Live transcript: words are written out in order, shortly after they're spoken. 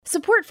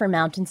Support for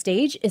Mountain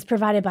Stage is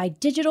provided by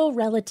Digital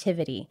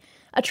Relativity,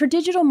 a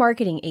tradigital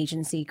marketing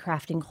agency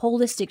crafting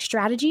holistic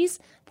strategies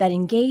that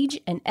engage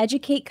and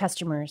educate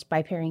customers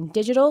by pairing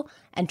digital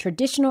and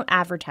traditional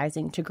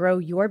advertising to grow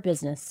your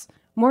business.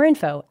 More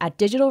info at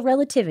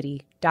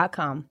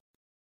digitalrelativity.com.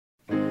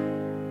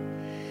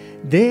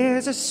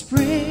 There's a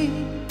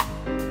spring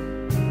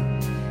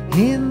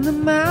in the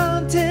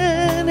mountain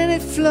and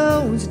it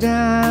flows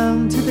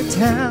down to the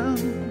town.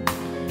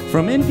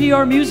 From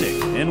NPR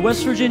Music and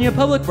West Virginia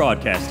Public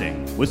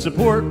Broadcasting, with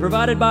support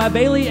provided by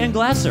Bailey and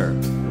Glasser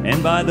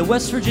and by the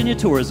West Virginia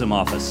Tourism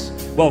Office.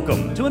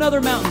 Welcome to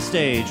another Mountain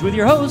Stage with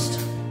your host,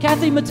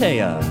 Kathy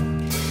Mattea.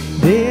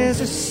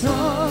 There's a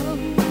song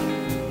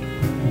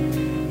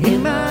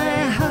in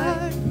my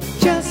heart,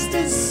 just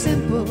a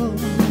simple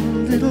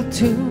little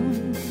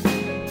tune,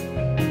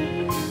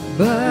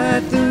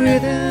 but the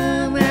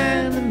rhythm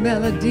and the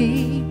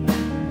melody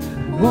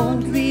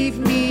won't leave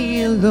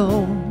me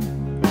alone.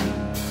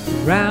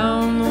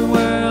 Around the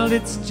world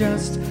it's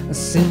just a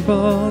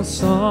simple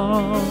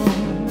song.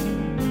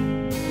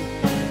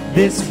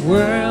 This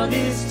world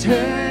is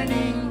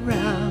turning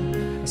round,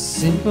 a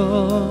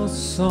simple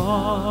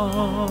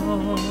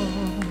song.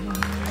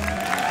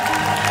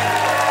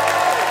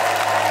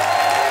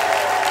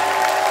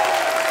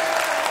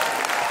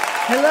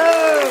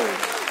 Hello!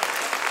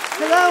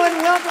 Hello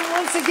and welcome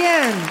once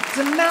again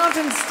to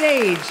Mountain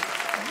Stage,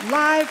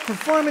 live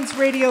performance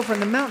radio from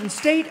the Mountain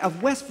State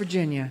of West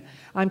Virginia.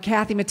 I'm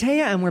Kathy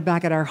Mattea, and we're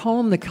back at our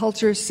home, the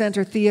Culture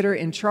Center Theater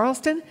in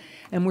Charleston,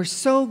 and we're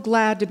so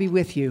glad to be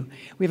with you.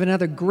 We have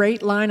another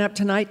great lineup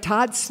tonight.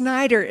 Todd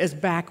Snyder is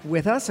back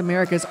with us,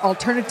 America's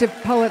Alternative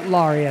Poet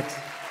Laureate.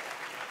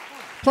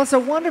 Plus a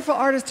wonderful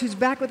artist who's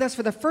back with us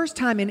for the first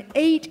time in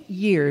 8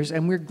 years,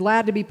 and we're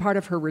glad to be part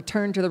of her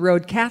return to the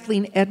road.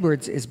 Kathleen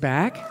Edwards is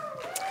back.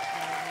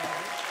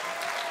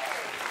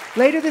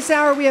 Later this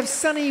hour, we have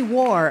Sonny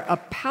War, a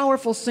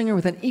powerful singer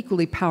with an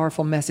equally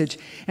powerful message.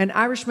 And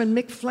Irishman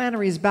Mick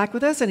Flannery is back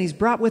with us, and he's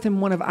brought with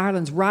him one of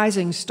Ireland's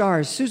rising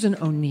stars, Susan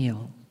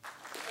O'Neill.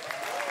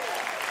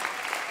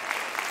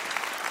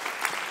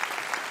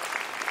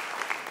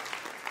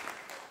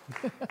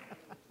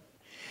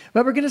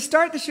 But we're going to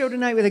start the show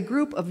tonight with a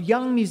group of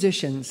young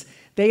musicians.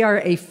 They are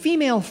a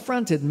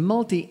female-fronted,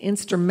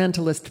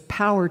 multi-instrumentalist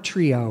power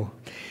trio.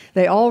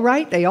 They all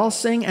write, they all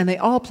sing, and they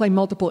all play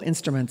multiple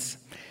instruments.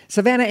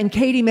 Savannah and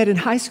Katie met in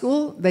high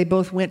school. They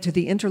both went to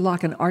the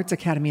Interlochen Arts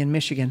Academy in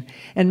Michigan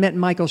and met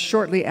Michael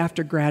shortly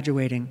after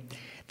graduating.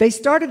 They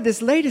started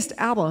this latest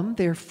album,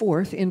 their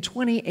fourth, in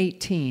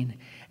 2018.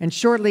 And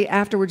shortly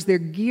afterwards, their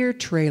gear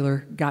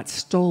trailer got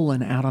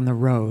stolen out on the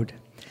road.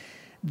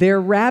 Their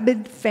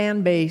rabid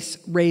fan base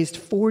raised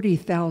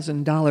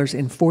 $40,000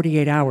 in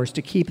 48 hours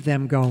to keep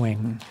them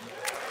going.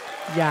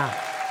 Yeah.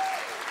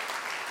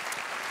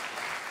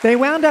 They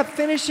wound up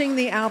finishing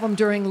the album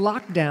during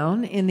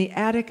lockdown in the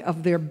attic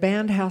of their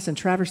band house in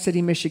Traverse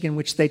City, Michigan,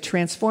 which they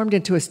transformed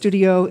into a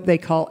studio they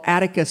call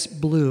Atticus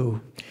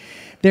Blue.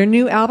 Their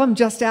new album,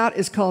 just out,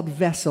 is called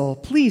Vessel.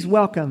 Please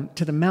welcome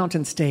to the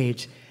Mountain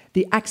Stage,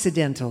 the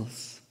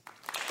Accidentals.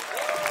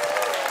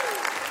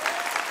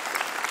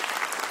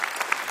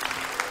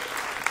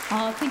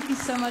 Thank you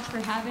so much for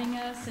having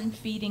us and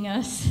feeding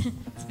us.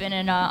 It's been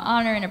an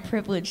honor and a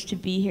privilege to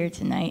be here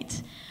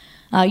tonight.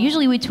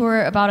 Usually we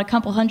tour about a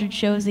couple hundred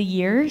shows a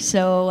year,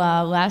 so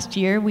last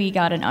year we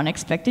got an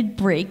unexpected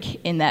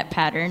break in that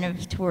pattern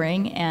of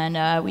touring,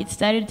 and we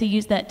decided to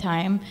use that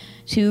time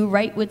to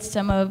write with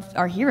some of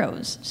our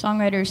heroes,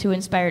 songwriters who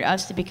inspired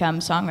us to become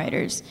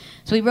songwriters.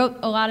 So we wrote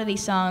a lot of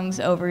these songs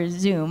over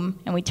Zoom,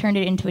 and we turned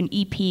it into an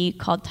EP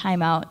called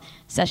Time Out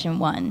Session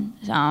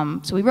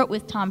 1. So we wrote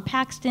with Tom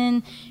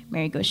Paxton,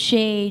 Mary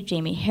Gauthier,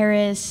 Jamie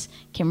Harris,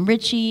 Kim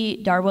Ritchie,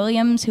 Dar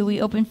Williams, who we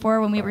opened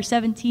for when we were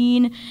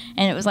 17,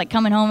 and it was like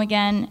coming home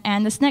again.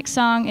 And this next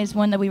song is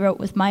one that we wrote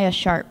with Maya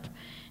Sharp,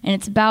 and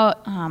it's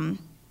about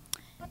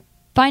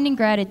finding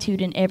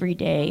gratitude in every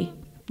day,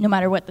 no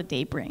matter what the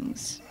day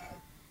brings.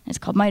 It's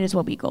called Might As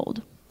Well Be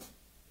Gold.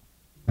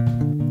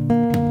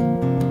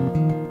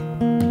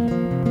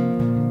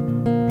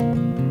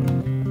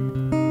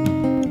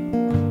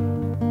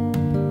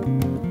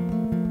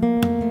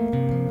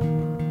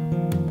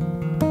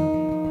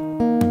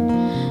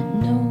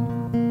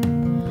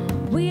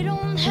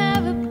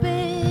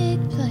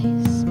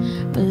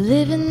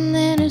 Living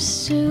in a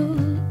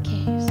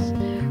suitcase,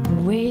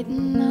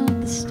 waiting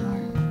out the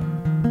storm.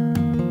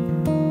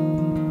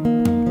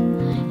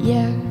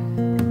 Yeah,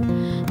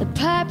 the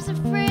pipes are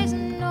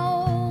freezing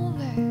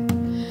over.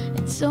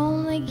 It's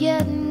only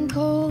getting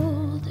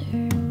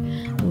colder,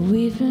 but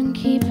we've been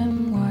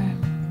keeping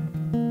warm.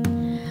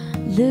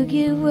 Look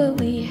at what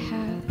we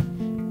have.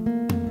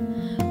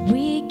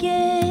 We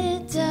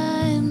get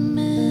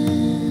diamonds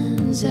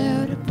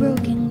out of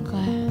broken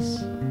glass.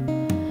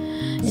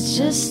 It's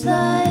just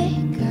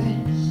like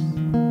us,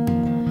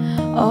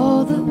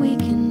 all that we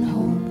can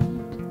hold.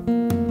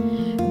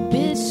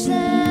 Bits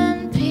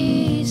and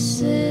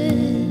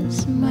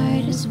pieces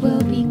might as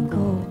well be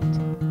gold,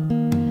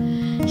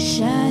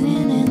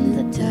 shining in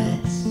the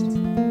dust.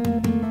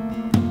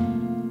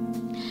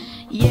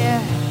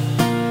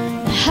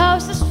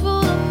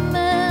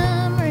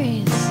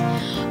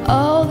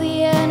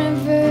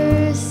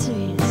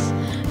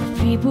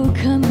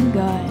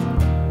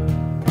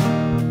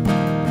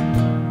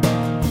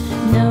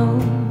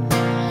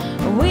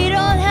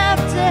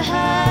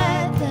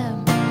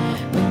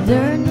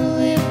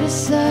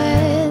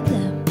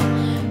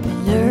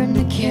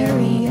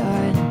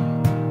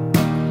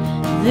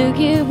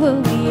 Look at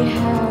what we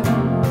have.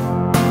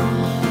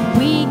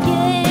 We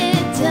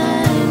get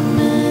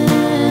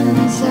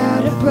diamonds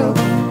out of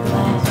broken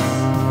glass.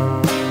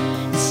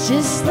 It's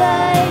just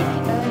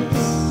like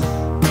us,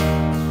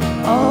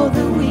 all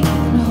that we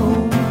can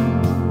hold.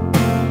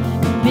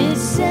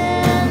 Bits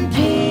and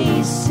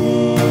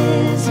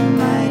pieces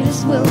might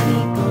as well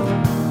be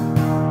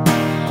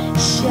gold,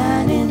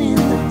 shining in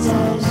the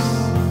dust.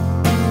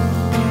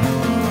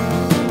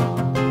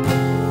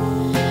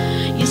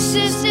 Your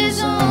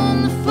sister's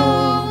on the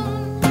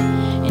phone,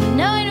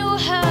 and I know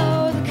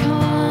how the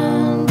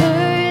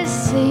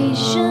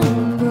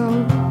conversation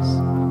goes.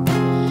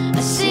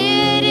 I see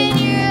it in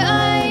your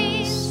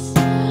eyes,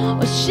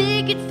 or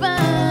she could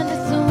find a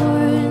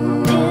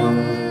thorn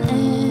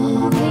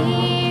in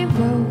any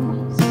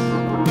rose.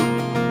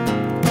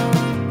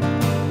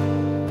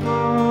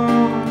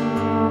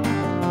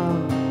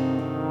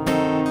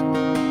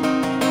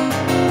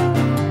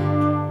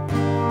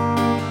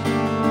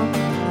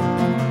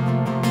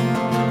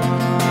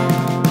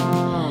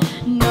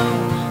 No,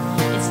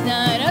 it's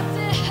not up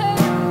to her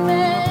to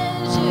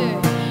measure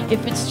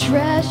if it's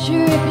trash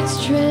or if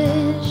it's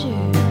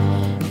treasure,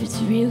 if it's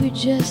really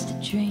just a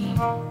dream.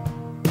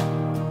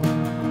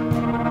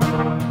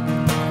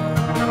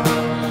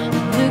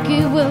 Look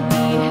at what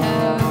we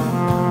have.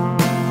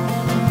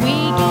 We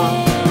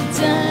get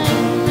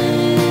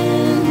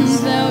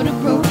diamonds out of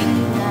broken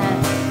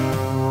glass.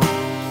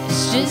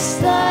 It's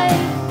just like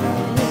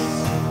us,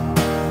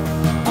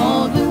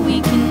 all that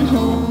we can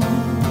hold.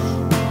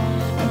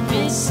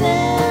 Bits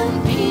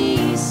and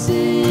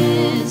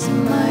pieces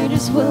might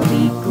as well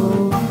be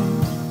gold,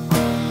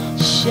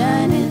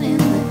 shining in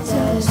the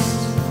dust.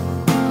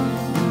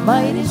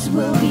 Might as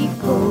well be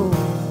gold,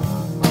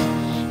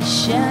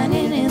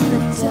 shining in the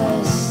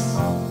dust.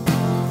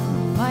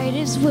 Might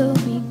as well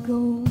be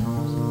gold.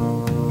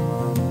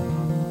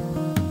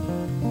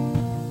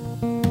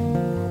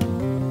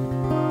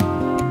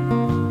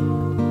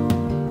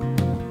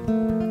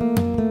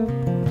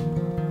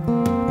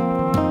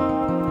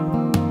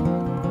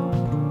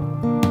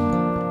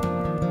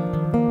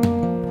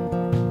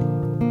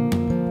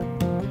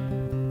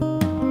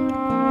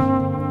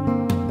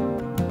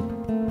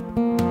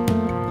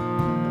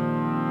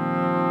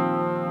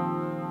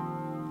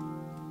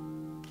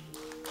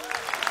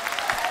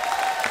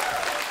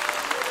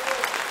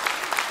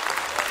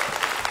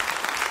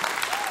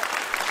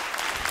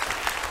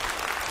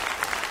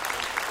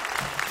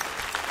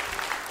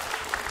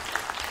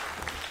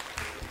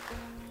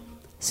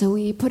 So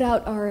we put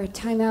out our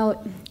Time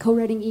Out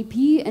co-writing EP,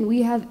 and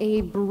we have a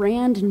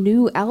brand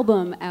new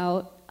album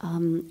out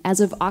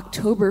as of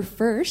October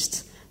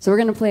 1st. So we're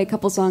going to play a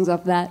couple songs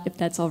off that, if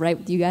that's all right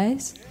with you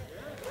guys.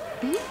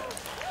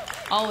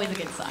 Always a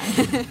good sign.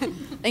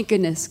 Thank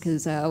goodness,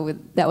 because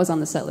that was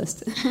on the set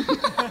list.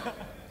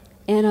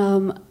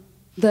 And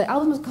the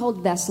album is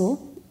called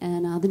Vessel,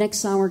 and the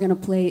next song we're going to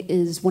play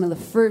is one of the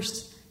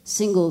first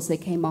singles that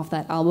came off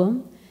that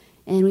album.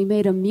 And we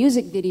made a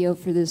music video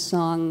for this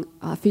song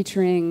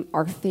featuring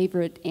our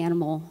favorite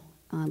animal,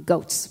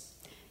 goats.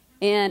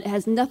 And it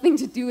has nothing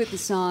to do with the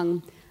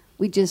song.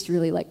 We just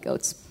really like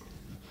goats.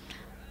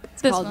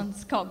 This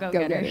one's called Goat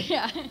Getter. Getter.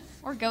 Yeah,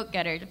 or Goat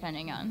Getter,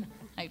 depending on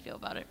how you feel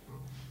about it.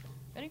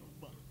 Ready?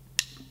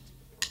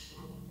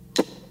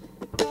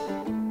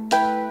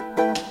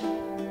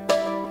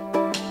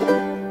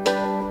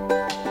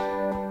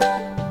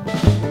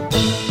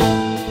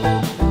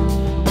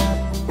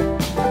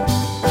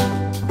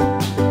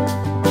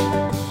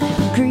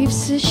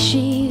 Grief's a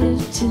sheet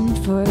of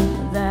tinfoil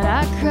that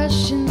I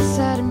crush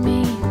inside of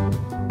me.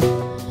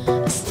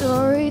 A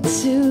story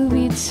to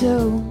be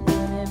told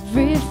in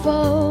every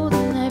fold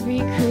and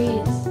every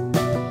crease.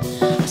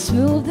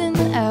 Smoothing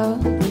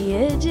out the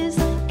edges,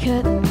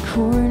 cutting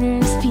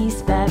corners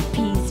piece by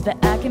piece, but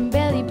I can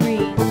barely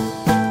breathe.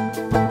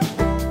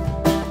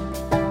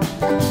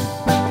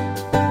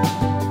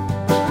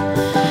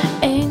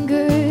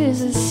 Anger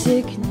is a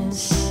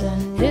sickness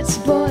and it's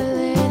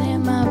boiling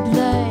in my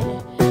blood.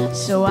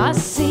 So I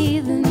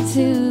seethe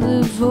into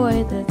the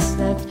void that's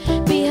left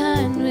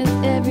behind with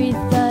every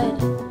thud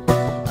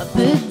of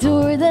the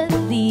door that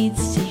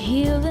leads to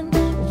healing.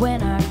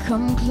 When I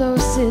come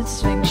close, it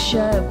swings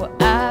shut. Well,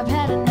 I've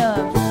had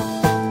enough.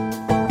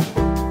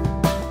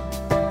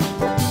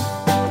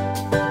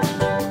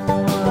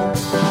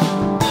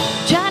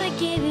 Try to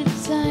give it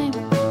time.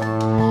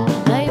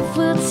 Life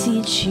will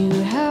teach you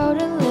how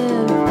to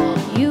live.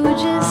 You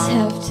just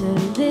have to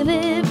live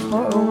it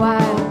for a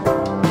while.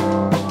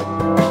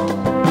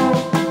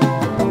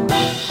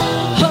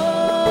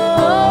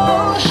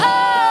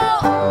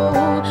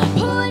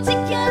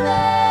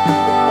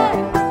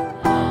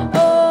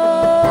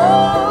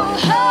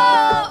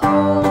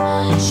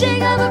 Shake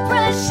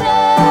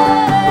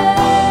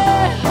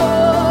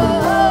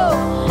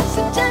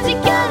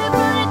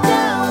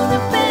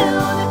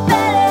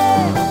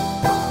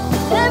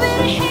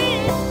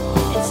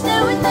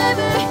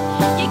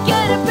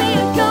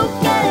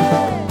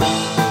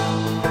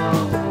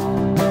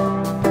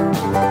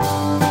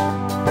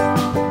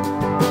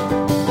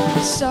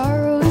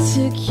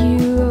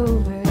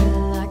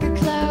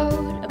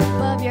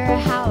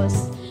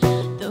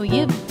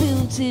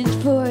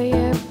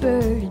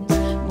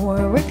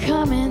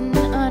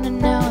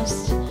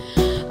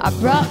I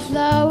brought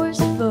flowers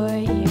for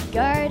your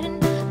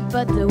garden,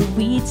 but the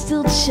weeds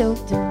still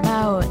choked them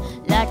out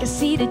like a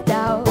seed of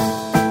doubt.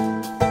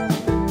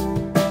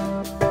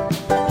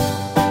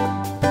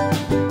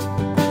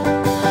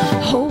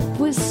 Hope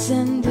was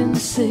sending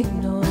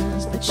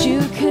signals, but you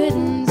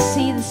couldn't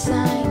see the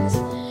signs.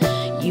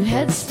 You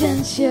had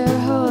spent your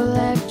whole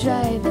life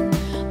driving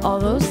all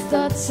those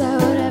thoughts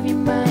out of your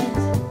mind.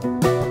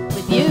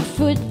 With your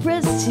foot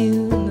pressed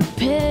to the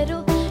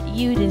pedal,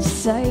 you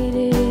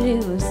decided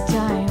it was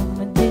time.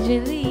 But did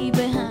you leave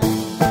behind?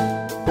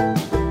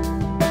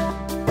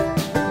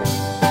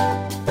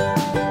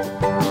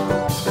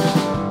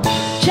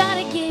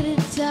 Try to give it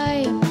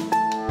time.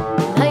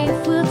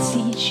 Life will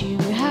teach you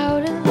how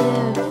to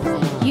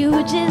live.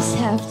 You just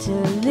have to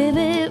live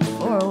it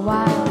for a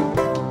while.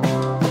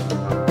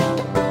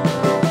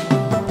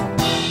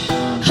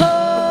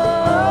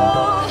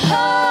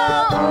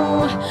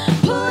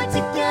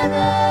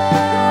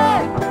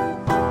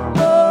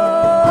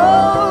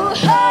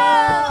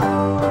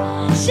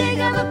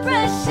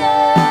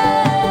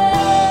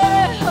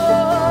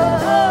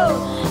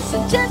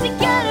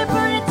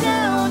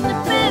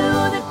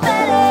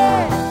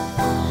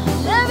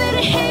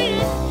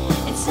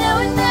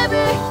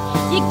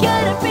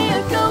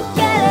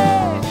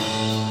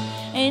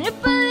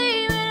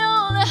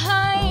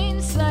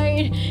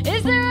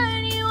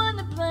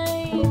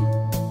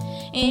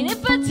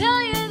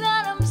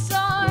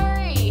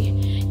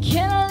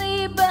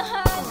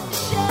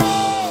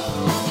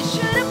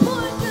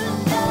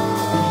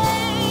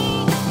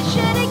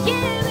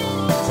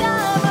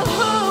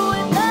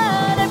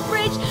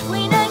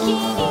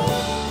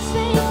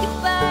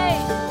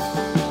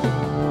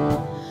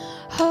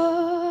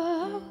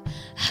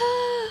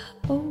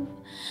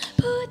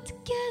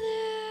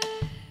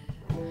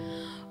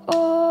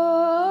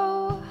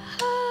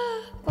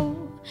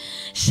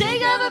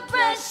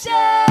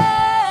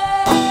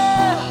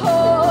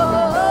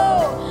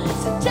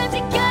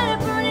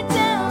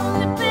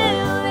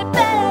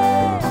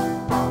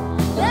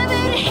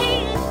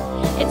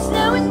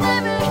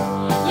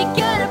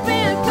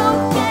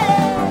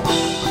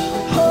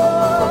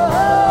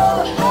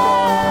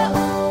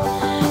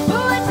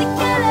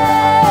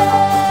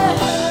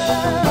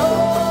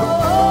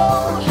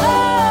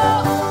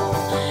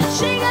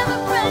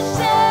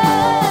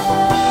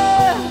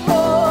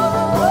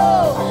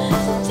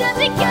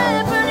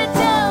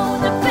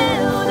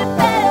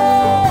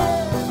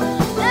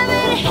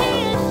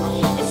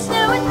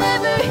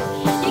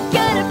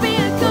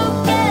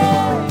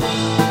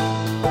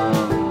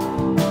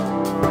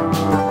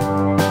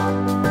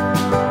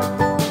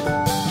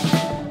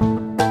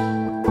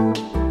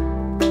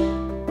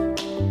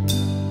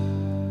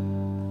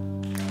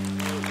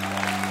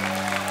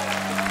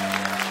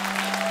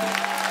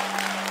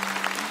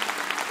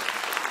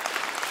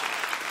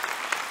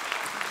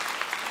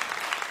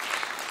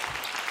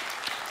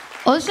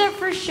 Well, this is our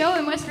first show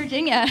in West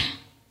Virginia.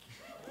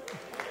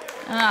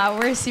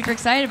 We're super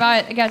excited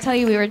about it. I gotta tell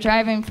you, we were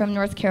driving from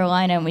North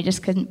Carolina and we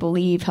just couldn't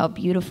believe how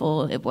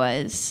beautiful it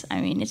was.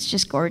 I mean, it's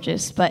just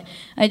gorgeous. But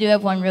I do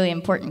have one really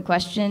important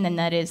question, and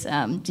that is,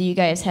 do you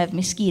guys have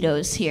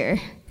mosquitoes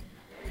here?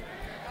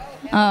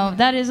 Oh,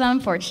 that is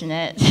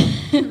unfortunate.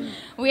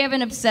 We have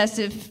an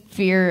obsessive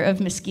fear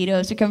of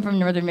mosquitoes. We come from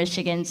northern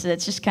Michigan, so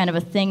that's just kind of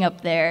a thing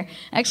up there.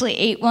 I actually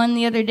ate one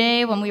the other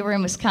day when we were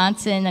in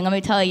Wisconsin, and let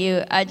me tell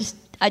you,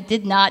 I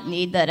did not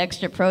need that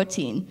extra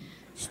protein.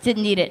 Just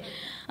didn't need it.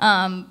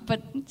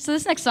 So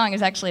this next song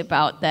is actually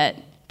about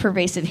that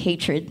pervasive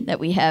hatred that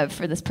we have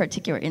for this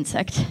particular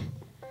insect.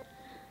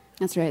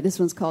 That's right. This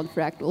one's called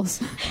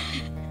Fractals.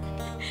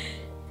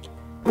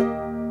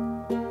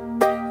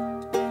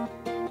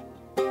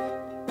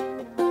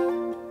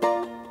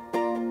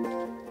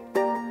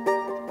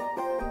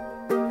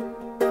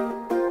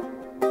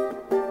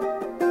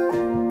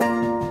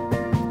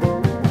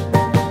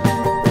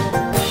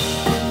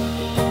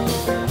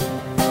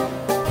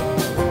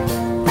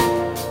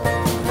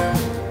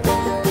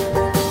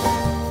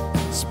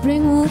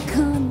 Spring will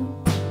come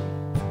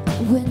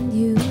when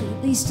you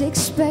least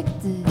expect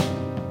it.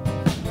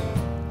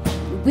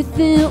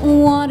 Within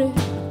water,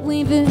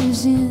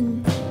 weavers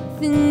in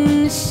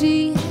thin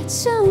sea. It's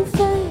so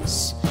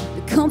fast.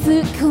 The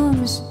comfort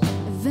comes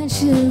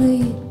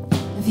eventually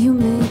if you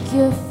make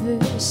your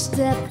first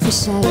step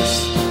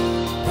precise.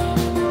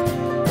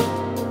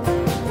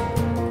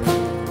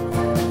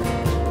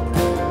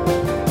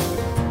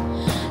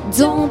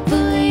 Don't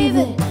believe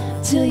it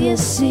till you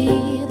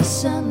see the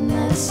sun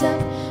that's up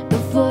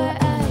before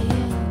I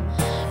am.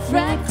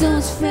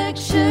 Fractals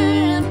fracture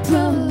and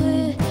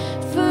proliferate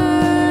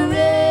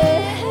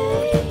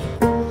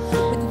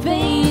with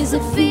veins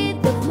that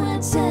feed the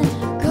plants and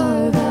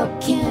carve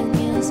out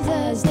canyons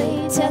as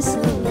they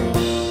tessellate.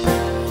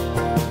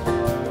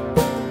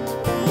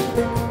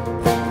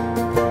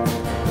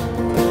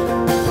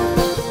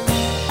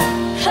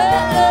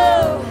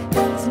 Oh,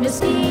 it's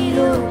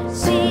mosquito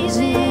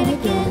season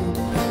again.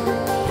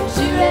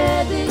 She'd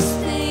rather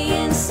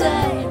stay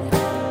inside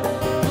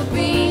or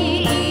be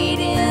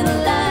eaten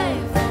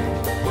alive.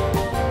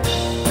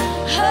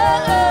 Oh,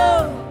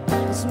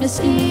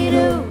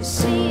 mosquito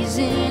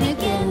season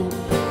again.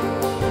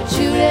 Would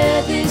you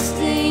rather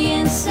stay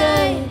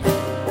inside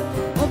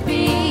or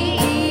be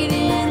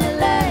eaten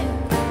alive?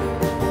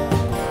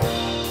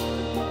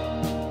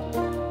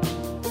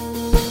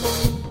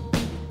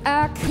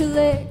 I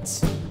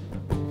collect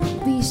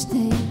bee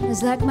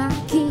stings like my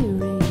key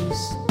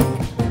rings.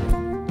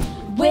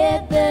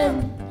 Wear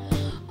them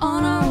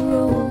on a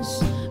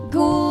rose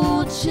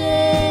gold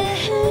chain.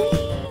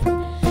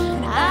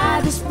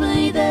 I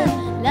display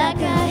them like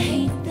I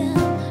hate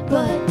them,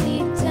 but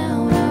deep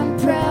down I'm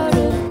proud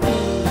of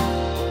them.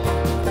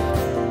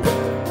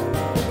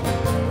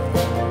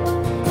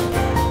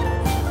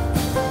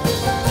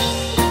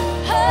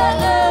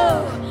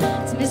 Hello,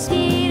 it's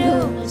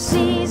mosquito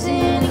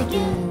season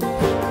again.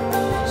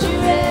 Would you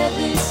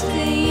rather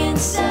stay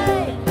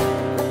inside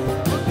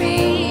or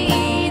be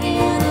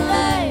eaten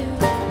alive?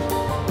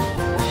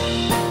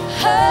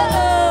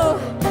 Hello,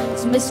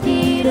 it's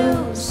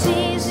mosquito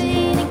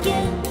season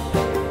again.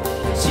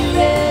 Would you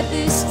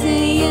rather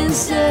stay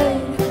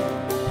inside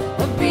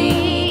or be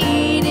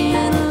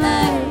eaten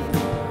alive?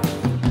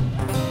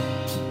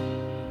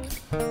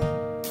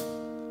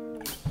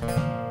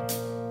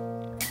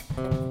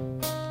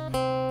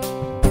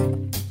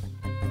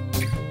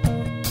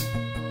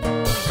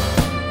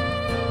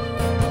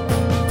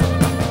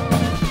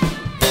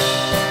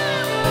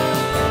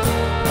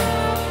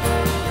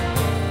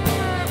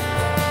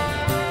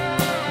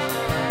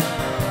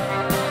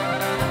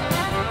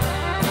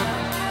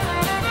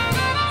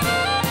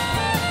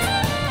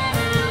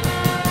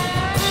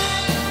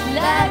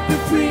 Like the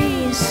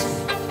breeze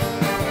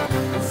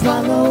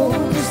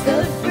follows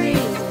the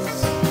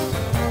freeze.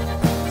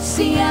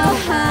 See how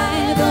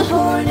high the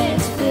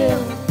hornets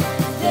build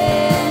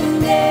their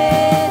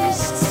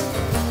nests.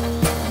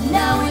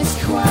 Now it's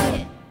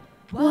quiet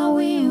while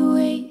we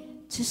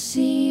wait to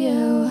see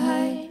how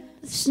high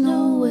the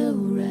snow will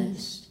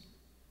rest.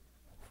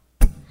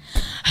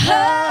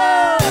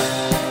 Oh,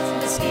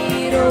 it's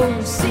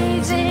mosquito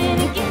season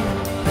again.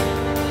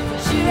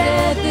 Would you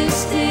rather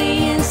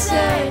stay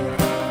inside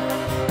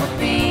or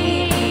be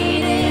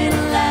eaten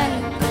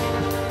alive?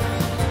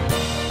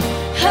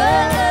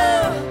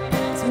 Oh,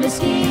 it's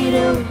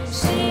mosquito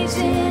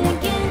season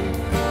again.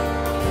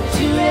 Would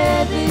you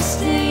rather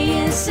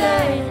stay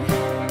inside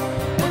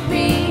or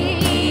be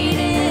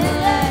eaten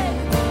alive?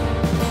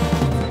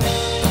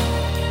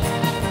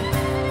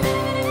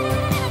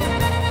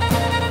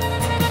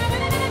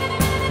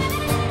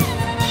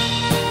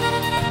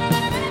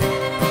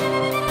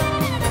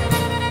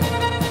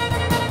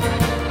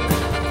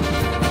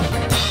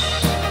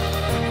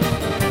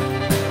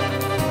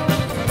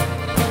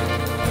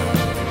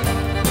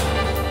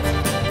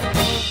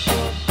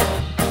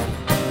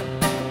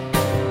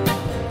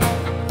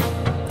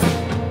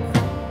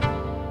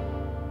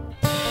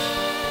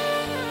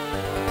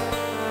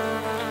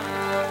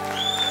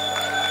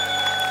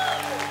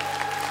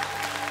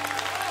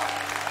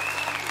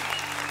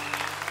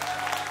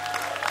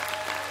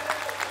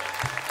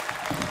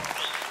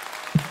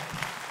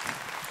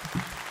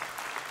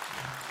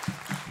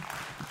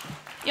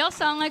 Y'all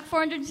sound like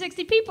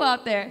 460 people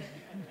out there.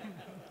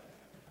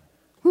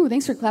 Ooh,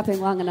 thanks for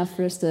clapping long enough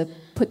for us to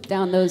put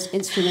down those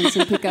instruments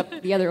and pick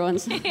up the other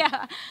ones.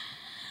 Yeah.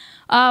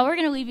 We're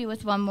going to leave you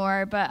with one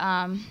more, but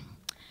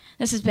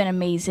this has been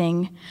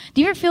amazing.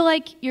 Do you ever feel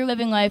like you're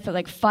living life at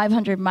like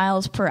 500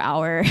 miles per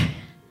hour?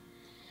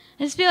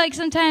 I just feel like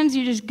sometimes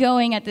you're just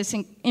going at this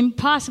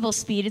impossible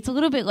speed. It's a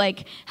little bit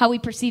like how we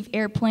perceive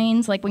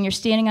airplanes. Like when you're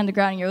standing on the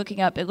ground and you're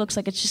looking up, it looks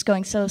like it's just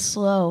going so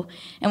slow.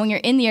 And when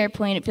you're in the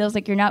airplane, it feels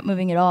like you're not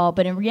moving at all.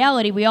 But in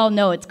reality, we all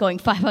know it's going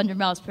 500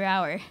 miles per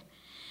hour.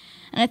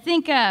 And I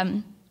think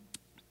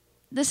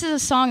this is a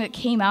song that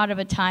came out of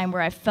a time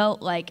where I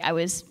felt like I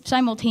was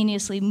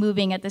simultaneously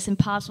moving at this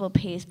impossible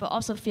pace, but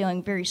also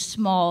feeling very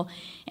small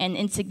and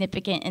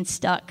insignificant and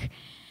stuck.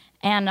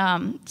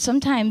 And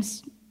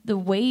sometimes the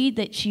way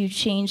that you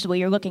change the way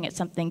you're looking at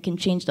something can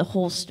change the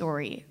whole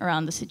story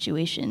around the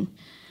situation.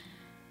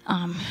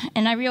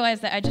 And I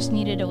realized that I just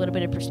needed a little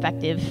bit of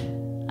perspective.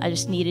 I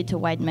just needed to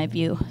widen my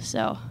view.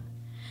 So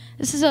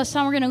this is a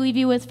song we're going to leave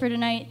you with for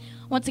tonight.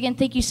 Once again,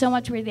 thank you so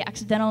much for the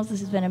Accidentals.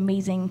 This has been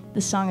amazing.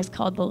 This song is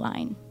called The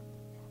Line.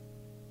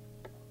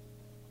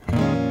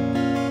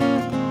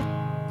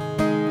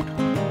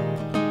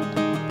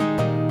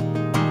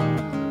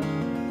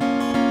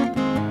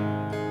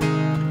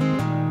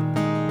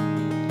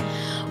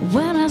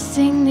 When I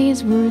sing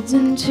these words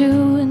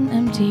into an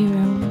empty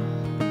room,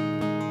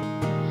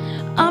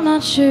 I'm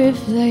not sure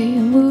if they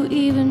will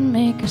even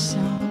make a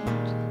sound.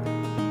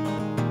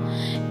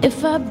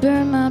 If I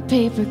burn my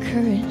paper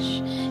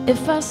courage,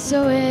 if I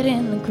sow it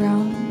in the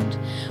ground,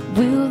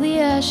 will the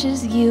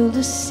ashes yield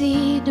a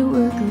seed to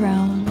work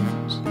around?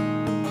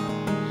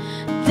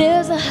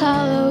 There's a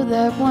hollow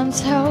that once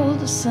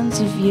held a sense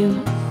of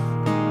youth,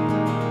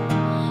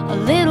 a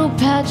little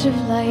patch of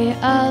light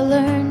I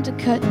learned to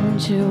cut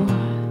into.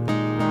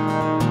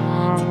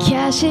 To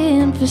cash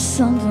in for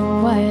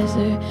something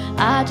wiser,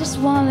 I just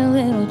want a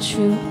little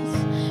truth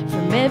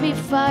from every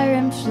fire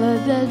and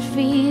flood that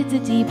feeds a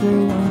deeper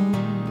wound.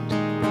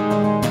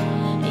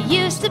 It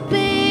used to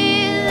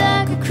be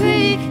like a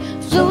creek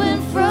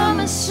flowing from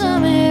a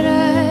summit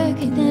I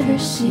could never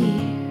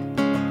see.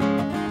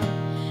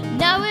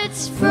 Now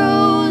it's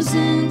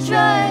frozen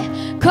dry,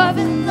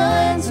 carving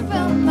lines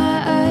around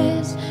my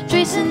eyes,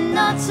 tracing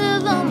knots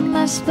along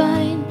my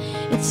spine.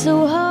 It's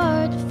so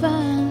hard to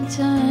find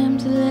time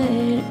to let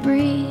it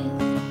breathe,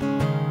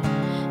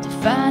 to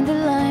find the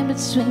line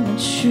between the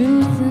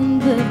truth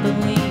and the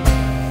belief.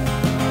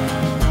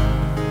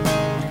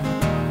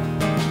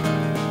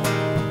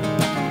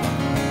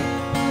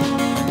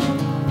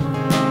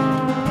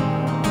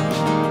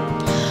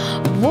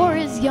 War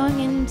is young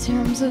in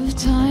terms of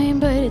time,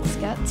 but it's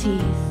got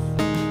teeth,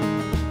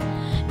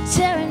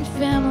 tearing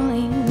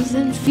families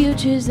and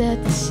futures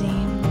at the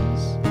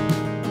seams.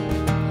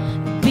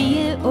 Be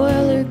it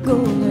oil or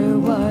gold or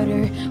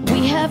water,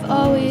 we have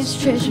always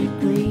treasured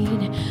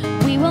greed.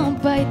 We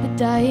won't bite the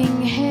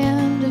dying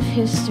hand of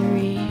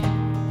history.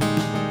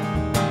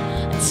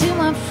 To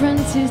my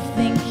friends who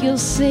think you'll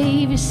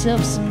save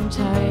yourself some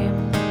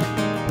time,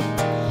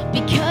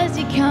 because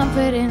your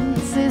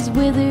confidence is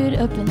withered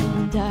up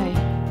and died.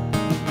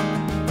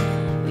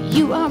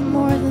 You are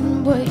more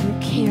than what you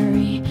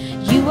carry,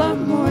 you are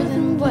more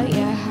than what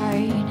you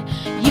hide.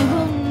 You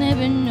will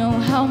never know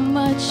how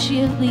much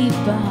you leave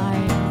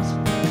behind.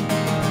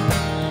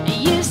 It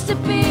used to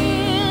be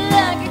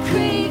like a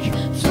creek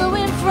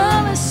flowing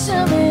from a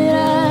summit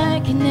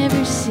I can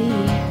never see.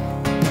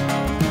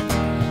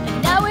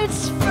 And now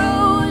it's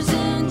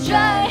frozen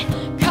dry,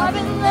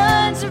 carving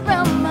lines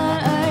around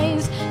my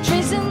eyes,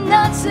 tracing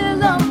knots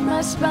along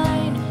my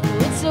spine.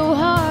 It's so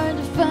hard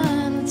to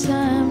find the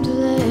time to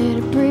let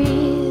it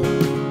breathe,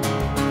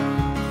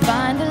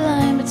 find the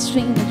line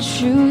between the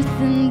truth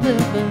and the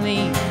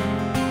belief.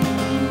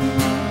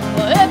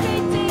 Well, every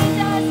day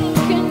dies in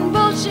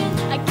convulsion,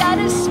 I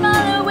gotta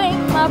smile away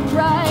my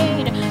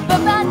pride, but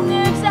my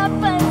nerves are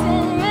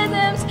buzzing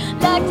rhythms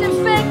like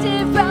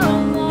defective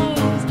power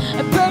lines,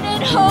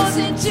 burning holes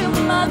into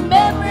my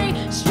memory,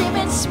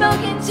 streaming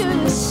smoke into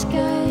the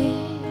sky.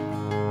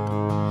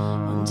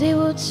 One day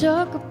we'll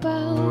talk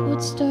about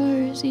what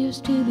stars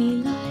used to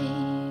be like.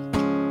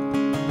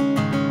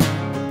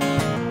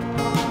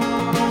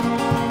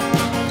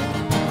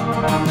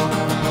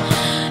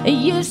 It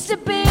used to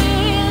be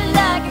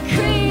like a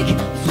creek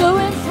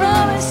flowing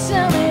from a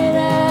summit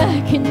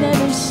I could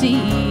never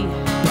see.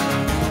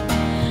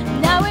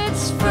 Now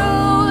it's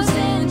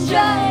frozen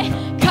dry,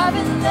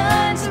 carving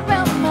lines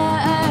around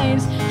my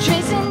eyes,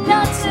 tracing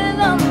knots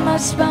along my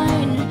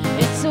spine.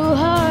 It's so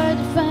hard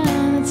to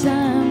find the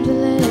time to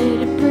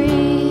let it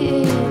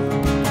breathe,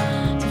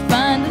 to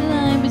find the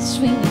line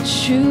between the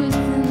truth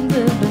and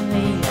the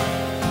belief,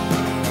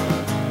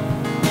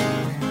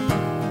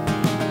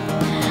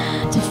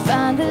 to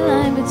find the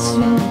line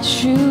between the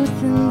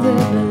truth and the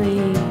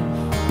belief.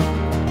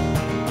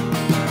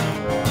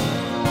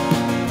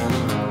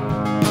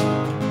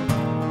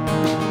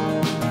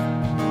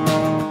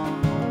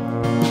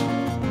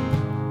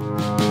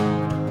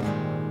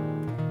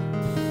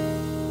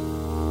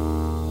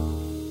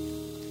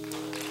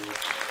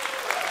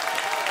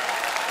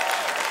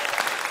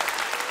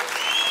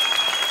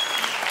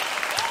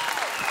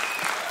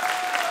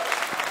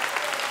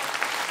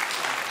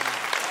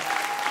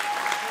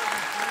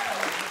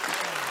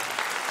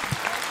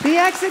 The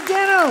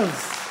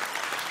Accidentals.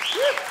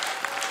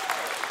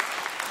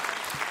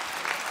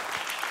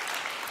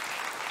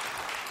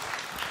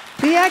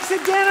 The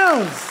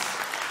Accidentals.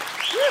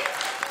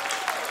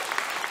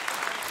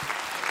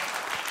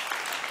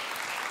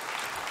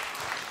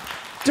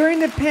 During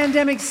the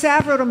pandemic,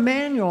 Sav wrote a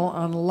manual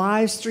on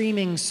live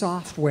streaming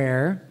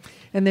software,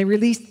 and they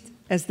released,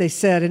 as they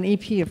said, an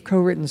EP of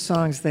co-written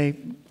songs they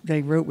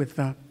wrote with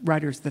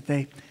writers that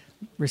they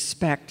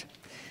respect.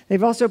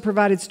 They've also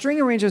provided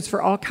string arrangements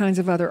for all kinds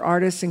of other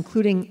artists,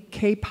 including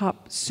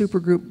K-pop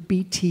supergroup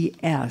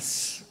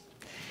BTS.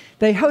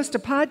 They host a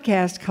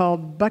podcast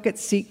called Bucket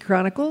Seat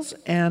Chronicles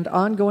and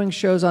ongoing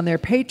shows on their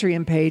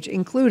Patreon page,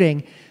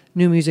 including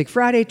New Music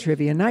Friday,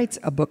 Trivia Nights,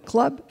 a book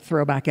club,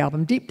 throwback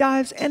album deep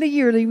dives, and a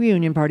yearly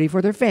reunion party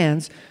for their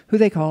fans, who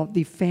they call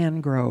the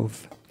Fan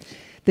Grove.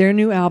 Their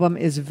new album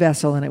is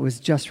Vessel, and it was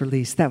just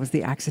released. That was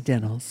The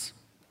Accidentals.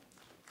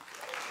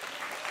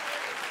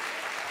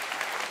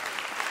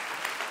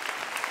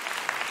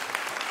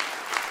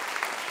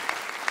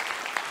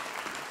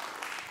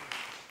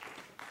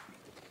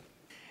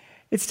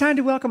 It's time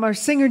to welcome our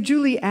singer,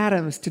 Julie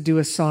Adams, to do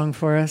a song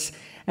for us.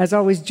 As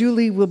always,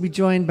 Julie will be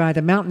joined by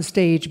the Mountain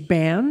Stage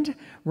Band.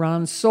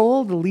 Ron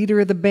Soul, the leader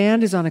of the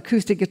band, is on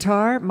acoustic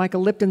guitar.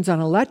 Michael Lipton's on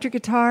electric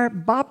guitar.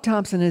 Bob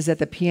Thompson is at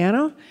the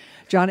piano.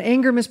 John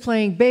Ingram is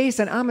playing bass,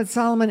 and Ahmed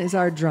Solomon is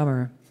our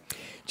drummer.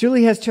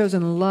 Julie has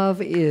chosen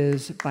Love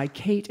Is by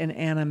Kate and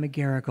Anna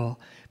McGarrigle.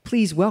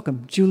 Please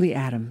welcome Julie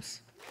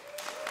Adams.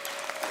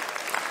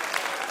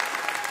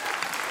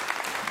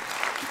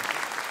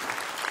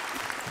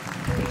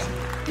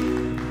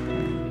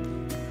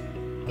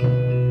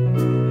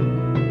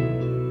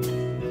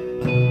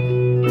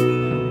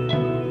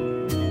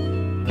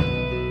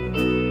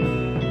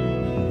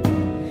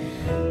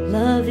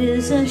 Love is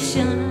is a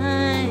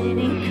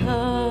shiny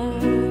car.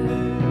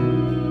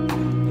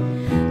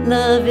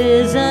 Love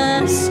is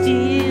a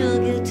steel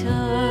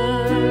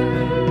guitar.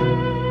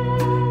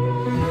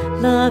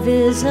 Love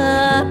is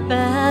a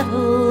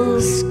battle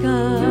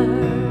scar.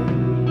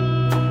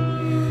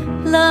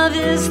 Love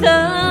is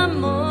the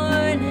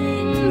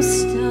morning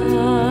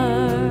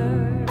star.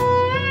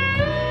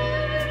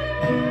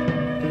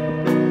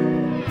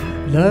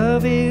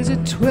 Love is a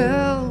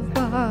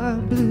 12-bar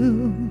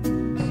blues.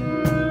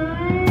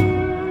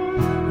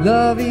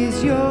 Love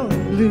is your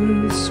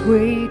blue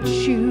suede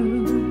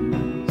shoes.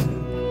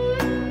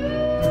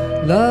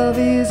 Love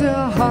is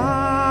a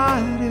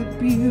heart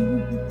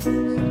abuse.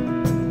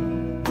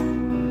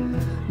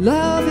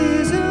 Love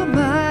is a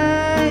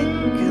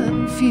mind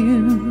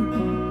confused.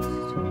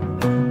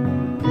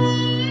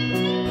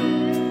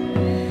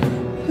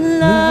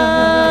 Love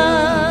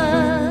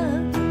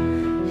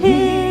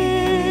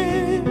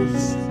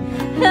is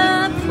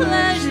the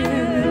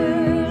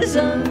pleasures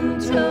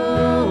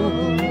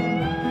untold,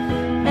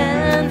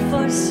 and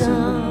for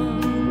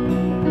some,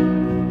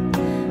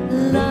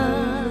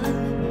 love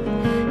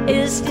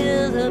is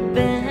still a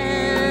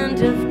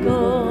band of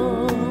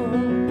gold.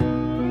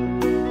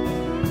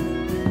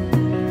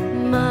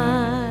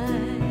 My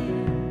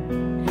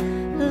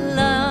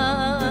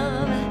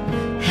love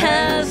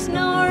has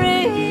no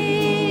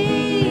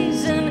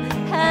reason,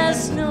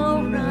 has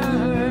no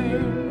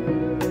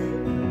rhyme.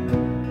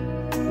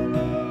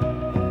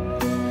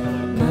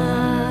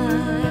 My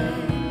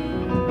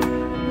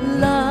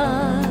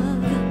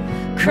love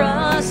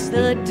crossed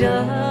the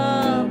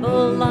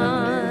double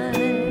line.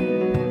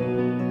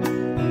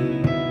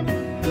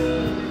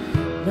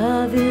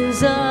 Love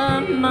is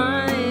a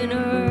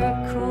minor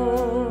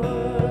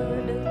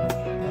chord.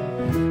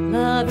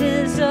 Love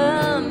is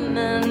a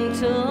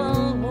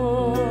mental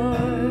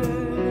ward.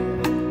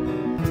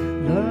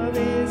 Love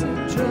is a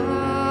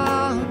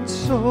drawn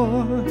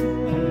sword.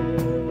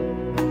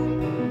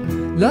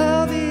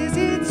 Love is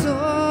its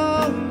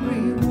own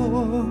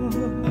reward.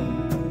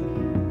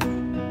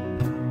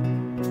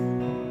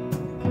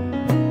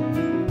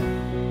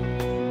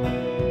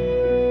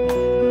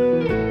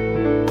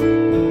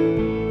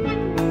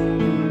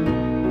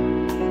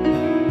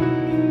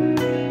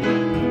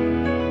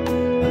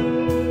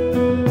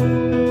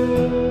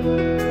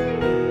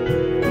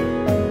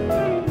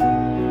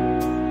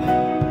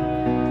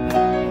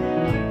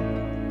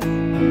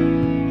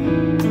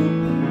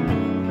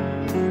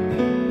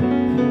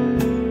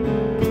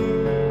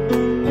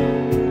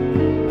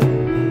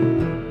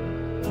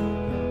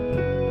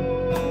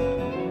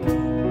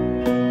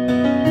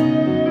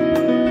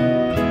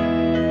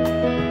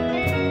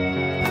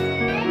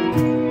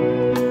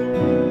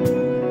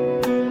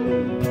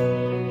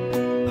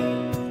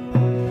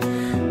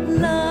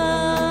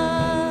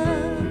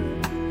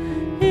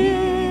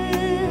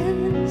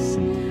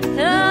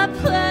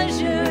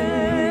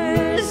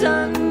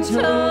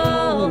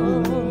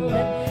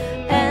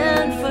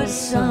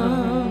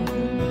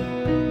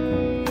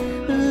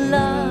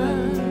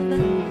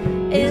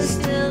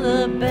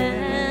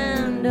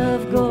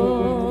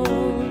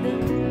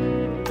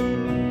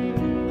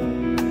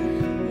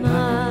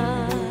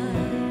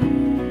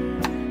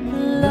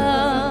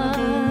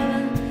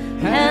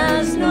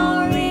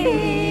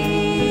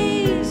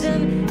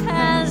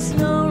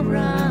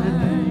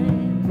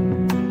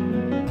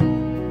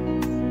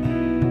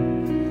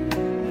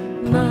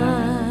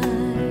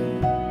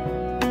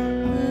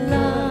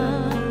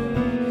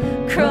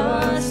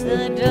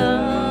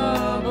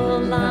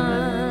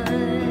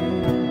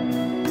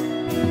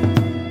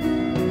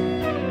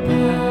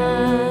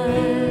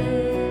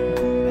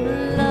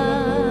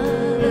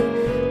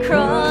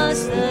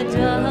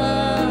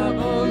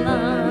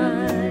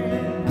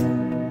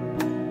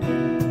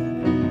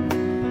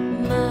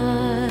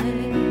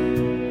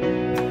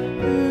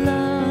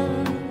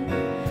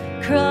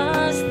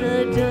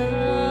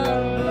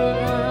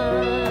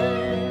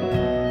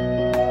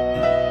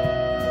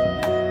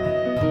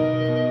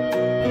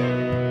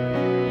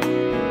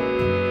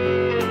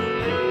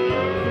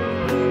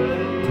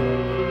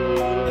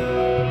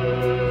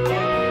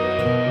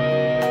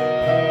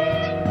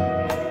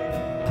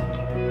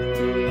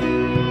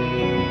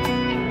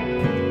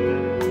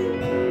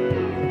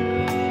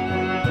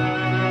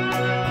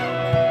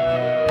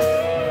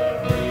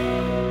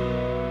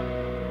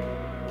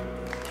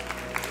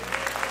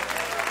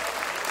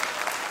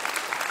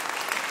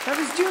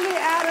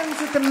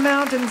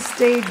 Mountain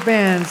Stage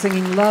Band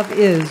singing Love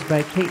Is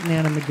by Kate and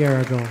Anna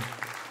McGarrigle.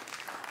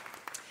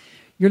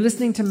 You're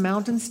listening to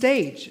Mountain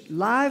Stage,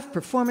 live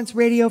performance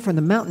radio from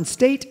the Mountain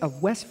State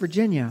of West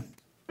Virginia.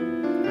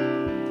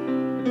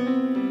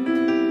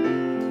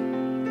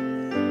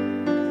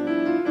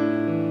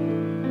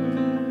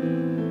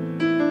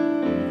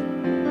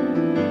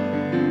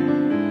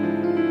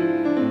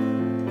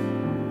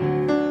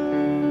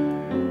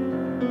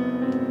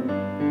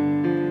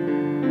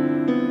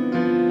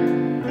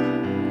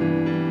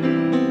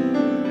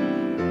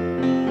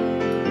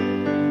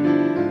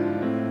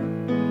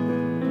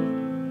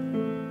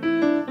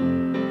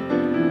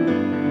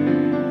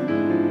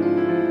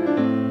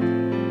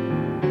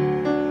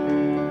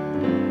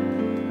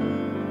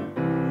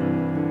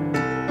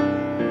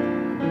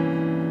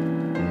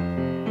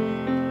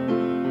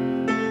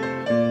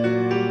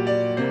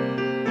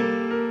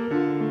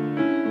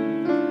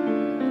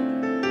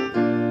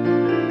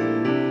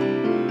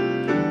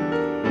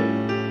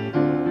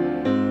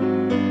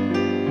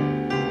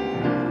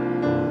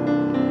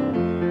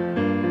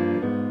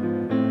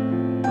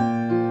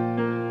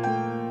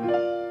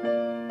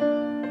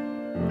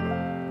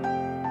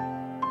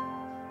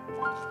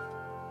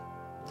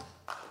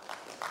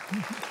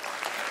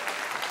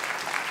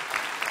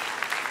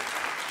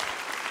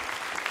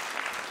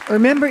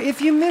 Remember,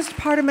 if you missed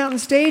part of Mountain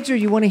Stage or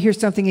you want to hear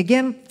something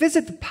again,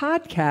 visit the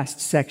podcast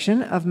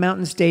section of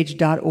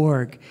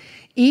mountainstage.org.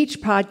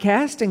 Each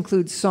podcast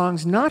includes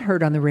songs not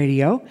heard on the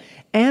radio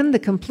and the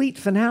complete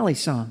finale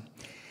song.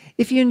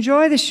 If you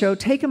enjoy the show,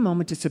 take a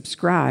moment to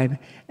subscribe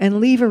and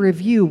leave a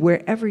review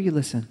wherever you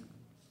listen.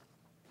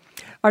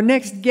 Our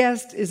next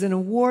guest is an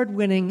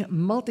award-winning,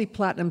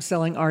 multi-platinum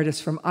selling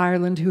artist from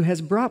Ireland who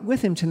has brought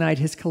with him tonight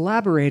his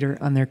collaborator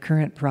on their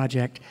current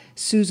project,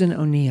 Susan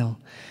O'Neill,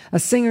 a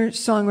singer,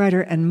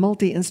 songwriter, and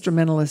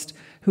multi-instrumentalist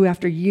who,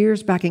 after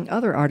years backing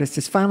other artists,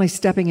 is finally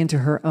stepping into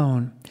her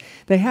own.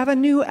 They have a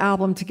new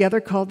album together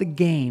called The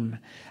Game,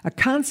 a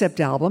concept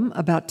album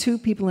about two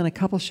people in a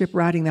coupleship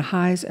riding the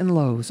highs and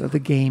lows of the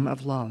game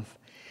of love.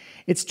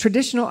 It's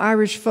traditional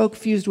Irish folk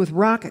fused with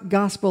rock,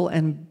 gospel,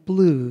 and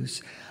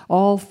blues,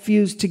 all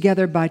fused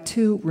together by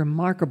two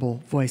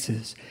remarkable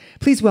voices.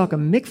 Please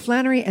welcome Mick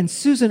Flannery and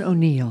Susan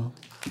O'Neill.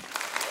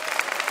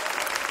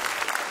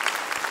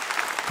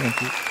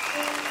 Thank you.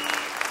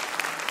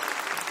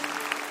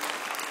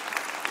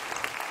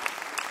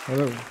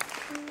 Hello.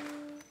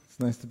 It's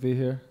nice to be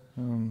here.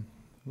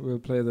 We'll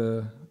play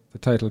the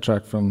title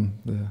track from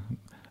the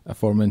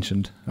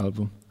aforementioned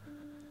album.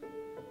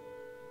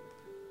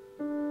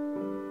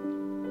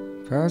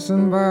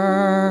 Passing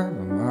by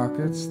the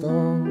market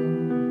stall,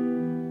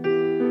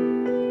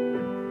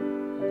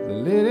 the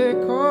lady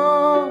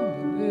called,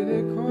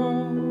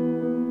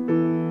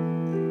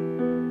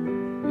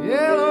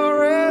 yellow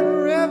red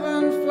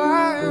ribbon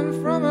flying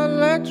from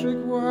electric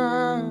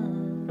wire,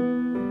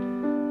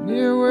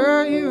 near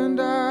where you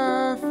and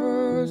I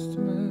first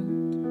met.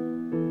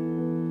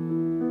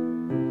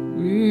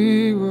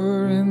 We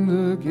were in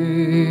the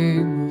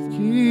game of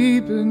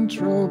keeping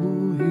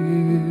trouble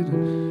hid.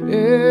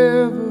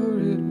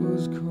 Ever it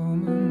was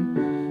coming,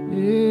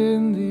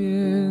 in the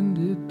end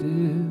it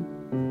did.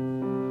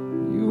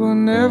 You were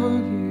never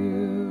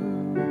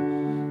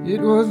here,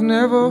 it was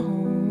never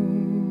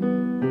home.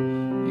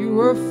 You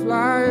were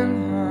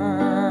flying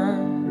high,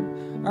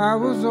 I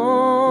was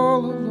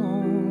all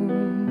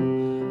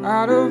alone.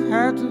 I'd have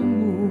had to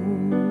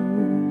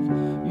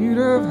move, you'd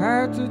have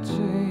had to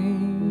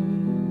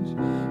change.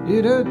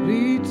 It'd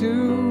be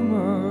too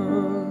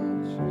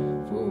much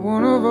for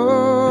one of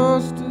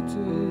us to take.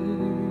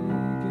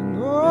 And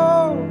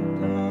oh,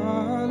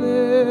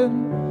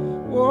 darling,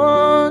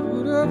 what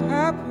would have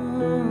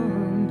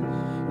happened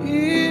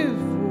if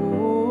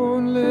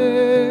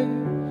only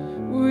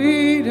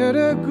we'd had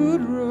a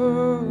good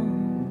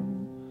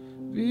run,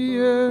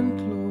 being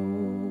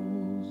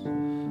close,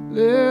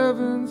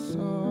 living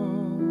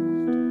soft,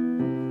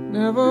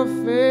 never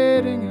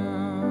fading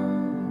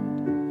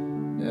out,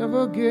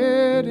 never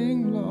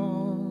getting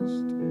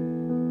lost.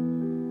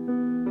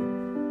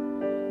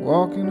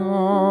 Walking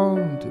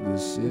on to the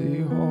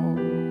city hall,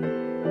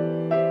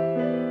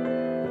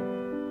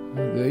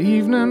 the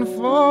evening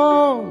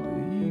fall,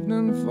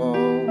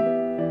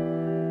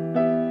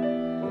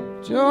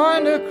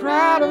 joined a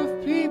crowd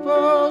of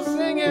people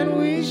singing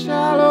we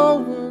shall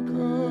overcome.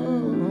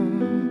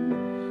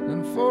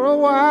 And for a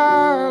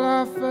while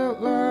I felt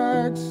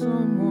like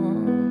someone.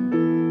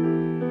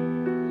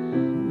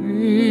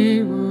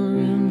 We were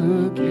in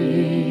the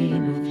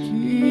game of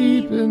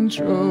keeping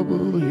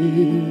trouble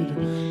hid.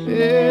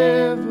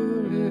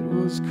 Ever it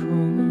was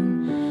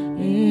coming,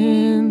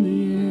 in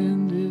the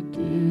end it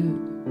did.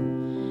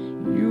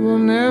 You were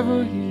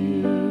never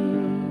here,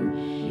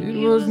 it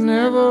was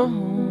never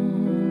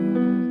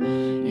home.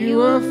 You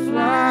were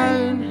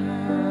flying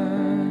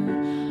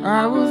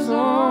high, I was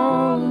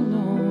all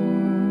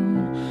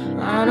alone.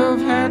 I'd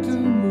have had to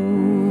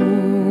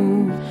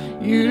move,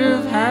 you'd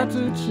have had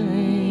to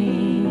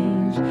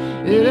change.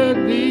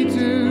 It'd be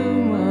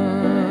too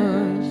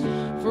much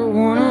for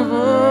one of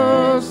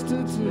us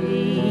to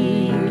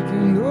take.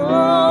 And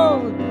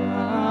oh,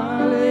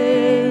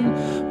 darling,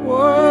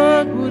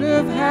 what would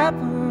have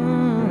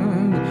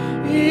happened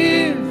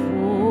if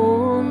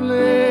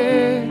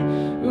only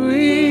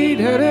we'd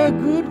had a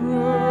good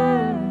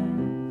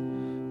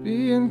run,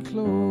 being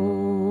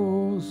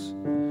close,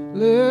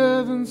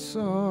 living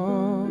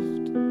soft,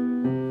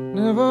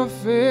 never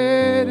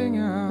fading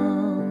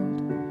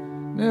out,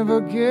 never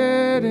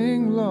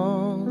getting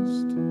lost.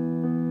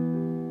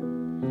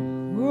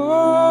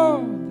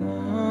 Oh,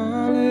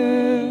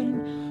 darling,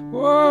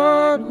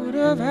 what would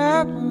have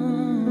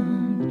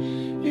happened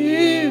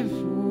if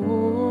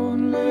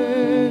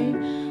only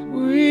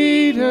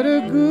we'd had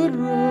a good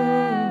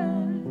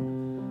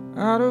run?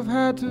 I'd have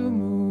had to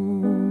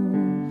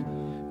move,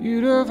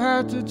 you'd have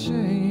had to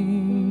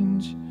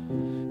change,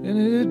 and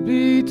it'd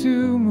be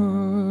too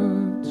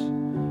much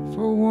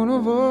for one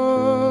of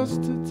us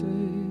to take.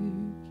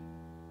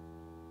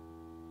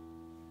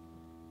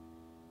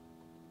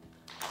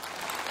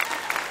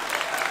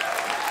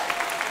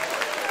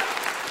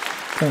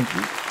 Thank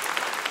you.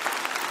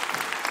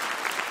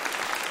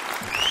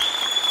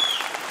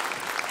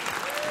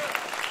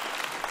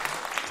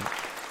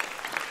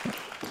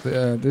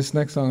 This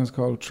next song is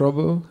called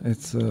Trouble.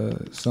 It's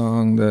a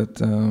song that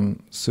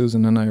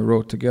Susan and I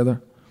wrote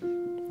together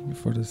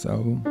for this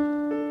album.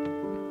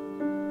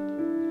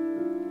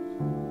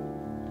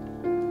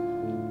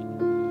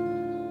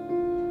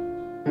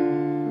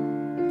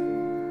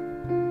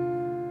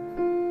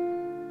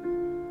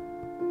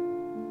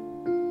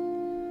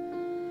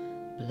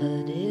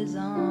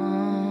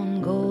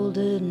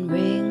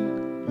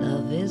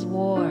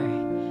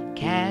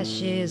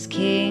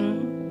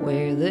 sing,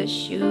 wear the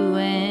shoe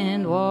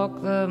and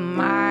walk the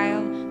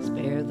mile,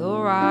 spare the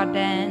rod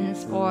and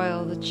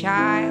spoil the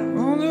child.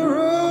 On the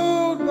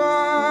road,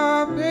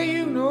 Bob, pay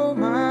you no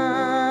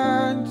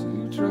mind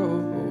to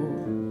trouble.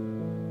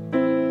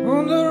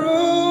 On the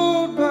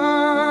road,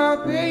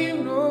 Bob, pay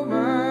you no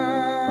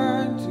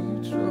mind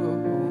to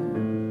trouble.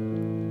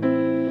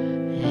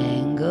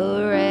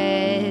 Angle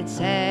red,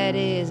 sad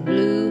is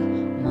blue,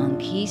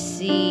 monkey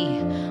see,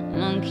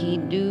 monkey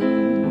do.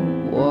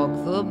 Walk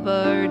the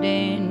bird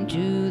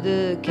into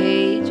the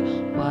cage,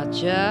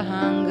 watch a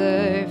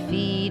hunger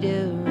feed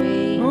a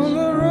rage. On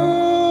the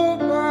road,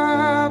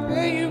 Bob,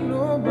 pay you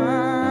no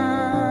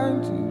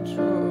mind to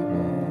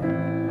trouble.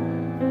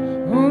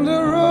 On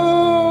the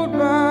road,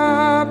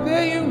 Bob,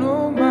 pay you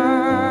no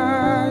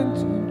mind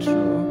to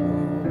trouble.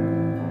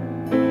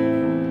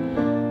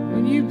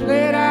 When you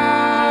played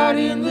out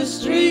in the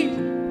street,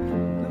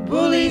 the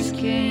bullies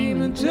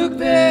came and took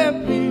their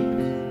piece.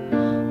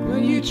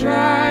 When you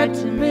tried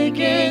to make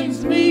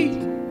ends meet,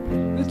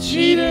 the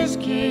cheaters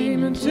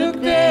came and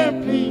took their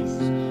piece.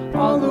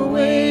 All the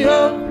way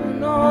up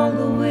and all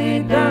the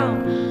way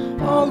down,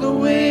 all the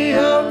way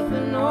up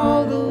and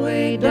all the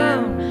way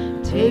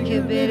down. Take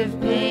a bit of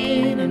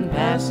pain and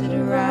pass it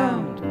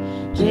around.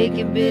 Take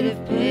a bit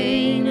of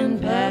pain and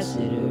pass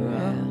it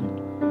around.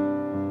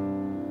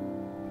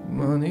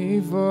 Money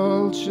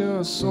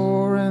vulture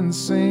soar and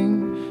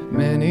sing,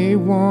 many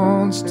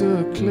wants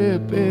to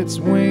clip its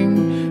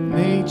wing.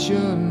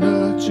 Nature,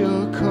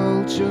 nurture,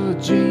 culture,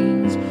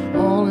 genes,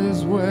 all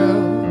is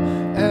well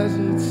as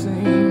it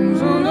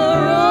seems. On the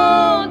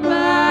road,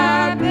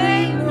 Bob,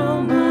 pay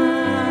no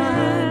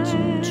mind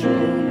to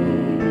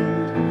trouble.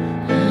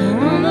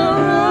 On the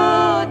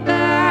road,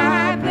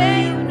 Bob,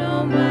 pay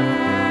no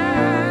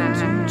mind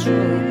to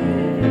trouble.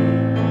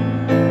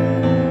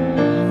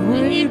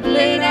 When you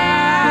played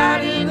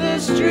out in the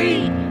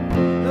street,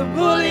 the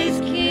bullies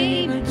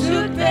came and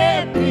took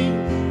their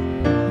piece.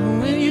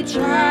 When you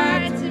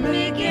tried to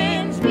make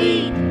ends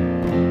meet,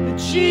 the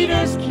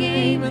cheaters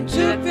came and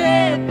took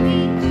their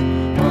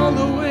piece. All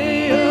the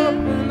way up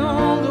and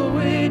all the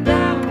way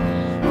down,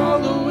 all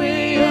the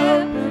way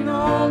up and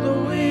all the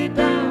way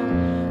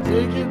down.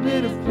 Take a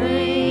bit of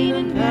pain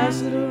and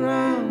pass it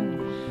around.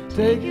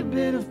 Take a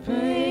bit of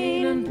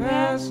pain and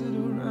pass it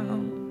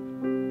around.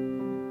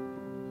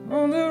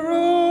 On the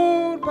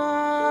road,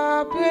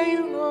 Bob, pay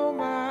you no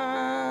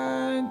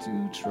mind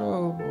to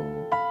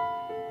trouble.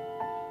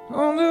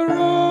 On the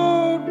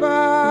road,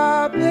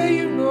 Bob, pay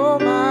you no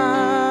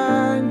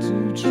mind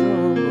to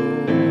trouble.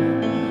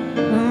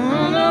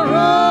 On the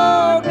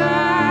road,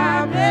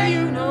 Bob, pay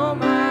you no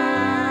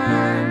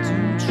mind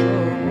to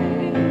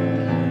trouble.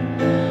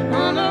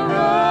 On the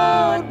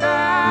road,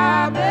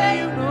 Bob, pay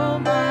you no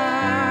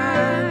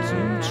mind to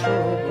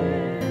trouble.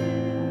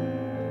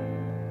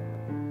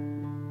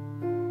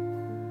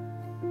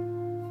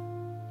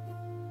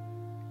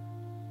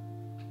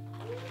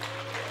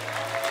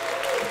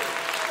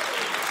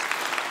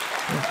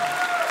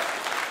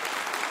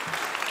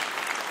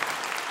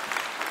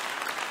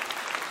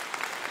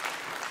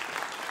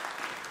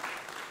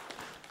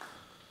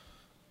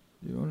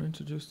 You want to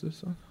introduce this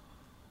song?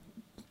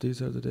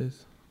 These Are the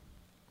Days.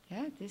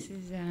 Yeah, this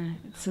is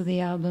so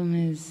the album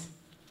is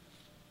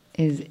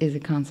a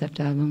concept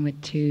album with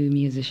two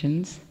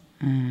musicians,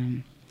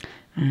 and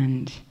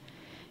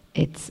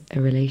it's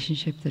a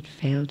relationship that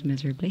failed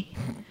miserably.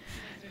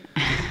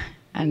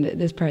 And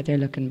this part they're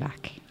looking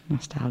back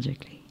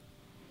nostalgically.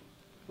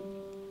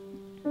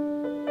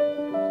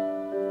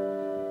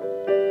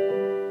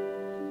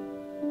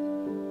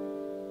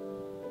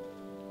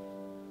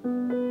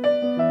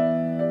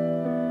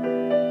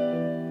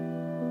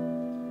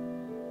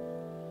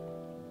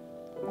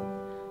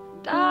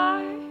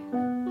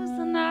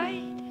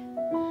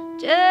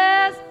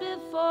 Just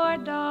before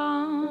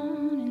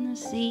dawn in the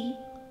sea,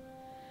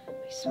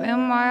 we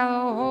swim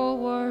while the whole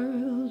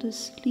world is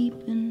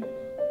sleeping.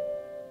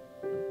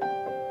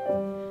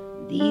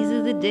 These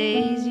are the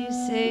days, you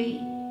say,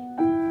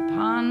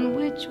 upon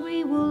which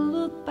we will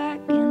look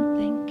back and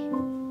think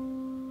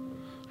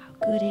how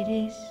good it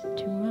is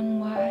to run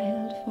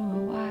wild for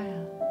a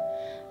while,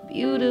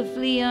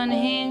 beautifully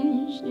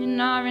unhinged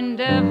in our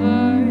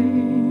endeavors.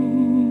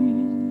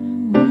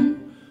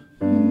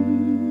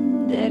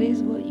 That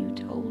is what you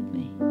told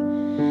me.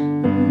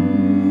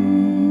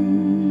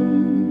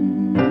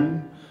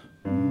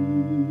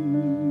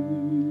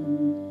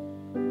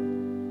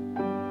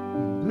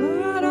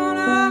 Blood on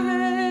our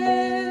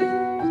hands,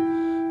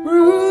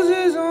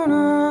 bruises on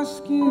our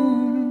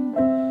skin.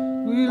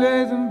 We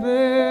lay them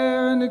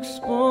bare and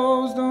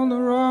exposed on the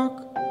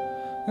rock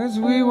as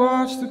we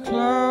watch the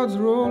clouds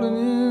rolling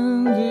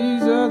in.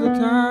 These are the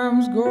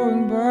times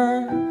going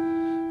by.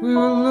 We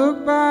will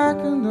look back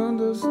and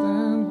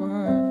understand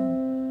why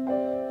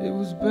it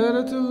was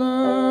better to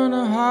learn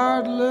a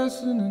hard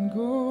lesson and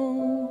go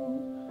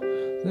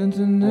than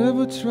to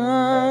never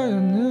try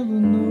and never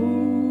know.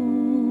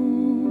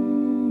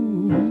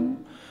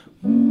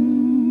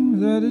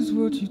 That is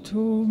what you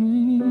told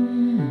me.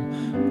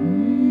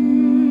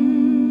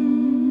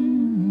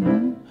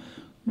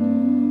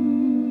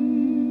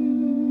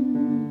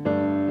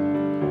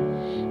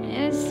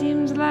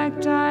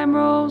 time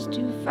rolls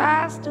too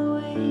fast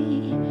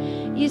away.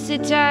 You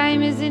said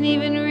time isn't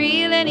even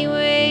real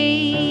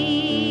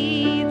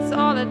anyway. It's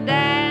all a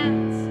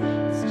dance,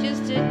 it's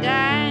just a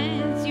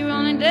dance. You're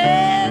only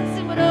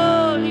dancing with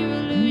all your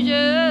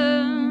illusion.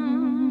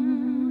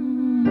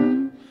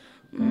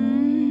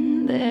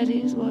 That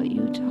is what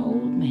you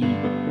told me.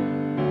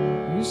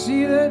 You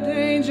see the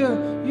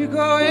danger, you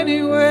go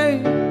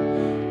anyway.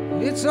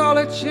 It's all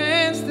a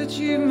chance that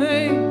you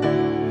made.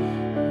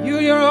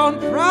 You're your own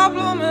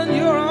problem and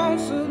your own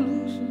solution.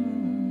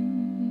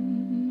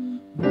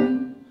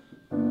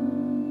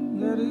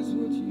 That is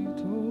what you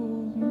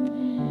told me.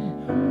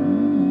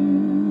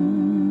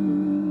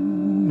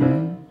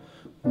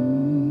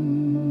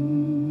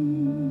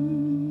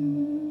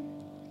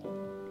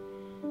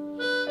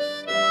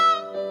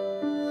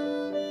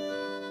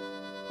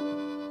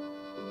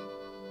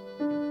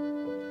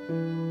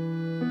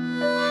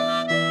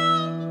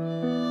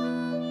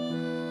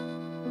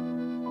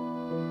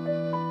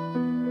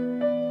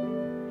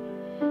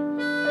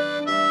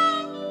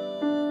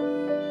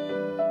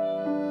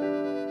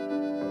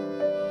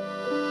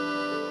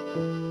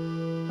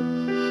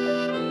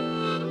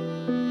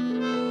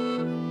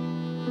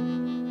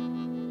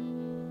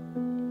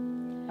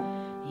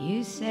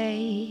 You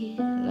say,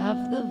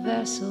 love the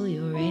vessel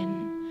you're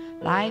in.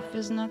 Life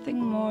is nothing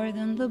more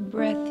than the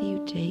breath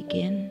you take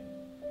in.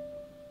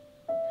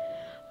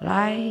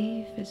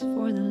 Life is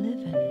for the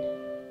living.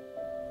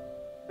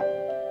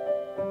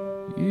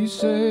 You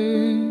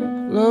say,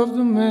 love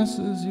the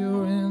messes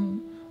you're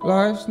in.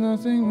 Life's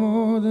nothing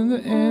more than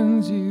the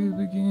ends you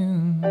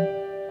begin.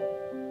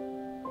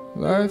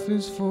 Life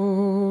is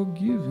for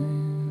giving.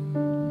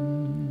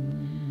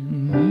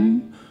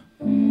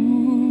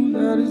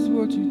 That is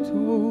what you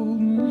told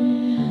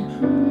me.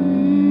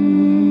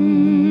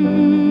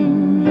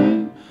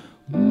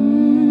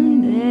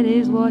 That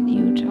is what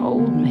you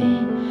told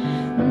me.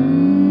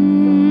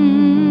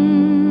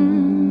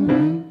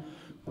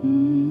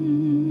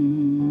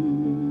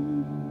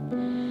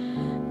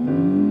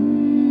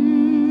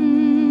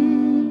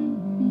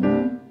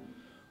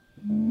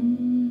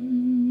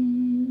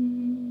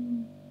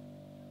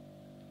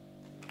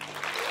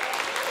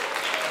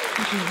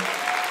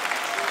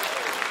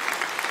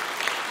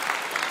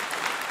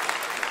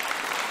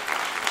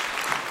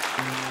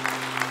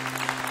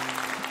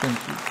 Thank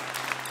you.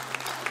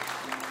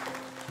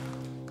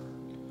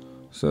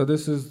 So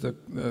this is the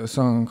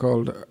song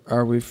called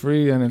Are We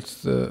Free? And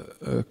it's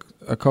a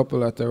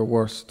couple at their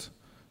worst.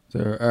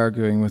 They're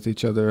arguing with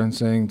each other and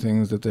saying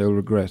things that they'll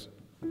regret.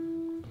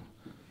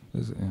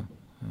 Is it, yeah.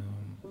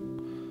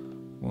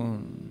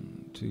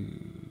 1, 2,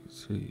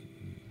 3,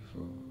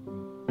 4.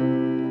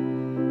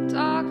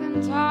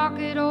 Talk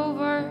it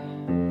over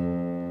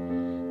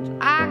till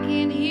I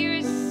can't hear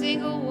a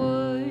single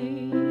word.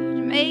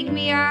 Make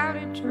me out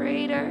a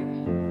traitor,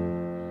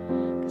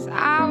 'cause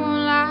I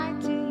won't lie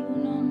to you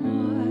no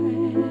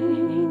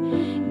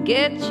more.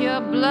 Get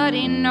your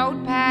bloody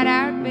notepad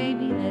out,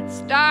 baby. Let's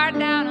start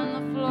down on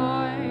the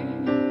floor.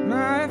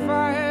 Now if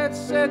I had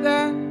said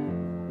that,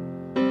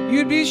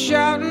 you'd be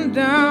shouting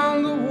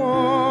down the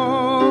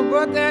wall.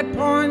 But that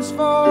point's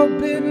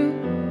forbidden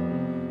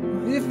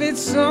if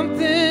it's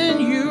something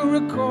you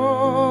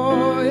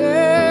recall.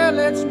 Yeah,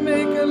 let's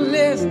make a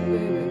list,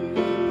 baby.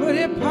 Put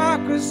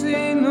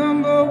hypocrisy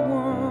number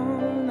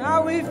 1.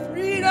 Are we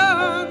free to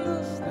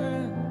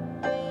understand,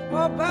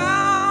 or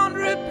bound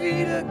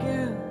repeat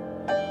again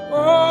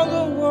all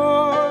the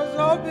wars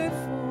of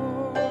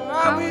before?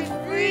 Are we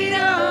free to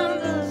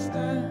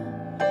understand,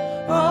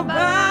 or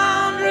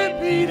bound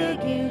repeat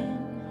again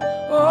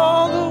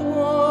all the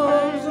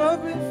wars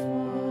of before?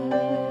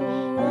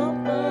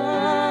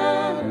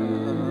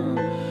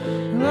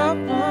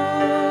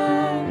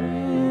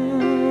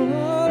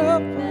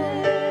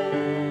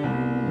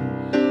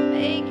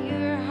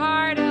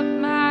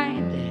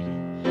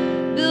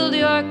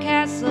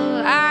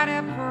 Castle out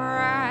of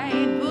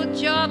pride,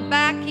 put your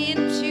back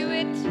into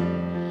it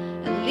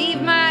and leave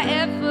my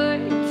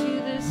effort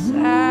to the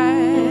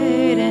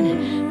side,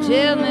 and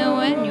tell me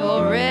when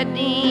you're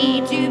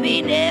ready to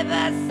be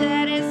never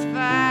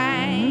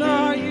satisfied.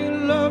 No, you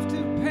love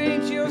to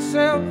paint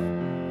yourself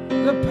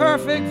the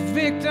perfect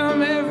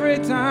victim every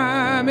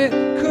time. It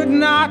could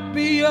not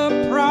be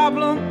a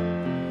problem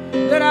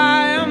that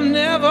I am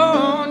never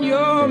on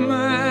your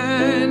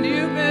mind.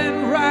 You've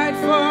been right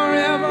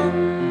forever.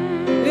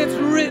 It's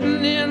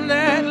written in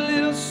that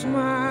little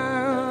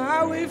smile.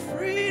 Are we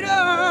free to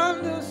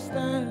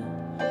understand,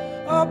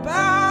 or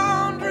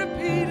bound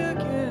repeat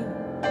again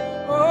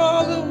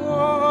all the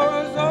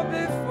wars of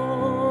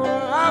before?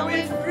 Are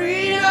we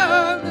free to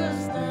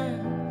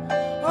understand,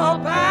 or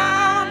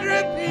bound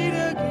repeat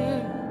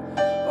again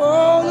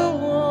all the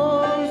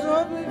wars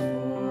of before?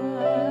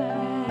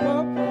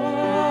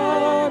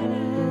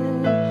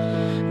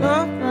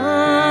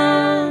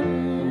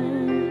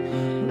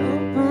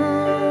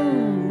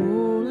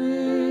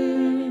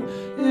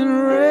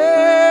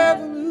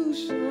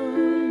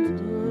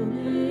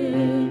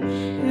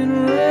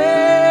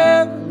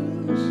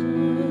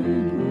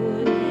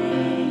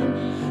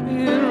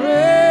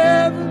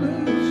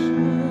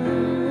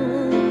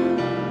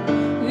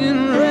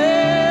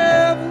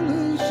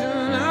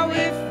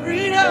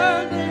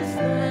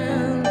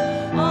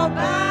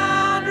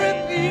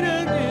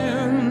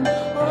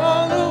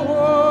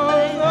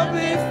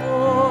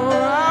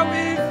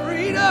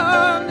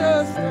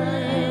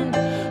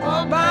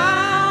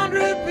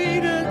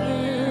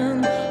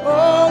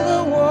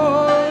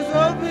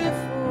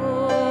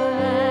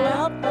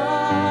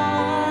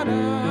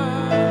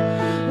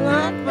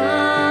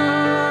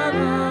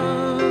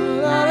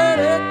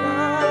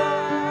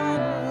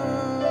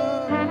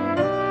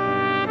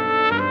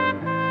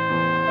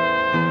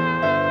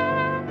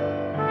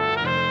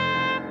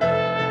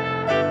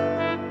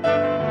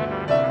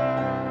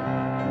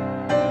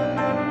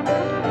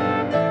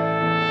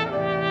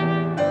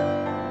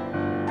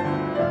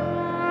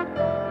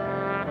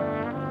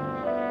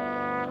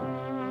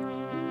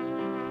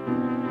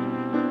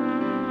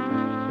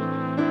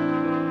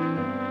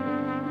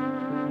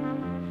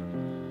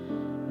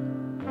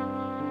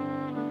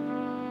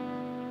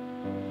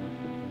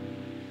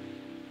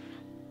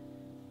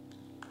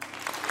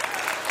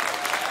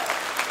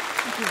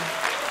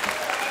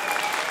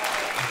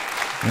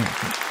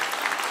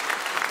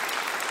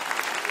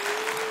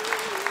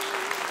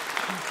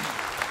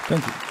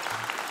 Thank you.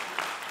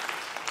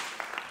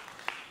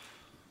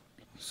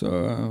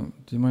 So,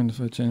 do you mind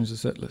if I change the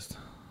set list?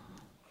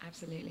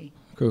 Absolutely.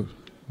 Cool.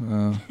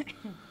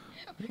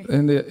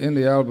 In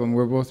the album,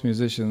 we're both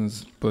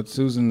musicians, but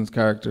Susan's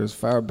character is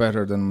far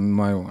better than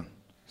my one.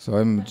 So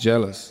I'm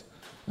jealous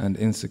and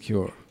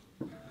insecure.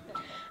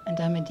 And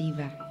I'm a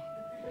diva.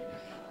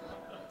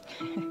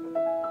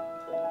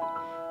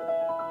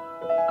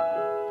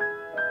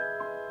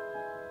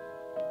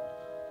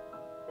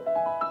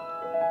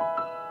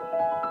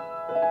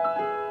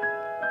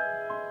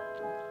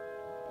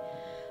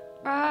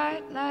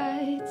 Bright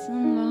lights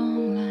and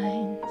long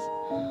lines,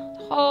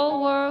 the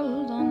whole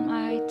world on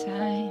my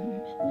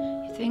time.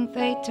 You think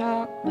they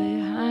talk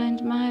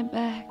behind my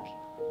back?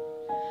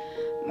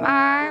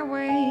 My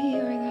way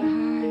or the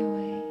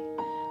highway,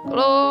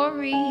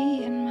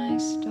 glory in my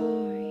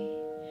story.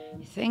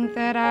 You think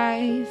that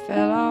I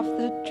fell off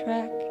the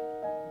track?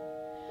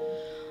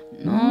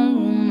 No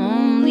room,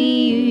 only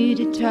you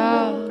to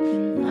talk,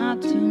 and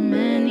not too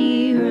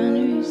many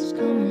runners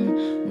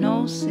coming.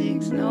 No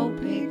six, no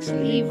pics,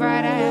 leave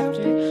right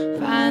after.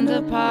 Find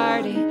a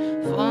party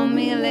for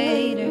me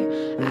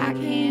later. I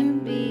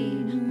can't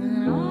be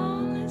when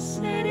all is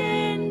said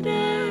and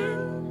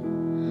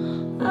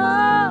done. All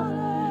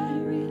I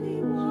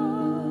really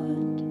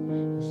want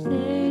is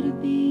there to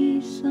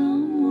be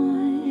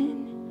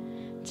someone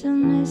to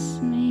miss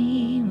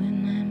me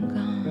when I'm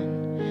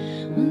gone.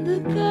 When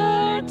the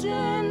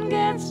curtain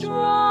gets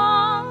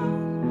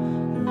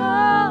drawn,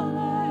 all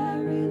I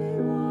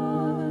really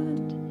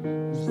want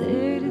is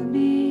there to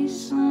be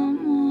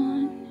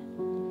someone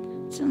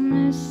to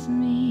miss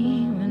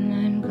me when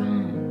I'm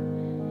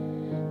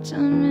gone, to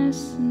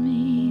miss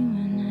me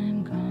when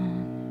I'm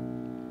gone.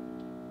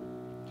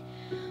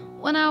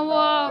 When I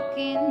walk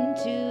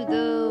into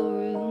the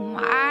room,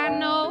 I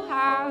know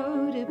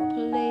how to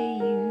play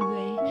you.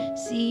 I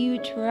see you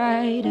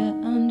try to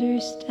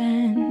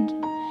understand.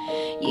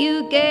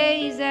 You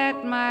gaze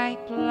at my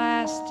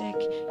plastic,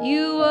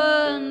 you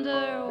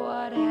wonder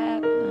what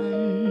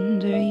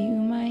happened. Are you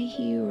my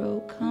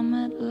hero come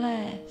at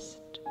last?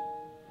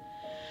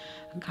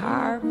 A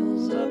car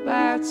pulls up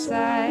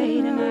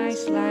outside and I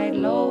slide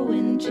low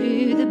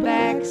into the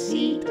back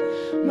seat,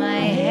 my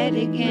head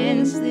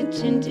against the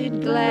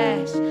tinted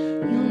glass.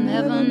 You'll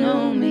never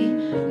know me,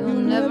 you'll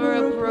never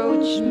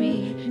approach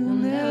me, you'll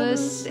never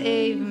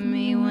save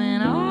me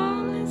when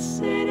all is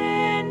said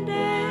and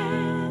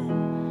done.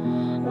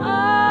 All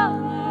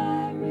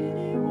I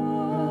really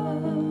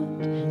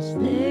want is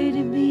there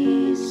to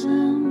be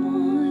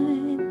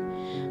someone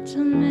to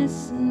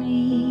miss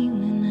me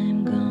when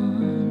I'm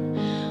gone.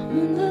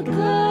 When the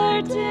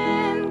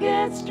curtain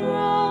gets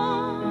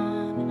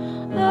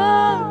drawn, all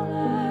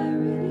I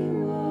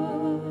really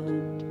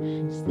want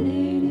is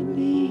there to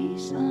be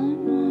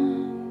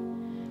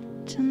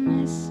someone to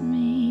miss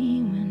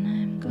me when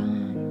I'm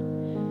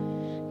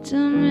gone, to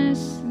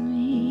miss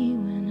me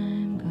when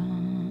I'm gone.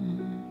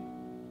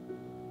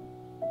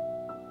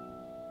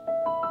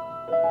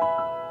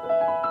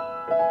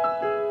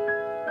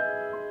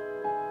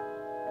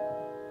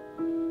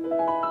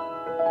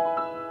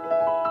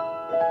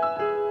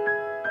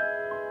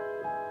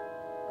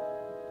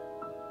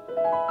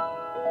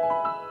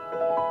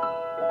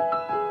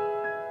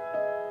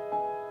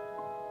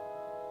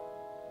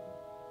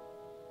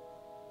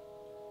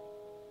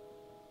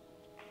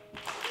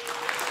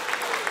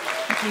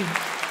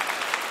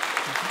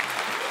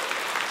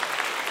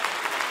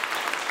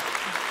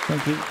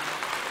 Thank you.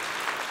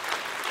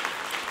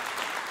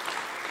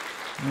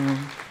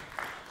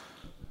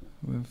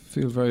 We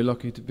feel very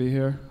lucky to be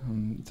here,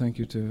 and thank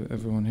you to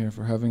everyone here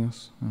for having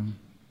us.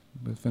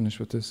 We'll finish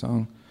with this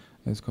song.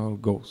 It's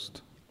called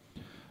Ghost.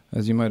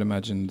 As you might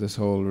imagine, this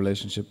whole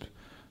relationship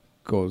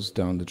goes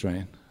down the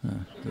drain.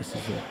 This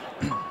is it.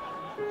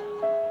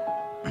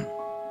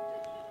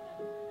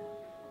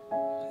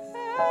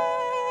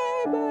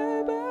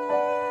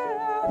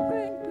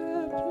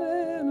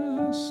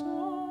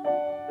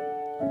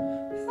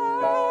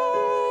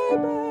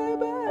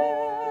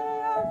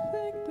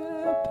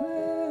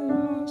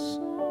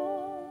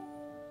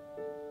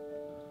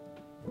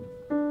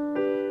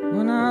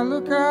 When I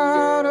look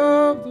out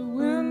of the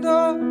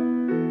window,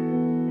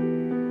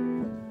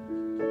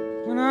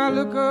 when I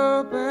look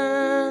up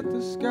at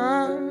the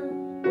sky,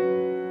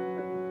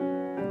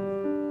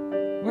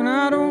 when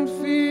I don't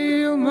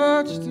feel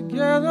much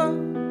together,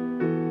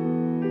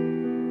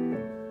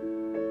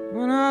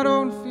 when I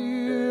don't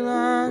feel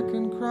I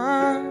can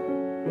cry,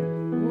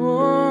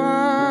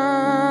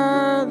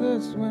 oh,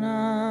 that's when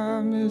I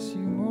miss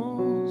you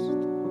most.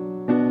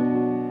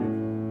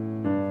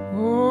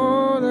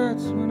 Oh,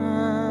 that's when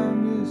I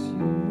miss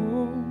you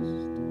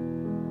most.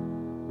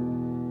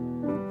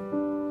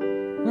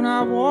 When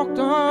I walked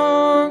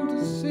on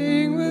to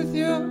sing with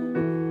you,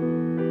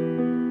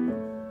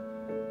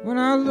 when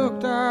I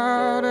looked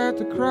out at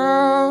the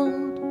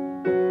crowd,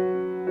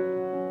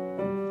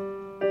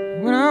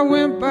 when I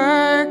went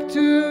back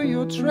to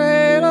your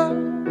trailer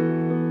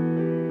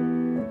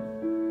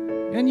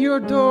and your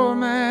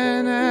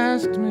doorman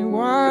asked me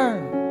why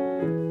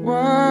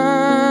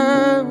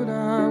would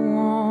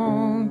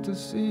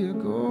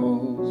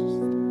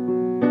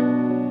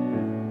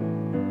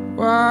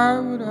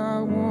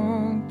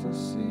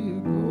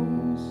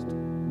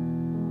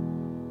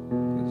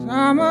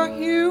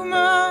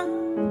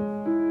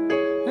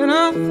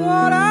I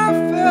thought I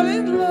fell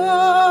in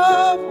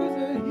love with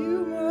a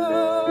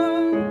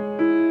human.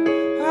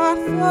 I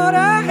thought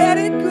I had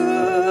it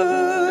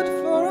good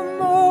for a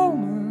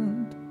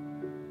moment,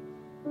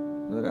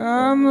 but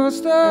I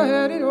must have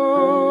had it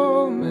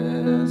all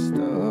messed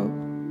up.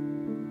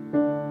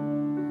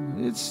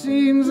 It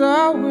seems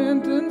I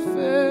went and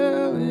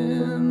fell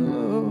in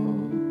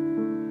love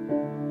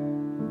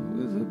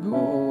with a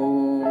ghost,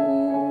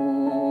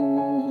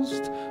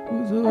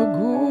 with a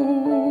ghost.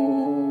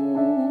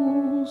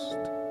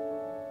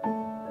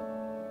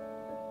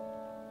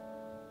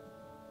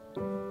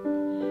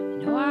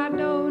 No, I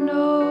don't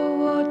know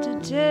what to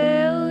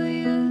tell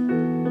you.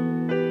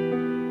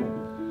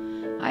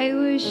 I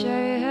wish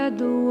I had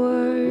the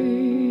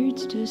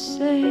words to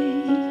say.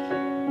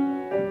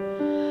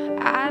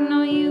 I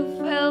know you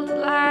felt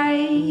like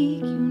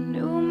you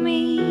knew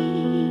me.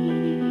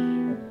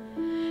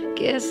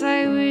 Guess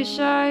I wish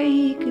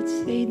I could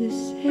say the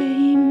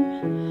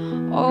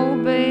same. Oh,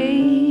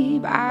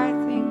 babe, I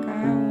think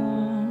I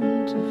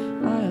want to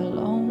fly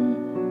alone.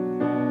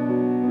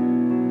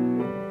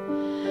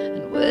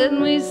 And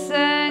when we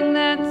sang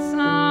that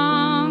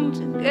song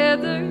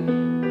together,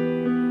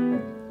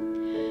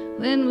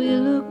 when we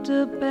looked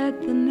up at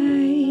the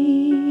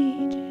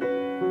night,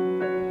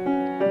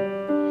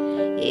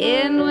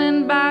 and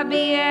when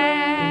Bobby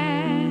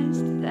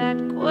asked that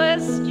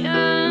question,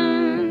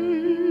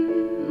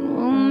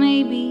 well,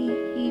 maybe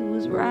he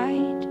was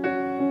right.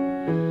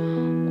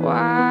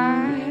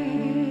 Why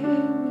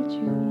would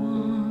you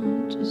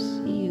want to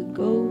see a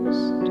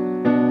ghost?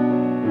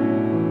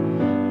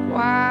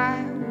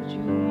 Why would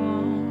you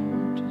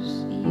want to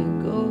see a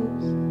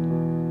ghost?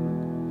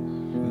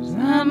 'Cause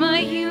I'm a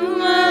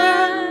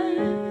human,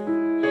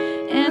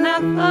 and I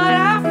thought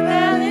I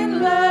fell in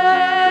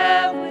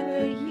love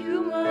with a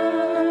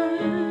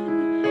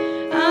human.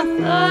 I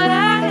thought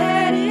I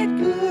had it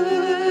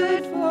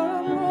good for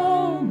a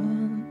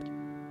moment,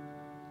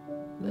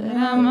 but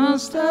I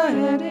must have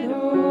had it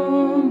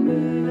all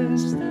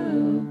messed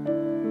up.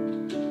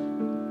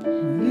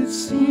 It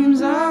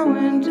seems I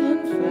went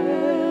and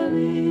fell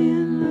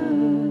in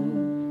love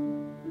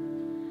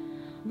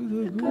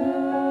with a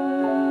ghost,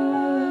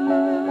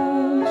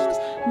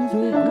 with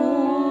a ghost.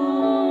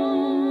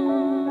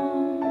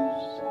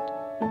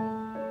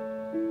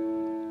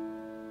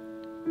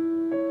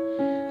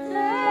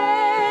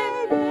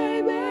 Hey,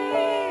 baby,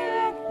 I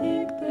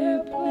think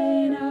they're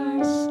playing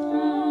our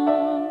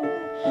song.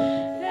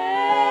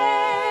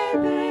 Hey,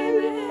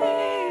 baby,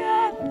 I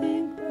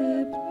think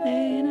they're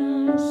playing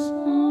our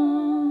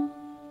song.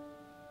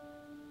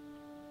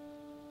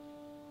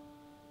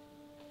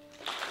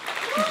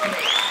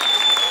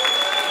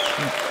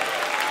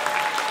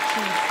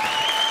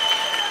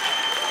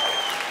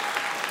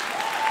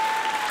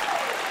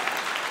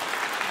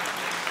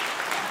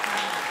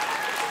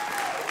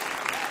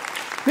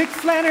 Mick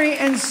Flannery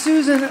and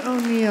Susan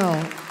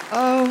O'Neill.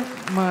 Oh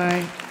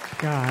my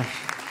gosh.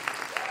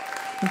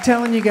 I'm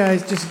telling you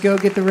guys, just go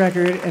get the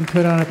record and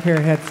put on a pair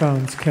of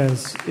headphones,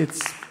 because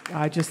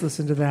I just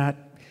listened to that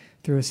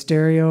through a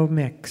stereo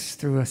mix,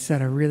 through a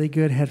set of really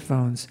good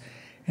headphones.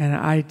 And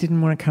I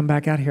didn't want to come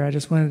back out here. I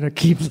just wanted to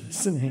keep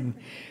listening.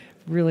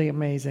 Really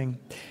amazing.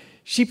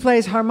 She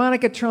plays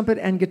harmonica, trumpet,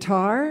 and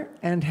guitar,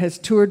 and has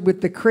toured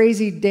with the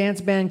crazy dance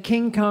band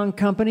King Kong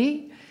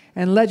Company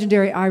and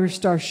legendary Irish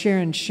star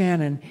Sharon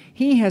Shannon.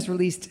 He has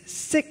released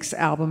 6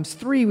 albums,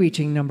 3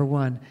 reaching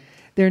 #1.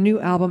 Their new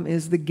album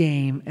is The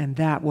Game, and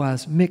that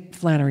was Mick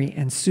Flannery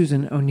and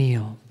Susan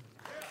O'Neill.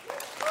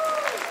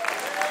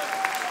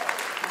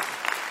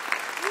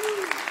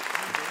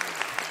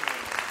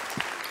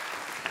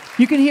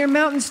 You can hear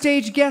Mountain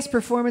Stage guest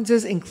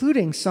performances,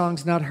 including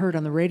songs not heard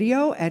on the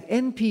radio, at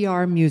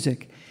NPR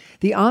Music.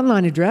 The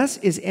online address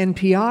is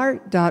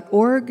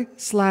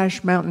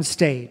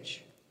npr.org/mountainstage.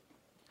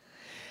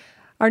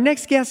 Our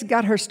next guest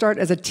got her start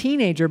as a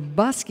teenager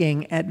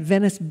busking at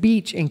Venice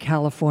Beach in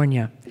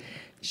California.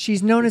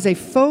 She's known as a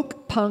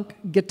folk punk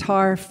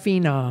guitar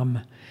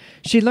phenom.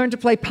 She learned to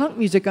play punk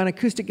music on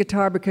acoustic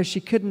guitar because she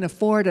couldn't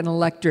afford an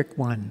electric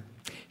one.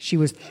 She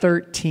was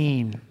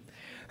 13.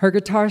 Her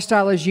guitar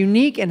style is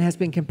unique and has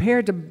been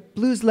compared to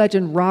blues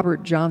legend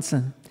Robert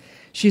Johnson.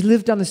 She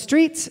lived on the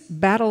streets,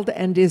 battled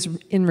and is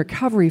in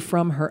recovery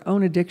from her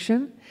own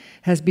addiction,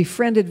 has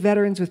befriended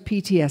veterans with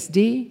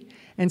PTSD,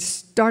 and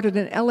started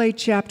an LA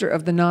chapter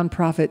of the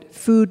nonprofit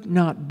Food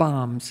Not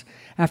Bombs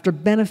after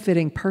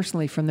benefiting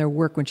personally from their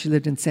work when she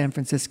lived in San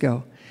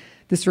Francisco.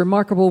 This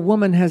remarkable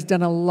woman has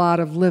done a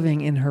lot of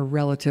living in her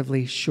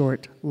relatively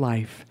short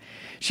life.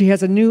 She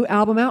has a new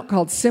album out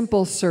called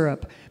Simple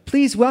Syrup.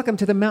 Please welcome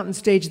to the Mountain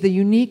Stage the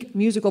unique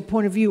musical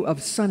point of view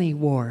of Sunny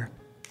War.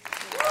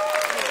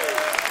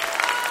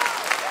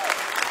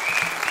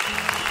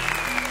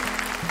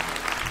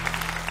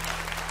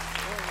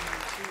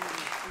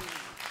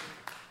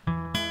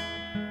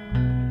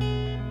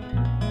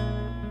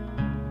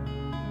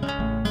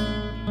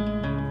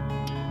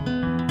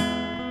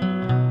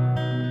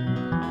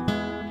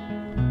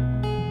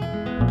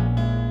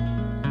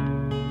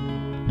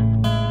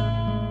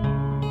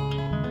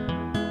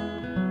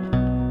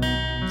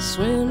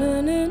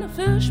 swimming in a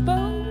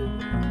fishbowl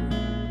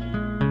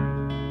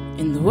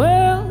in the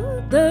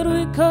world that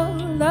we call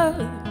life.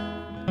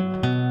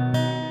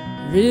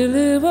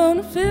 Really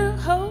wanna feel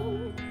whole.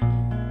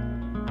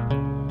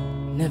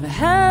 Never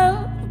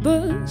have,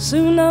 but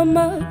soon I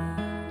might.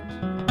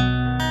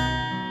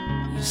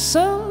 Your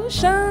soul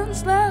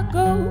shines like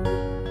gold.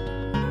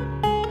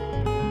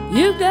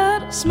 You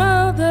got a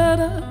smile that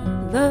I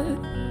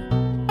like.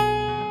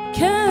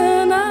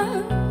 Can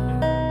I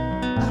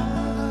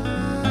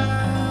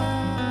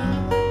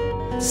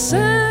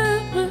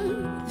sit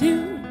with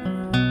you?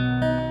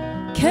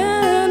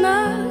 Can I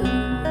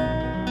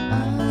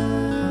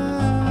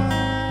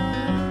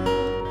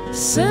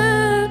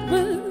sit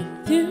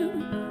with you?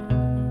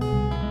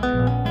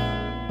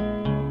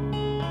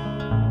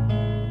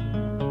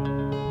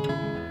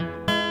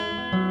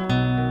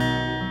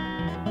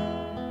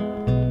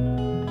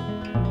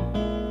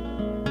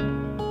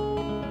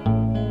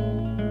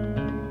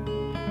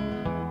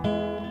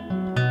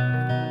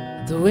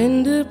 The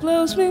wind, it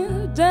blows me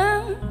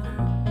down,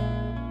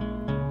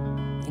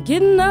 and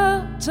getting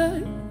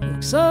uptight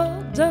looks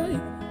all day.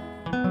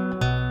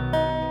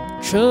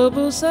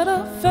 Troubles that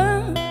I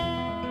found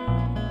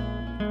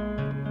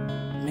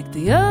make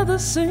the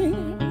others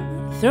seem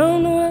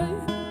thrown away.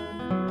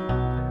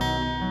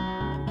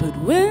 But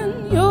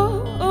when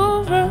you're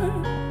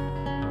around,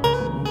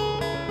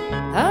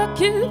 I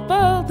keep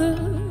all the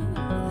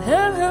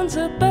hellhounds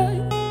at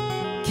bay.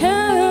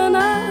 Can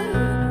I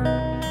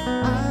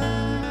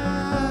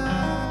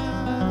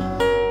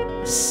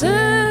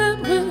sit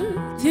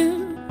with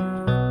you?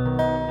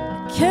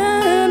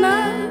 Can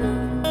I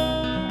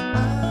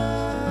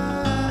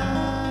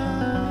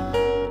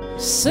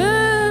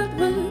sit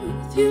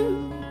with you?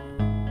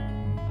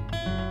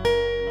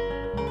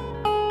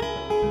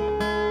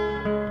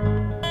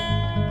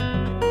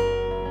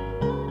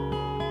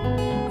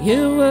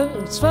 Your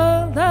words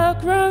fall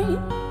like rain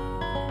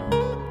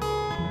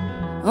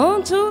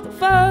onto the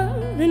fire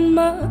in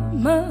my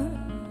mind.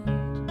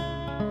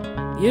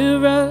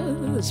 Your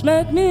eyes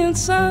make me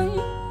insane.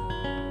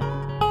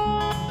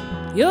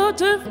 You're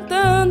different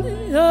than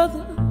the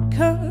other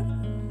kind.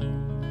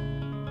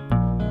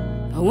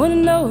 I wanna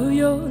know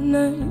your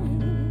name,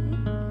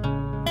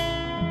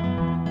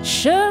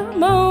 share a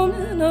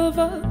moment of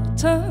our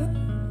time.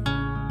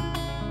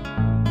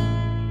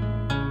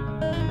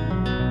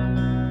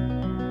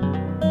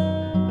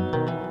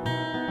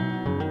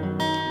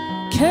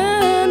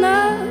 Can I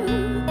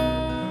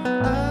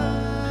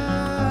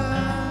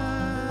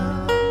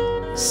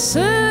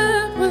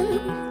sit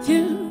with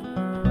you?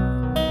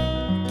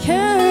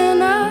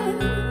 Can I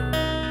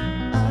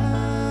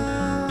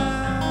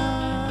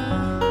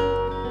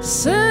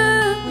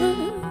sit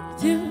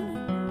with you?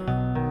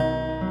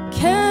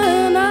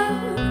 Can I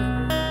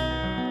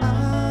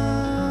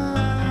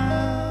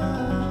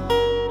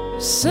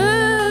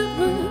sit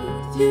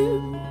with you?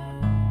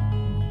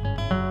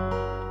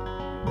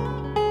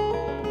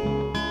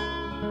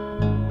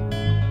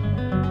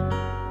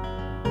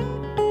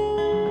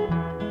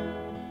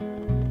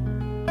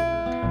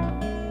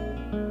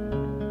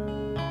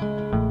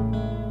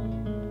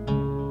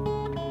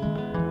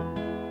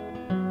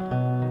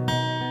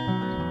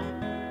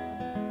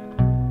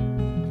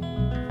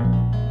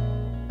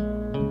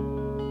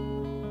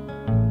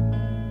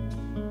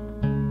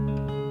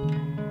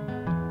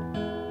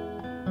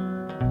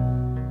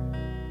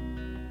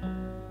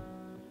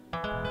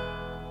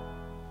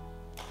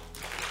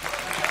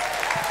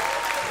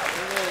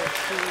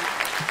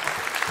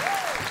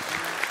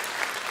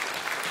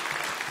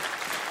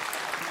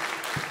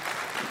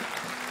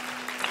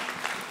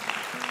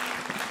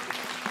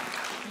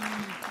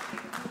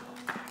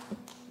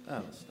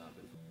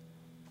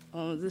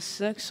 This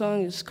next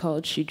song is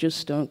called She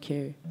Just Don't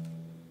Care.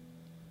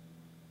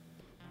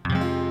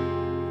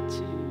 1,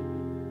 2,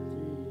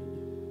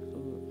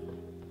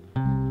 3,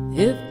 4.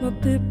 If my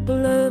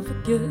people ever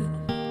get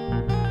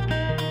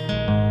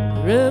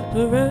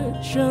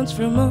reparations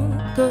from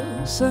Uncle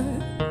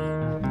Sam,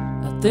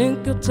 I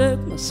think I'll take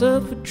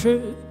myself a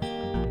trip,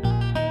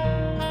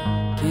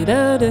 get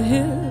out of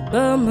here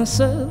by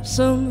myself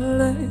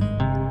somewhere.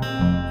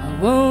 I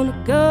want a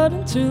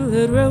garden to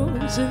let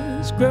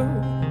roses grow.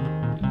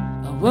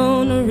 I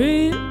wanna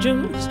read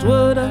just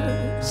what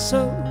I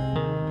sowed.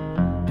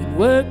 Been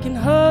working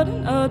hard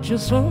and I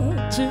just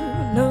want to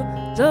know.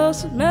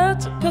 Doesn't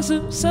matter, cause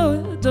if so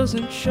it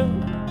doesn't show.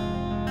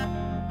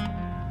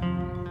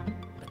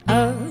 But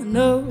I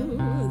know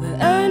there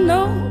ain't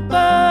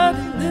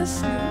nobody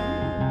listening.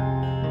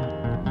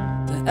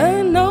 There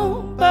ain't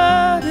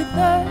nobody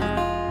there.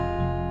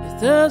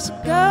 If there's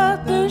a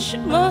God, then she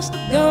must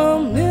have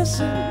gone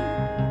missing.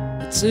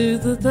 It's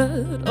either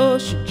that or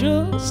she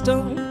just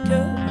don't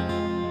care.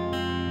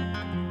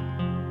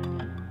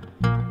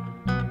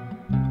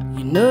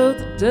 You know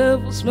the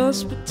devils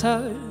must be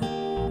tired.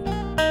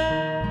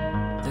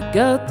 They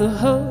got the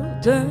whole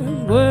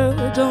damn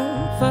world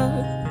on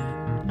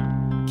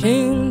fire.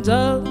 King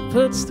Dollar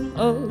puts them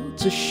all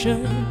to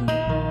shame.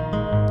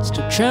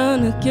 Still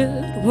trying to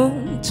get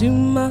one to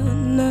my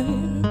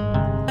name.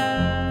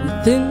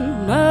 Within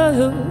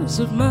miles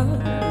of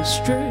my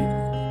street,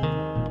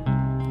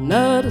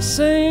 not a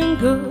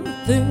single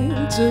thing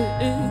to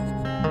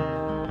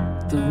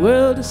eat. The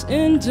world is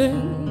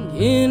ending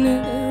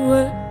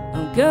anyway.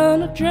 I'm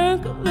gonna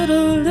drink a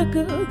little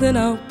liquor, then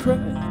I'll pray.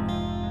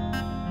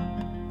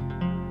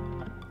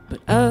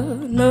 But I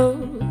know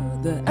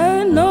there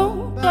ain't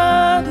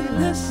nobody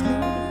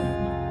listening.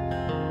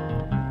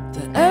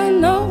 There ain't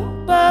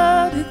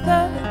nobody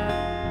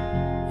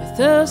there. If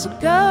there's a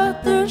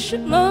God, then she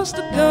must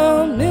have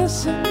gone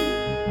missing.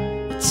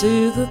 It's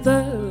either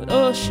that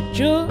or she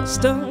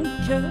just don't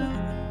care.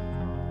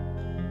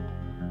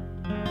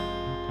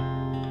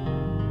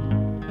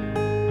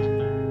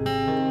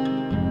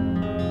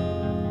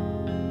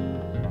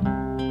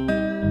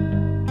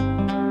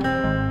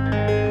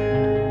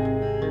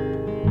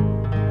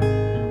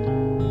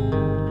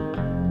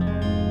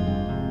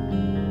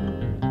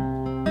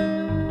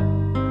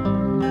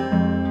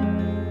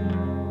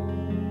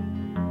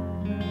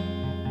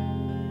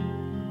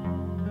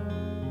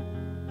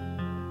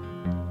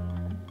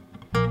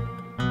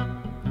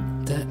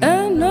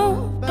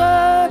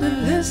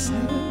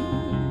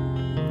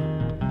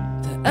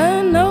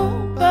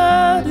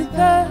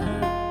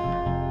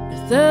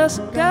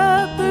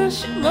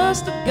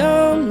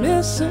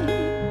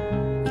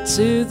 It's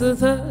either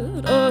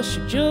that or she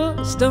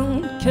just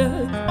don't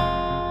care.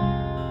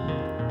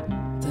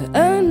 There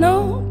ain't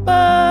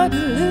nobody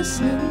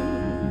listening.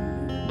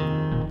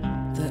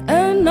 There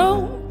ain't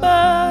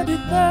nobody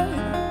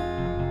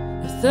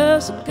there. If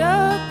there's a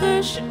God,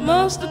 then she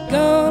must have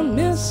gone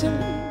missing.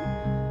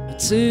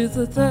 It's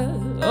either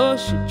that or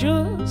she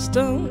just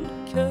don't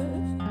care.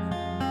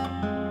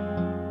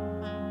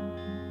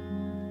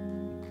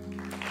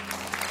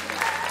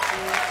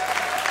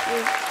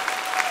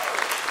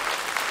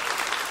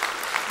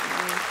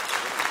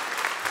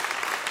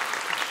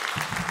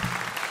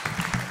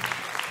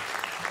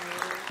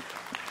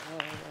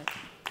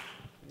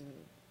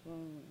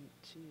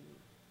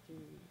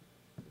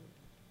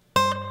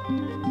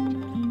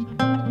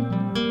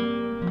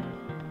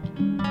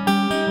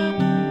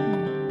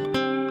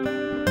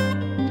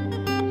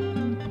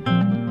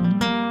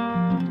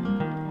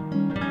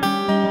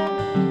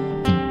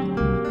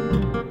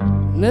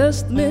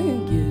 Next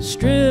minute you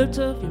stripped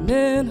of your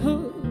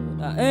manhood.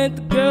 I ain't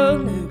the girl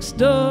next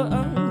door,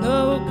 I'm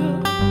no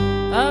good.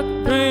 I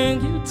could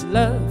bring you to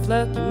life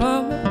like your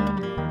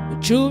mama,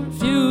 but you'll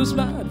refuse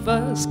my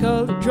advice,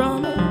 call it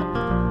drama.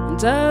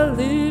 And I'll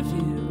leave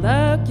you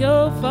like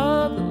your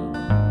father,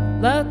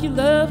 like you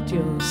left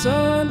your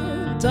son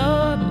and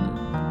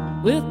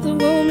daughter, with the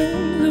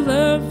woman who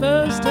learned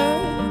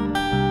firsthand.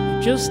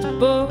 You're just a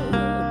boy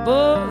at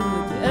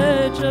the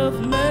edge of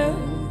a man.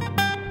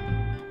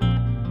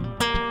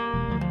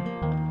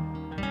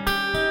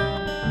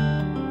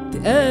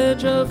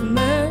 Edge of a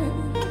man.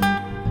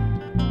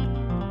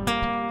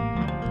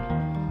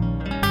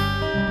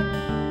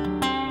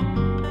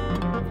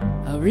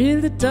 I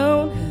really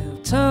don't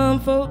have time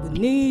for the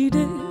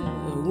needy.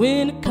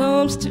 When it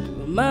comes to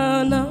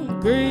mine, I'm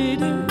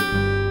greedy.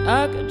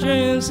 I got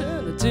dreams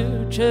and I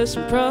do just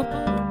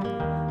proper,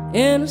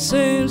 and it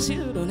seems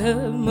you don't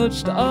have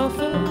much to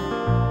offer,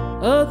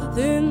 other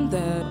than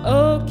that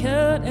old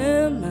cat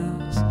and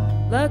mouse.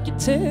 Like you're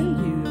 10,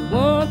 you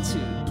want to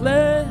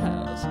play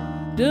house,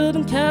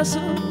 building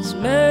castles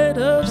made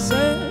of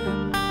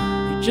sand.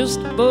 You're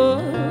just a boy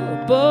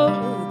at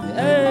the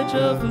edge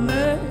of a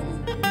man.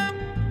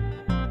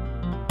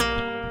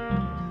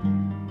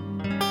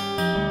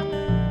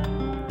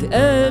 The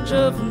edge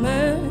of a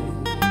man.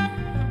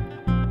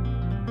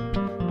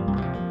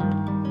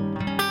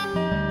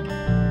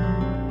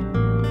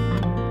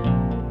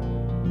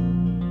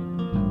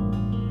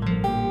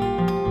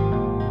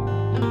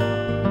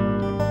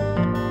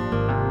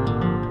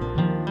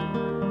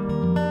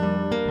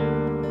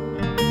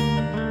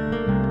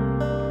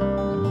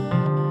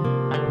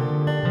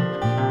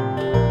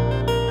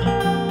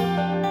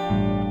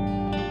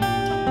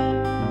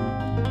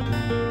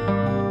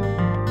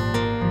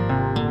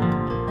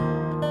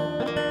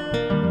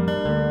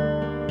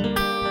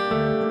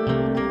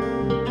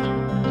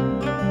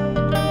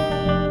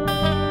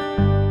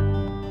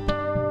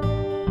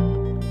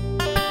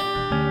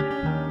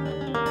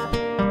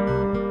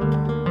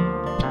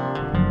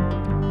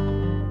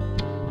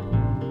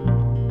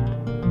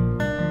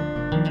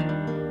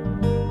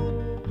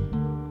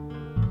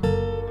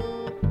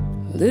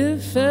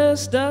 Live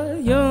fast, die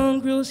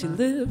young, rules you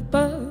live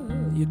by.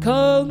 You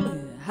call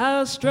me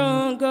high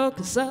strung, oh,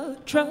 'cause I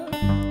try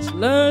to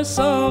learn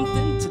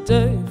something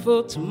today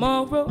for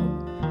tomorrow.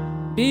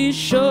 Be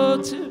sure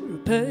to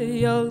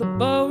repay all the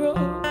borrow,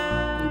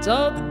 and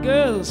all the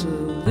girls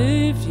will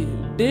leave you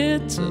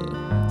bitter,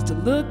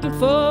 still looking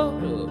for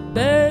a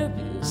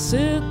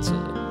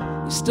babysitter.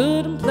 You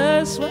stood in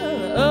place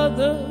where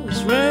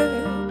others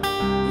ran.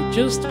 You're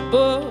just a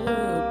boy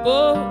at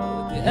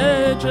the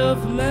edge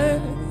of a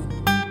man.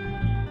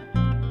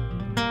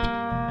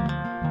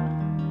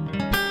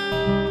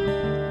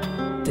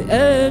 The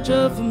edge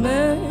of a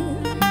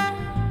man.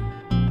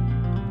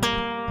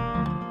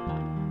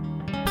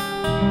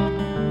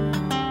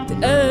 The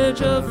edge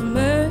edge of a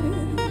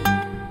man.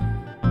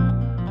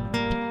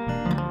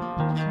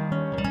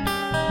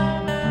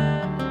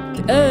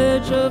 The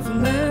edge of a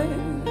man.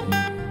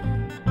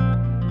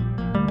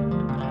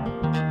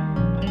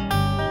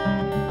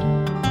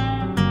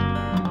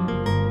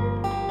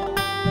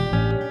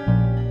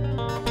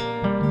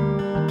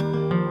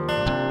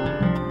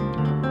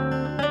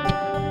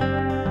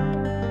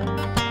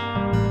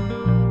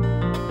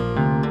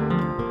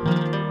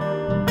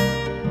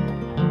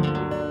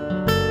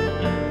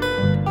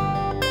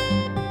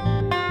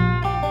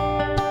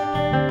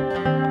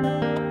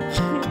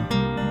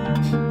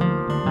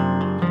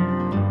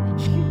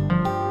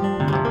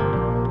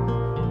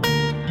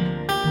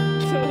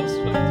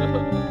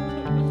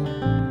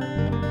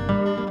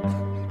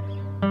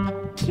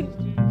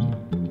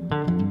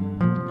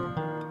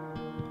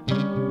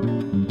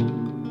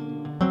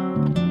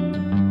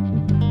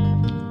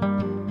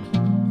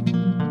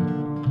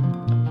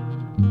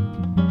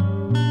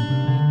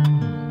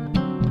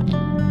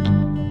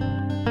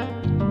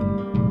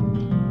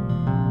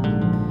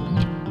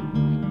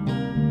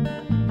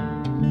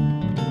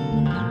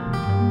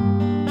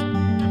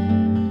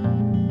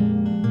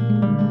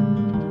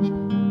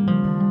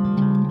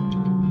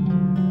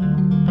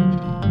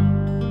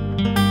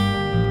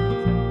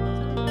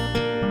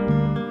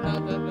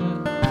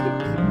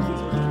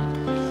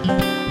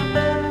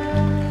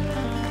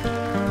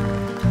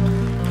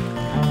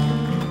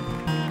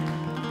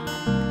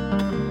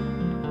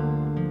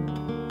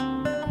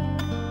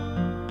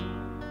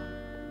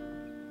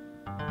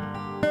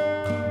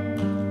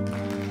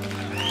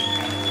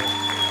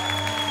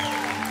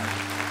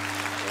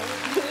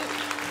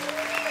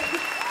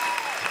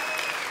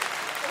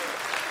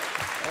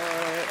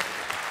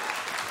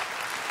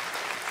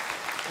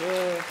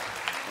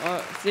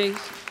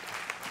 Thanks.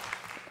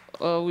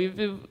 We've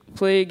been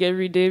playing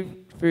every day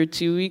for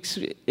 2 weeks,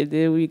 and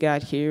then we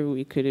got here,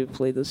 we couldn't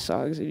play the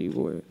songs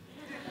anymore.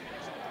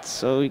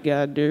 So we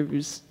got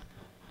nervous.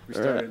 We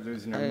started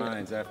losing our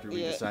minds after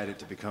we decided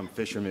to become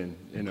fishermen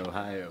in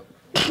Ohio.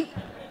 And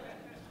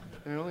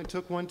it only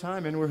took one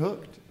time, and we're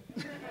hooked.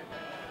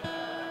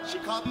 She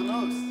caught the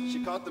most.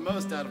 She caught the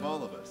most out of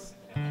all of us.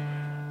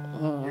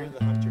 You're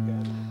the hunter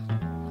guy.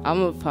 I'm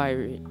a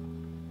pirate.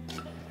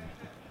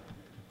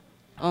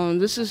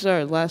 This is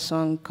our last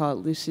song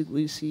called Lucid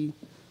Lucy.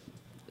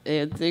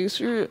 And thanks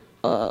for,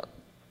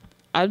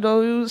 I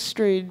know it was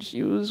strange,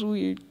 it was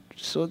weird,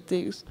 so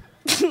thanks.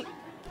 The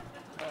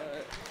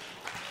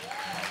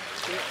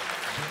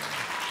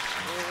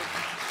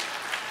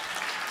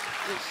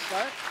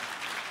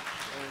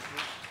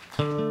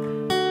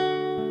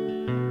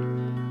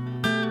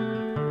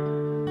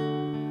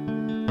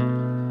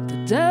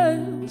day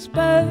was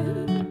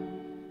bad,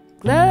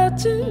 glad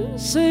to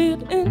see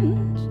it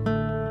end.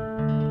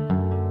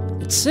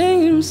 It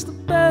seems the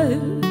bad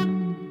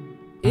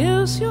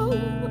is your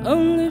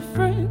only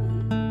friend.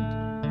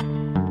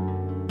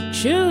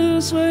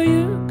 Choose where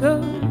you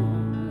go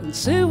and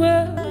see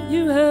where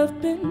you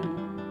have been.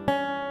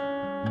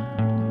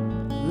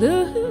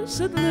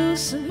 Lucid,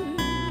 lucid,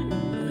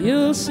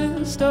 you'll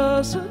see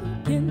stars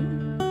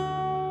again.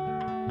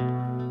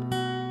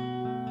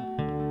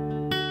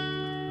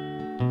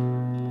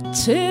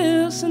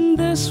 Tears in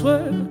this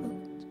world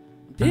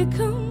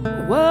become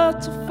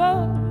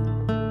waterfalls.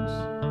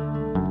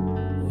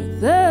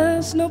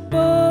 There's no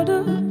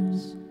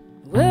borders,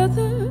 where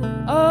there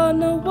are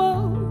no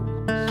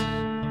walls,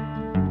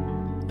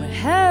 where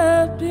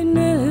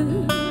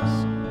happiness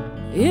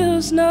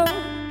is not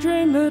a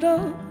dream at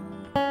all.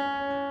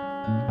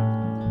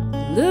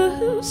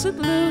 Lucid,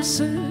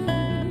 lucid,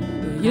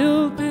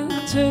 you'll be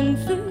 10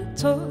 feet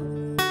tall.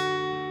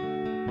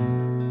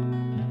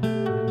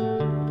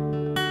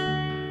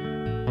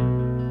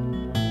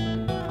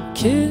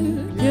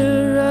 Keep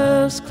your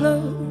eyes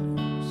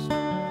closed,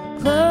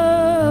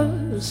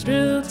 closed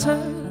real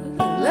tight,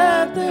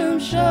 let them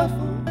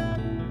shuffle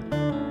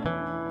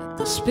at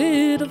the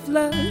speed of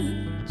light.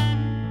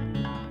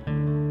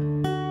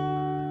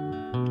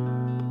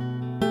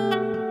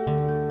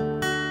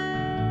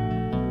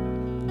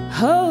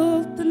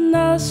 Hold the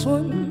nice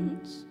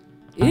ones,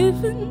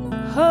 even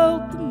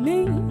hold the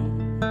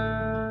mean.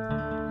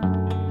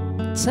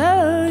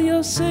 Tell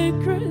your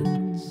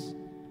secrets,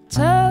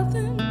 tell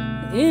them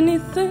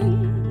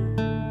anything.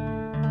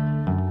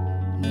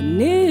 No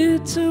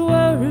need to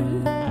worry,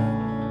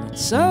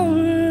 it's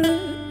only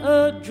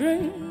a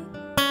dream.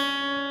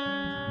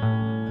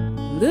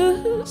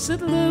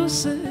 Lucid,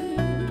 lucid,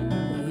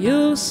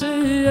 you'll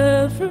see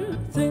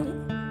everything.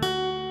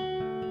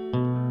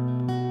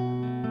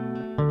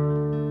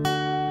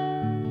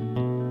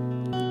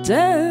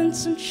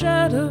 Dance in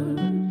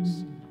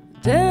shadows,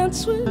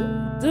 dance with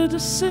the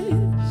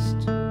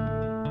deceased.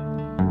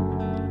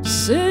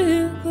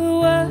 See the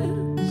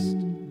west,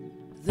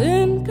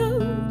 then go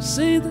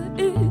see the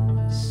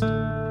east.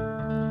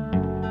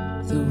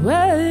 The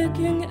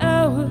waking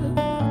hour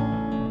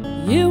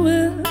you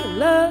will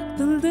like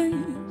the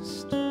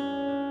least.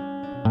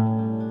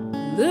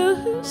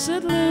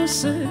 Lucid,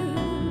 lucid,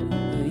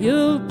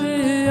 you'll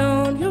be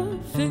on your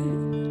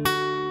feet.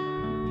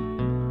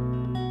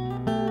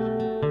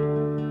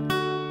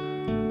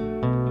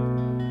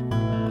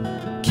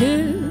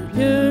 keep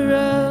your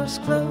eyes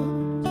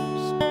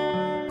closed,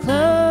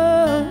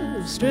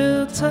 closed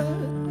real tight,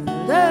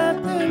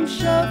 let them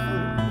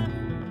shuffle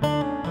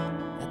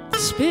at the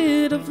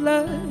speed of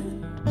light.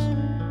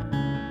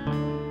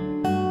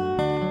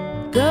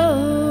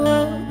 Go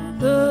all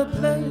the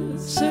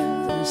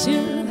places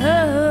you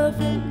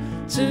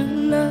haven't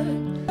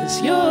tonight,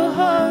 as your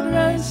heart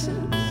rises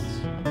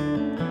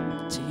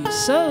to your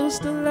soul's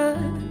delight.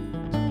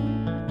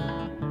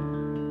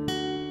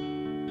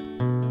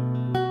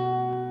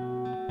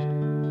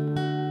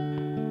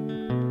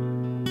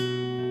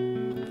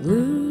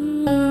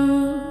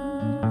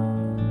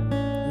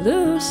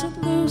 Loose it,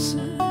 loose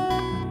it,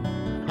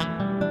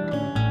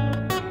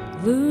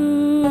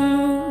 loose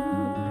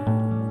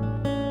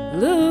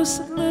it, loose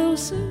it,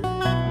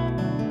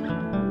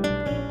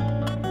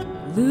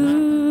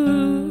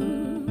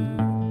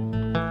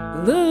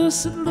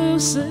 loose it,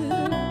 loose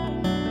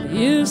it.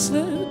 You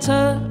slip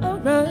tight,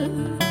 alright.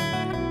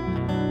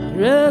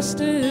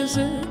 Rest is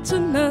it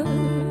tonight.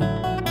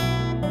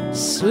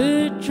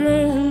 Sweet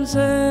dreams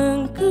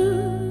and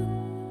good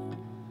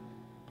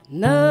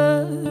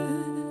night.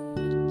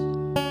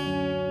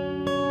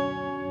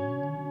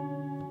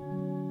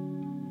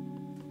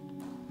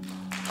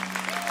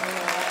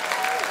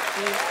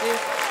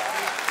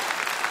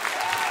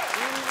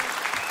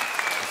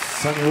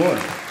 Sonny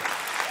Ward.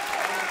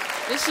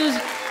 This is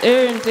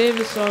Aaron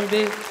Davis on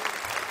bass.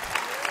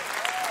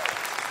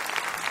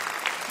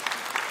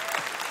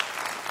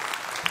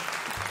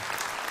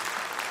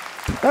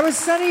 That was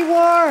Sonny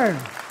Ward.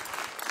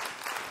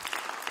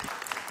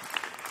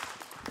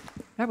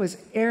 That was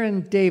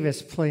Aaron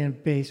Davis playing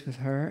bass with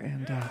her.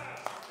 And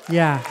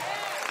yeah,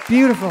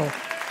 beautiful,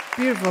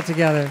 beautiful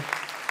together.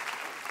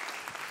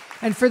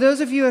 And for those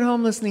of you at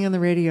home listening on the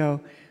radio,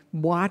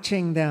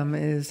 watching them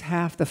is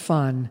half the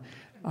fun.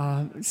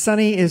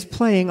 Sonny is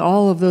playing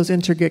all of those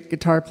intricate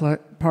guitar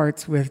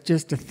parts with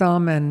just a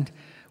thumb and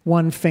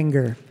one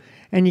finger.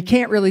 And you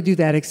can't really do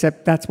that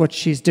except that's what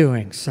she's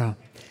doing. So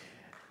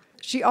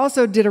she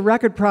also did a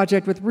record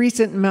project with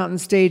recent Mountain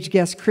Stage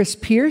guest Chris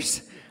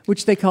Pierce,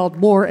 which they called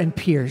War and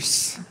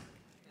Pierce.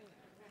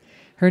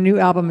 Her new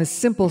album is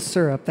Simple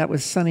Syrup. That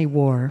was Sonny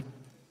Ward.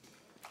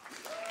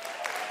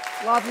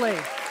 Lovely.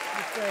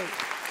 That's great.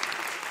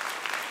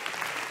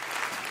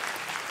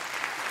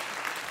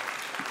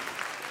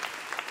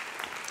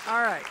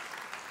 All right.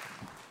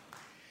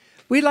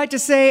 We'd like to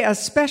say a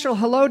special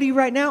hello to you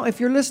right now. If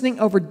you're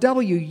listening over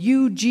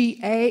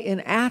WUGA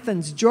in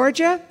Athens,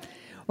 Georgia,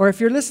 or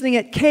if you're listening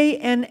at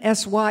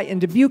KNSY in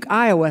Dubuque,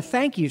 Iowa,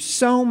 thank you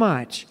so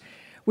much.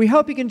 We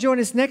hope you can join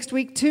us next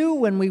week, too,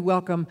 when we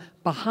welcome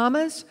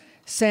Bahamas,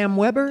 Sam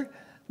Weber,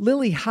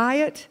 Lily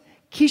Hyatt,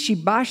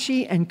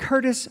 Kishibashi, and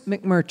Curtis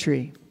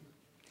McMurtry.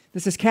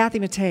 This is Kathy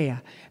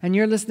Mattea, and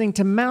you're listening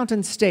to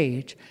Mountain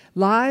Stage,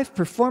 live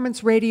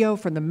performance radio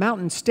from the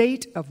Mountain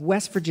State of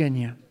West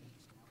Virginia.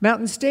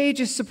 Mountain Stage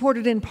is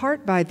supported in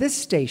part by this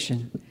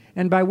station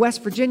and by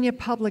West Virginia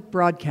Public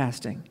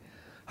Broadcasting.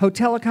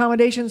 Hotel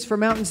accommodations for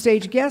Mountain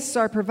Stage guests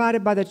are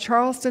provided by the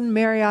Charleston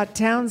Marriott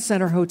Town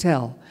Center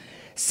Hotel,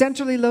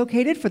 centrally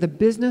located for the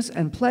business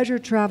and pleasure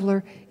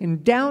traveler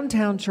in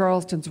downtown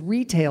Charleston's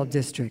retail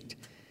district.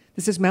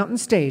 This is Mountain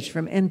Stage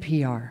from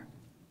NPR.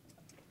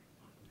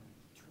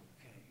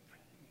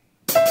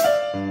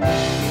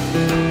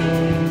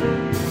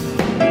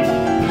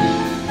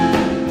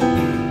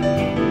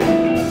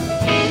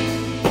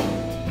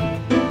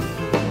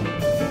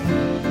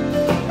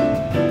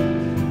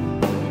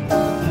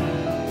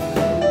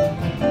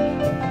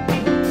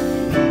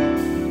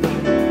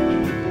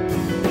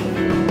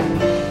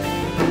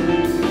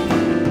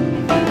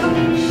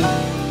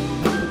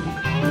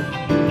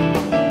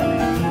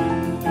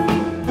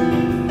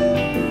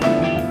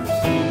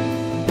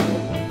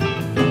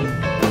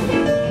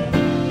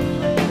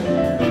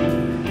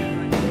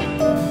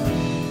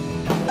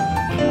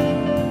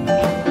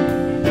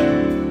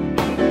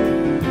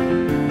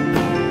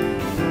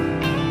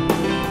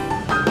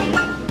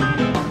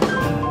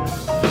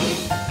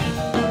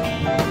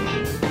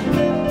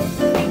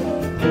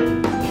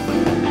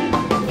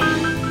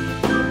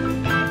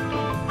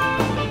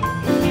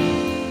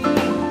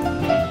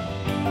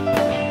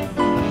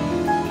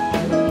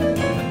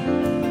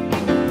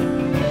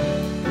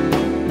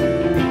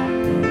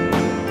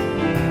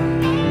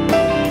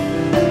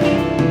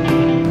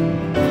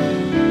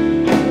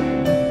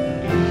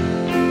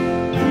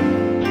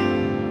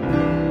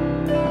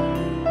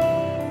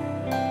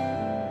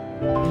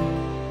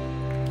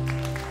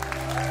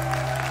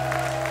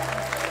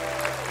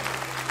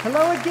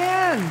 Hello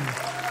again,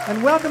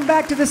 and welcome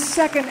back to the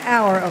second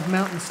hour of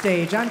Mountain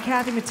Stage. I'm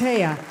Kathy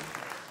Mattea.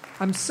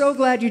 I'm so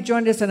glad you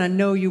joined us, and I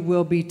know you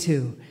will be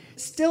too.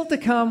 Still to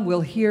come,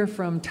 we'll hear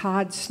from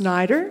Todd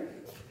Snyder.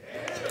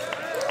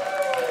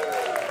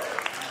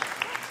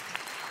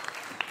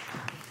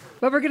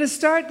 But we're going to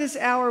start this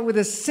hour with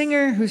a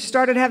singer who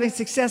started having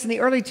success in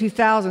the early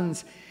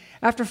 2000s.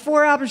 After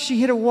 4 albums,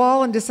 she hit a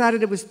wall and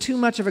decided it was too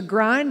much of a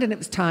grind and it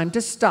was time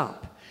to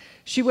stop.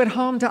 She went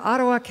home to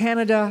Ottawa,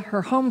 Canada,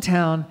 her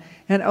hometown,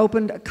 and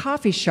opened a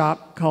coffee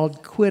shop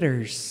called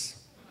Quitters,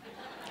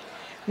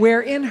 where,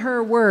 in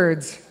her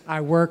words, I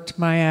worked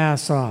my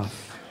ass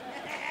off.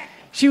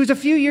 She was a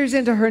few years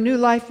into her new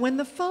life when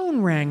the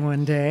phone rang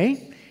one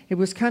day. It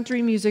was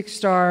country music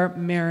star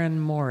Maren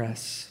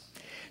Morris.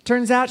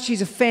 Turns out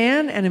she's a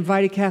fan and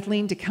invited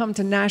Kathleen to come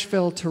to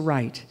Nashville to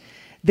write.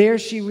 There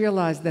she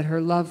realized that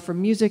her love for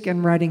music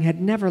and writing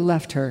had never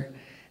left her.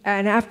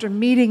 And after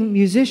meeting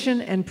musician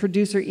and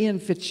producer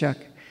Ian Fitchuk,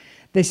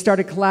 they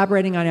started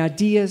collaborating on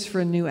ideas for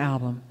a new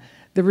album.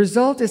 The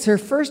result is her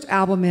first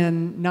album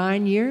in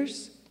 9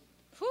 years,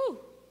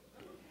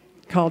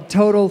 called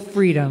Total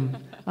Freedom,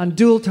 on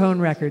Dual Tone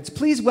Records.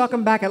 Please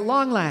welcome back at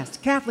long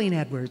last, Kathleen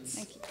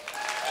Edwards.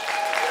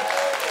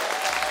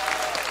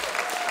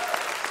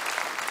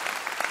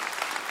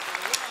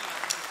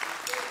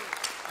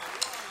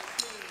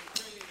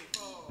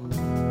 Thank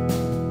you.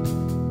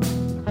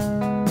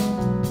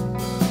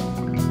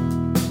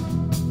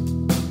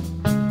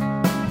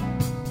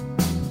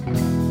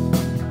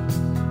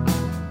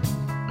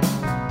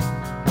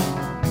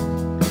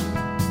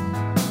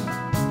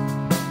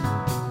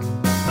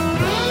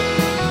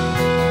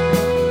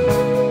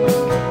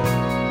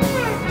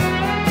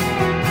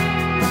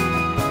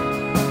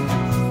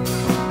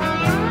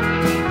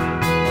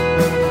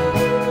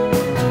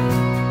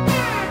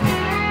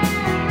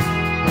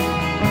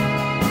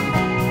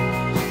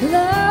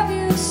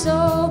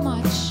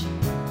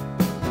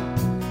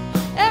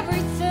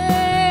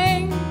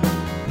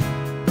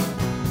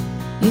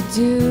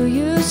 Do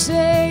you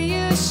say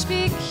you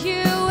speak,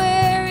 you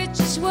wear, it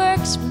just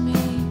works for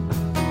me.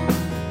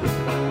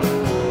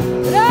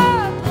 But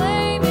I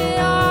blame it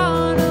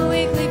on a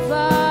weekly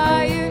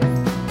fire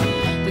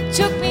that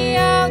took me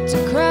out to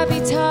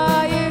Krabby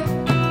Tire.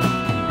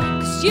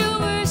 'Cause you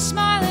were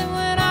smiling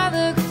when I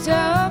looked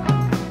up.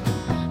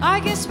 I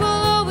guess we'll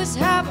always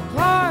have a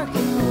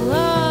parking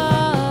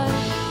lot.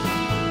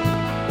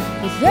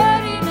 For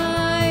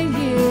 39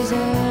 years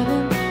I've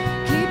been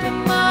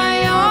keeping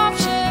my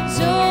options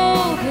open.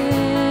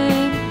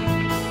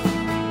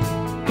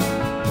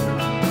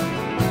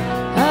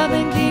 I've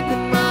been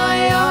keeping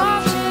my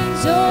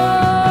options open.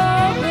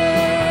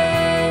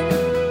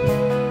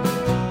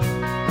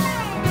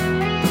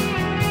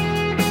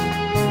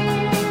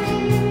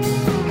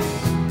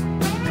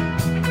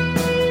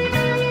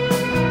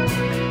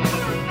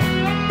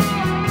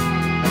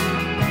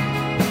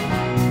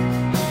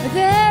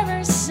 There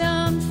are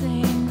some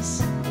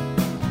things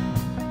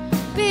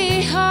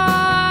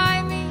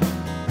behind me,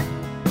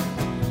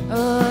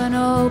 an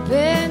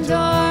open door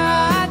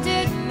I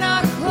did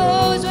not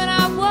close when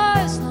I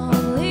was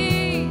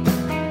lonely.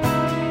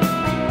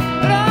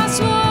 But I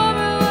swore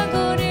I wouldn't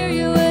go near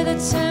you with a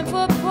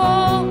 10-foot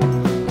pole.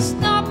 It's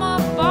not my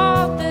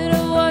fault that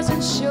I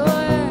wasn't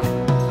sure,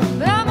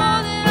 but I'm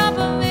holding up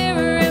a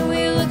mirror and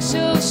we look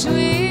so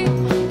sweet.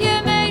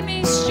 You made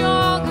me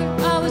stronger,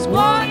 I was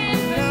wanting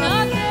for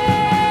nothing.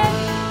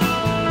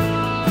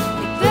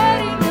 For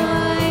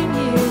 39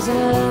 years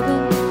I've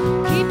been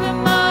keeping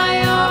my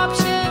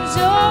options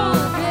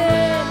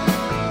open.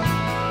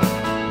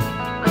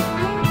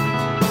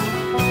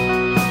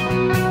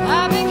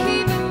 I've been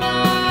keeping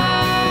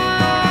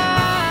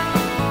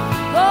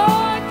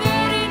for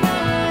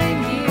 39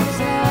 years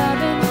I've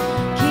been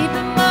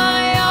keeping my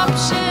options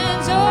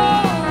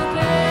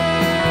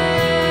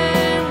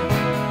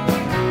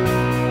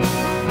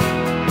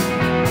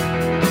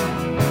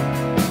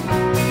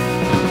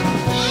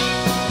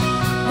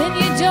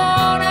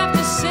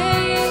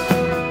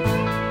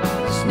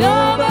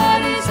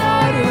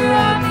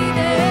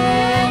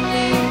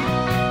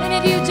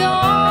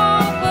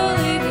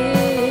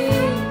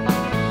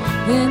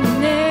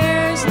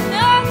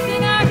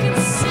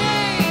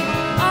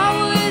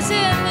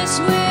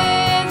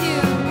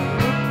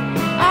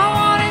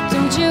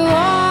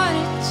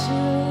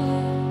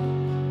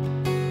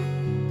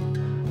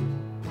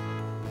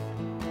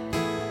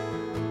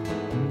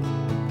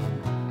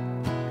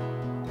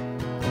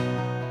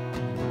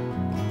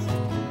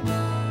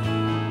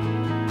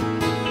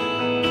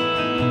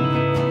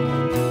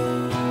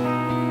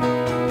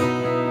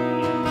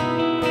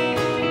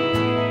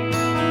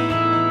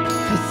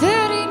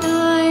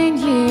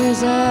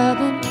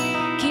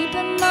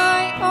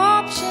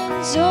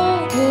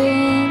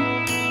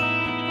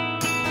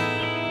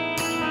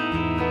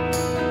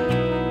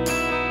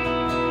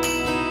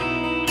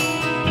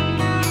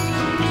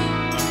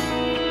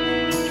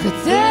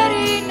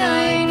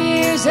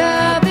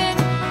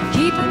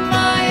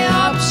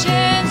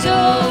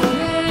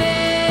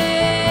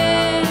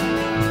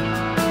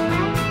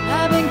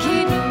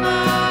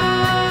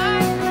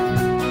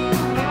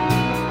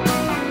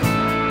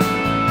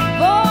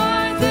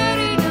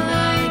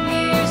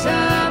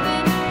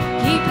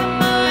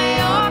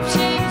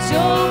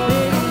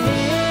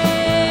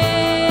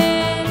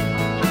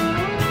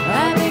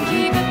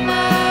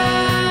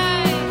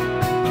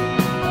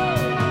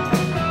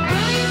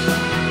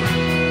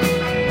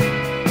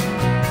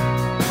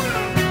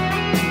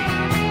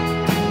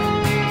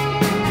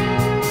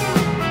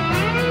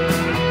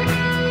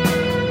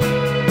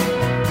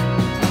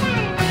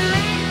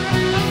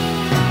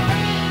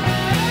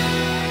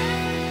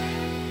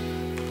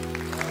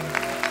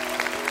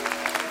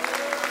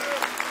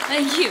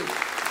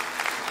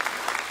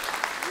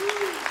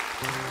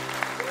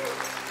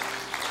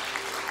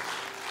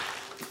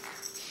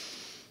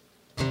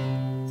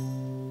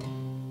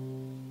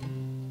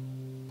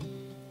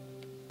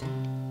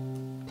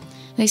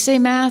They say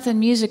math and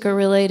music are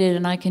related,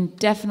 and I can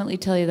definitely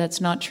tell you that's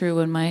not true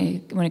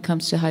when it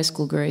comes to high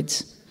school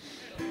grades.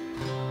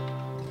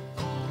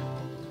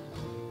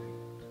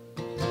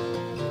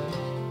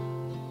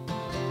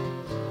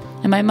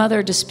 And my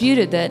mother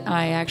disputed that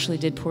I actually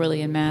did poorly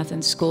in math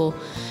in school.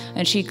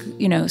 And she,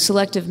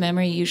 selective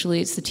memory,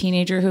 usually it's the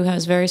teenager who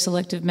has very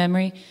selective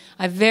memory.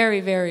 I very,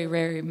 very,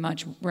 very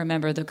much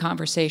remember the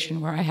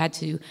conversation where I had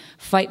to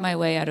fight my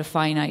way out of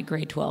finite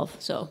grade 12.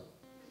 So.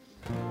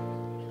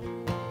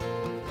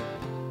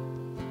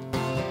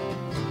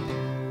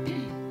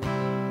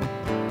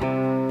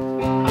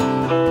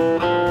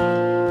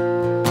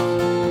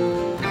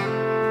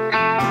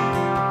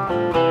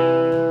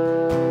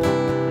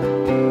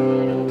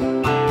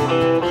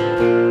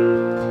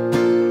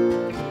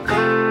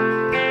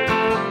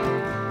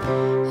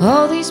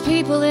 All these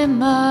people in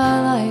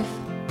my life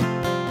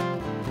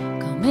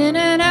come in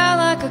and out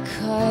like a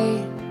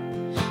kite,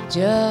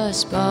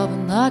 just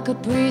bobbing like a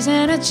breeze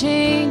and a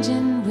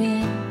changing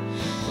wind.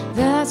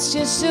 That's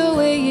just the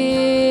way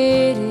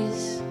it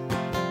is.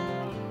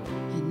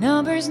 And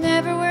numbers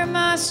never were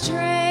my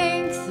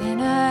strength,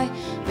 and I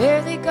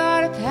barely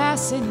got a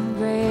passing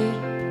grade.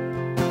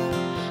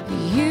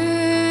 You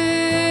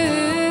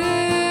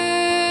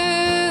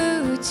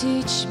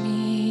teach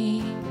me.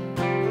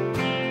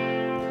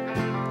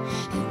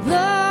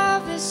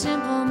 Love is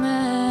simple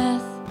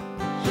math.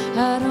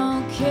 I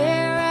don't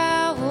care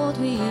how old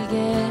we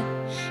get,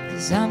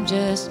 'cause I'm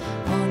just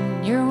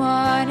one, you're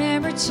one,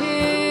 and we're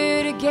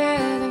two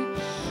together.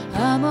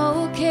 I'm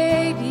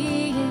okay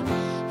being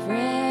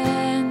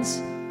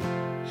friends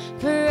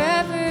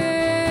forever.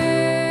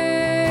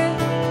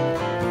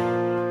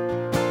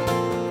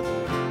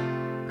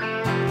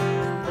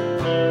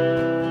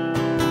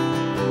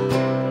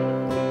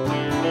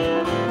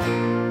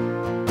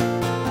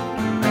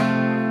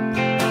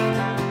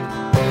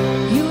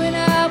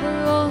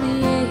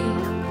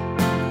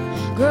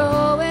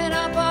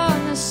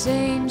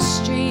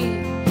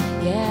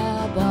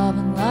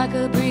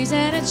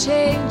 And a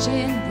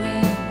changing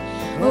wind.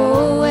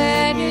 Oh,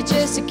 when you're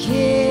just a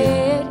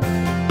kid,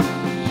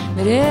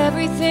 but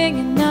everything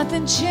and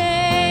nothing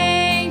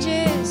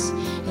changes,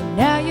 and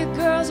now your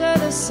girls are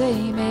the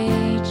same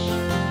age.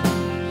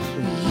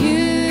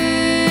 You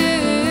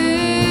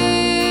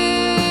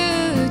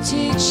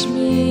teach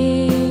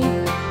me.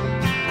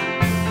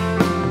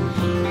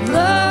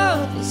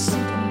 Love is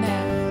simple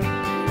math.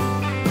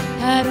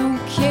 I don't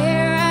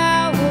care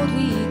how old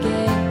we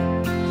get,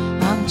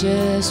 I'm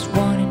just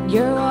one.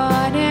 You're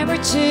one and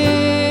we're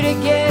two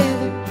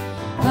together.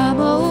 I'm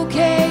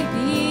okay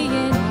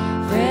being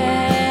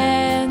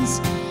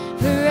friends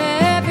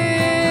forever.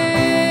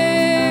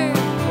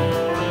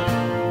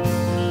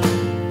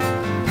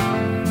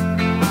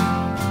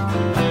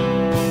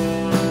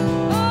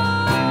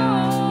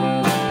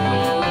 Oh,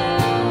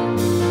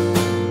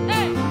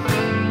 hey.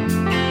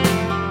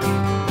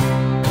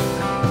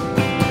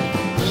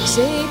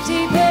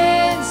 Safety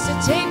pins to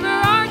taper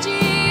our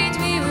jeans.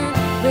 We were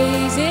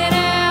raising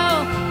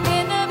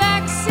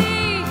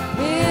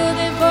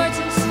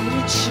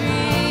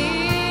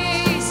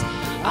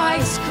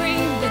ice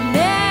cream,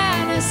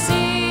 banana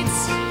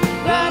seeds,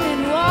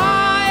 running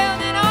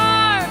wild in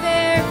our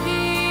bare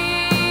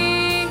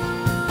feet.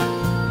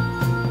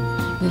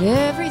 But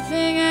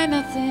everything and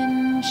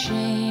nothing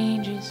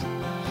changes,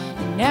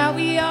 and now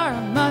we are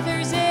a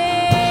mother's age.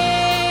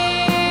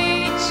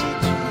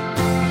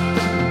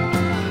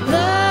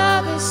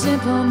 Love is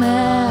simple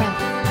math.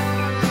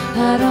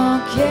 I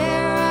don't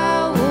care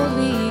how old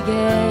we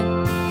get,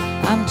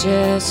 I'm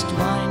just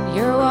one,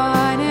 you're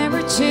one, and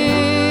we're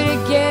two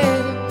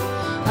together.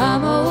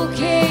 I'm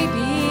okay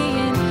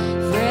being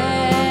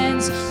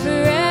friends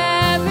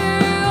forever.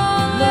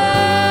 Oh,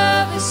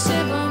 love is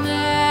simple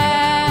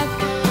math.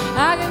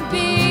 I can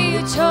be a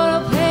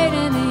total pain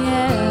in the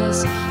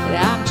ass, but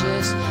I'm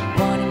just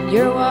one and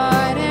you're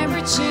one, and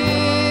we're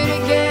two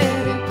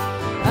together.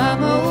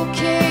 I'm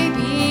okay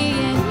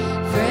being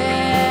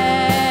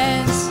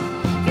friends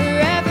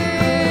forever.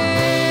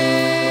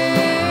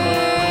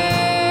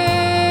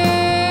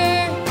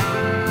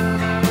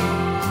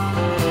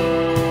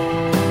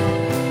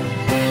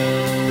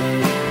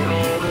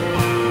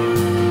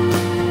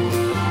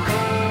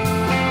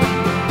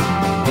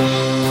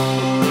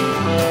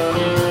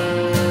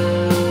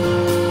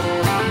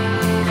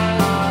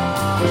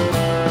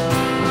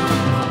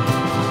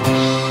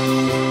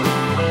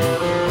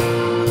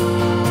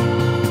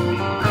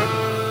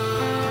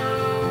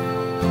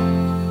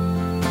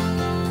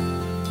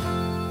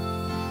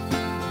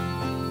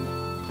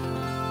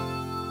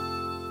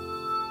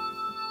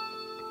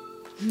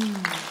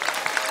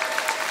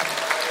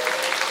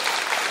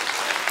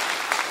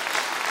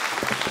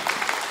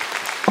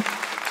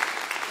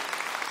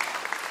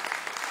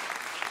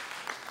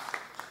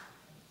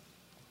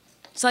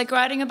 It's like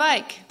riding a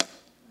bike,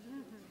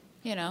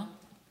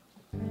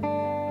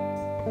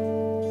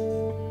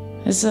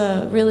 It's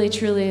really,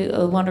 truly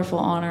a wonderful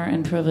honor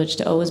and privilege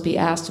to always be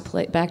asked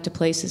to back to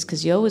places,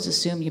 because you always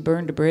assume you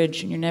burned a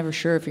bridge and you're never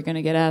sure if you're going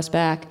to get asked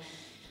back.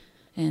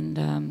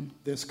 And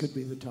this could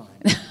be the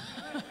time.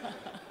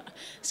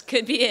 This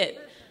could be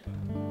it.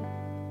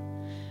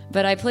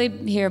 But I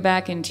played here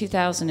back in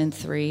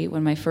 2003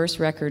 when my first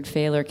record,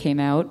 Failure, came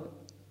out.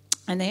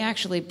 And they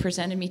actually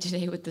presented me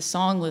today with the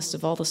song list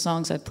of all the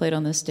songs I've played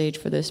on this stage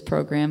for this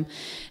program.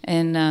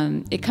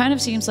 And it kind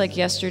of seems like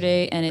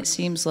yesterday, and it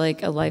seems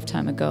like a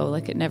lifetime ago,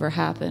 like it never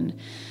happened.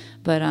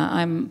 But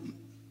I'm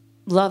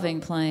loving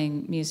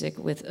playing music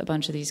with a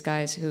bunch of these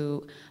guys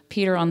who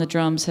Peter on the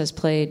drums has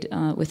played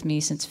with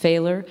me since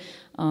Failure.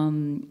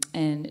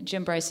 And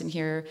Jim Bryson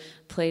here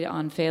played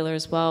on Failure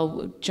as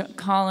well.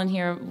 Colin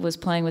here was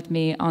playing with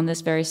me on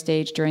this very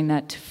stage during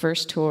that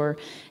first tour.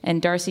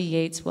 And Darcy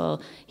Yates,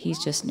 well,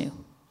 he's just new.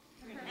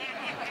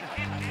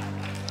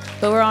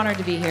 But we're honored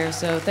to be here,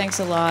 so thanks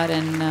a lot.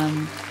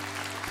 And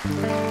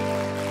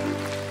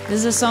this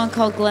is a song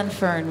called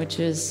Glenfern, which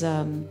is,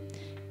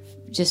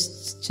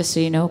 just so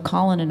you know,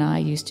 Colin and I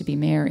used to be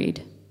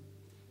married.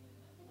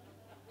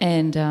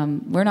 And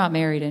we're not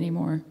married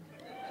anymore.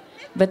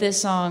 But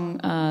this song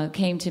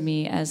came to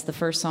me as the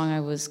first song I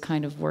was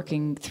kind of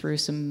working through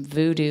some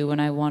voodoo when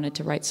I wanted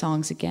to write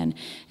songs again.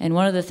 And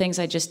one of the things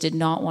I just did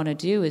not want to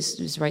do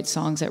is write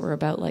songs that were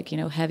about, like, you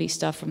know, heavy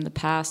stuff from the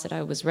past that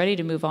I was ready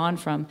to move on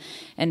from.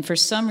 And for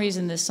some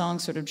reason, this song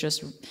sort of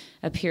just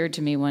appeared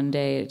to me one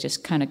day. It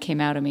just kind of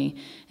came out of me.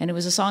 And it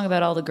was a song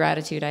about all the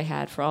gratitude I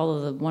had for all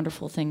of the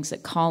wonderful things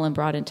that Colin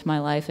brought into my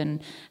life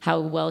and how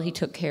well he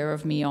took care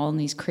of me all in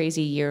these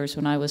crazy years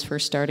when I was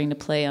first starting to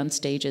play on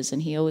stages,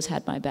 and he always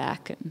had my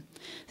back. And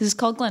this is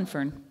called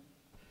Glenfern.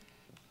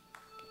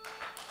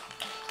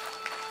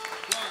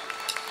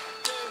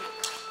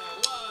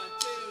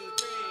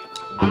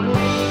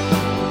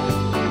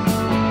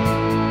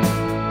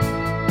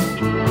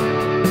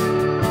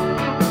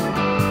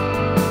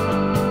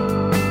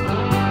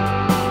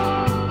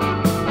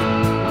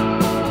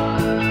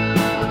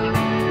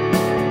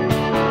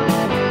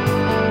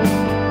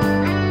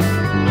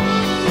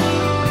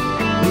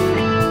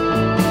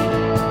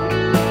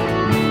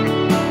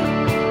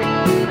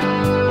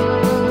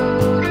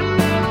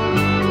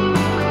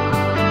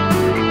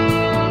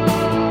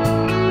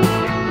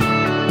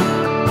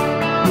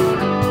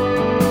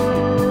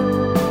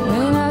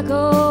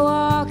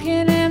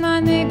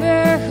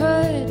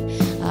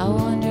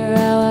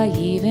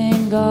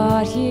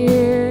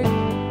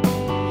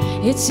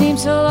 It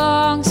seems so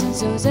long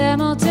since those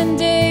Hamilton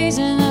days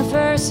in the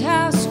first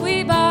house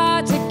we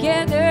bought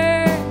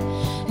together.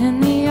 In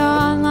the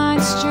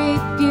online street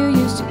view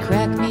used to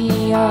crack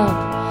me up.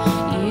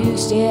 You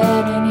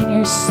standing in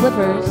your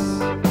slippers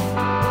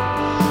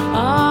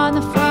on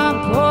the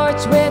front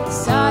porch with the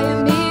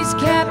Siamese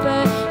cat,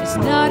 but it's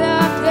not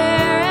up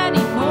there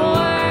anymore.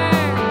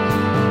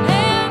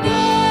 And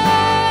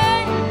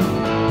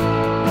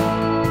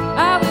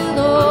I will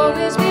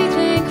always be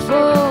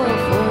thankful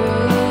for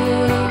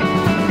it.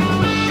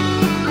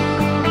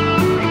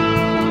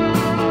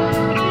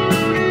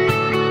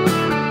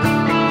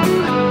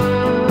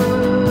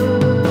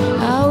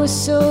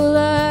 So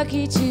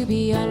lucky to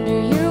be under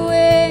your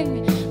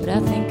wing, but I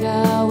think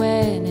I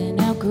went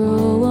and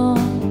outgrew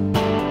them.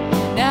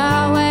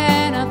 Now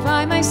when I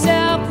find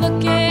myself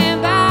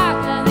looking back,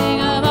 I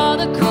think of all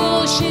the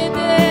cool shit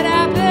that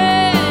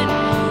happened.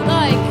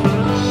 Like,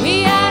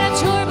 we had a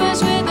tour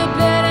bus with a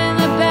bed in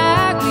the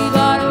back. We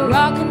got a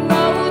rock and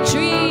roll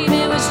dream,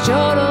 it was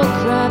total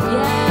crap,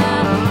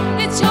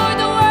 yeah. It toured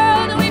the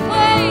world and we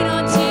played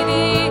on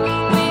TV.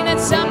 We met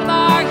some of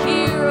our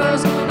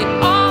heroes, they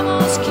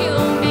almost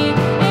killed me.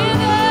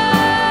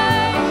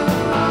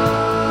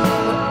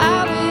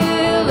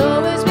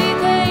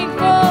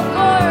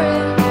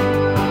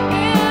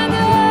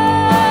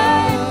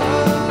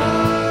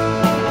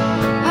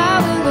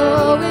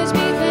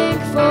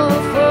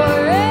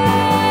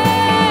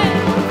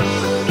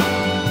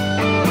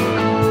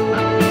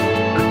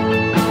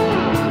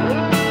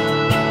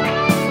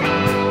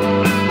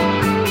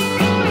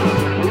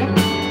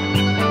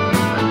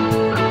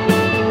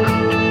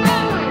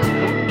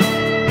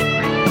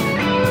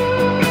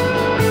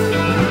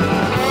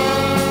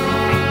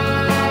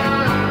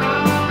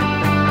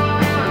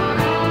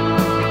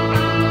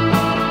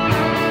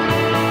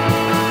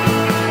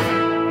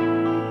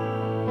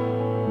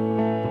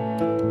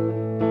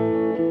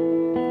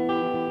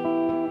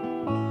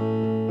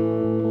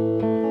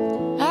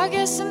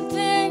 Some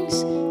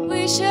things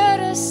we should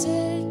have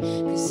said,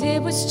 'cause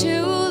it was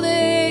too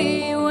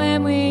late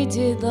when we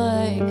did.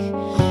 Like,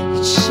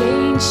 you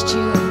changed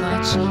too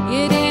much,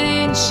 you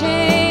didn't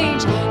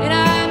change, and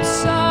I'm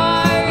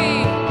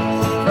sorry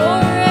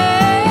for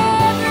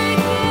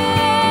everything,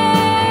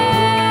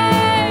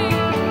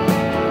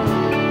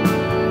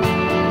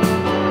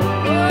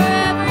 for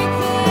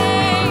everything.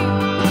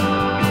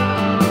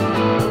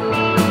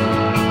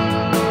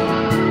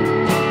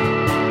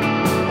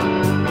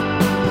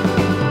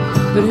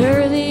 But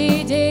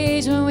early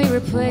days when we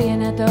were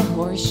playing at the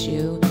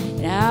Horseshoe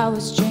and I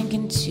was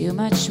drinking too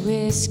much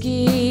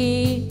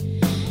whiskey,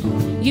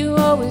 you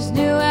always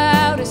knew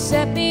how to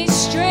set me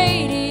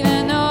straight,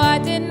 even though I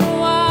didn't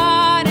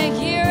want to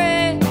hear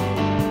it.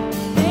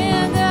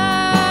 And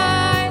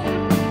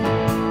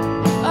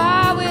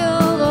I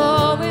will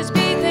always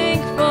be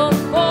thankful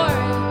for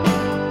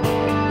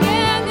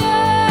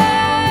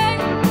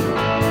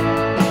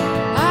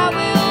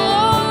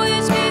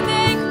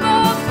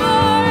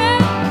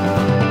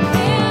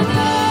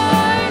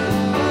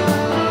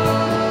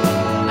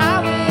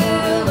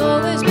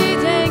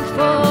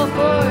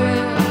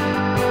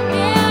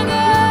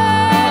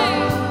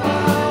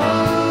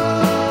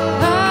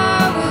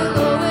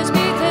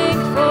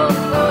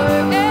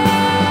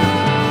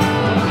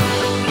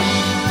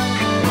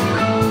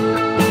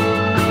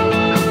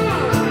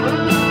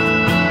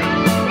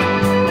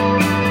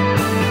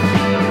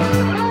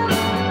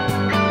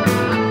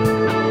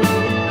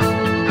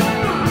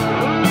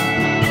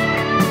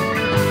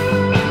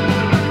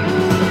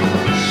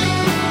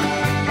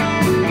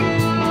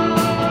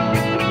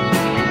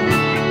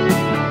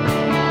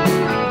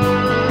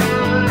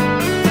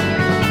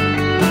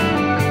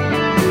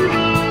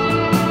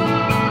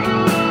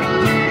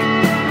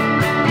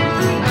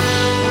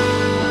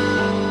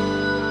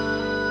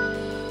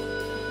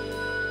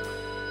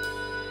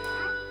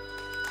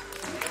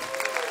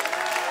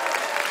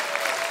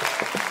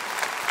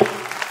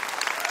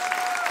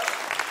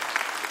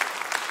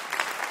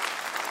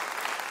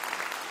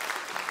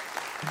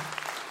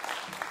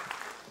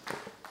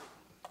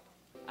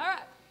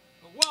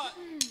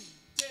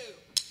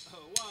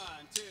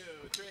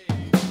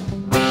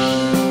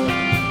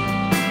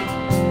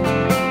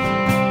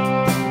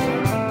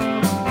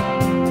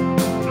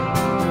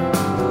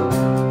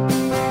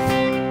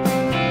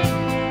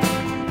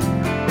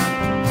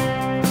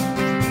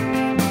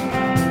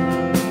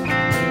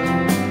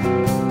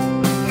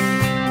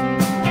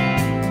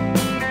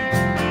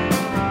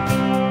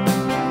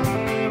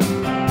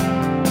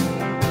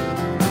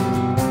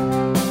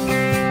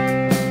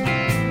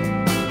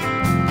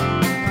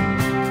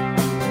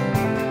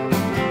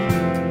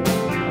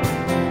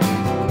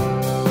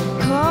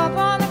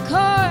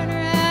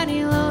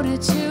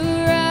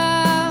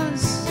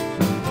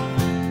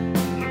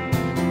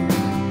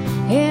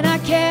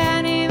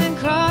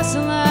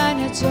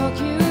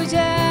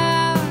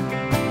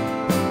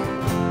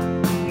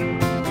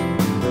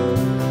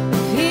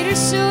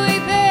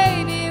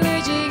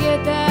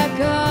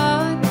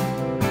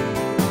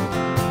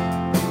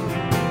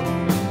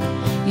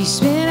You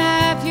spent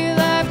half your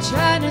life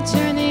trying to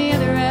turn the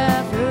other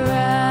half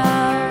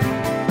around.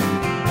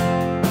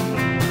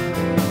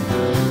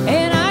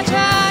 And I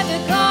tried to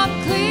come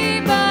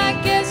clean, but I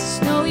guess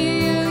it's no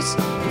use.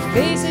 Your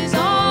face is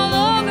all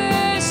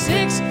over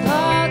 6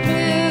 o'clock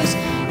news.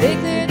 They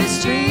clear the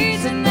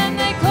streets and then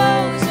they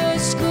close the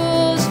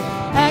schools.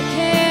 I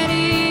can't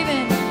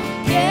even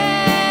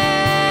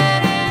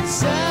get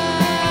inside.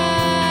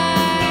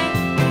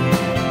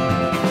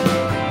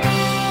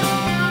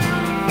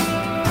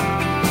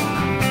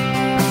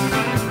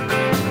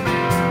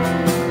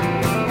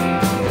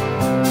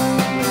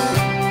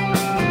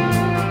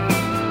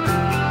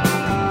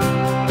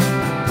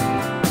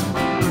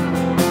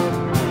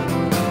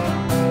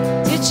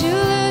 Did you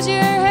lose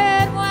your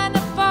head when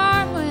the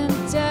farm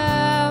went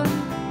down?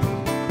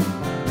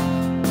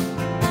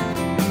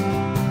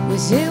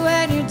 Was it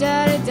when your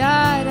daddy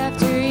died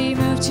after he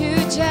moved to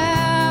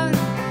town?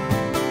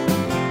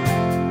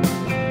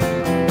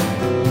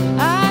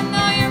 I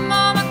know your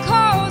mama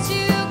calls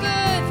you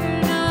good for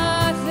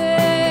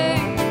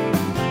nothing.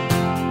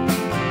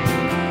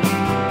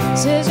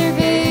 Says her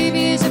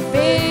baby's a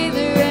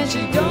failure and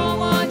she don't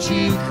want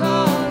you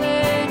calling.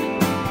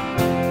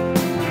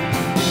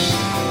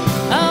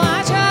 Oh,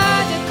 I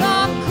tried to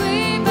come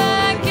clean, but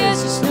I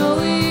guess it's no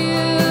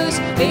use.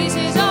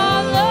 Faces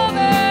all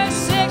over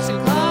 6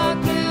 o'clock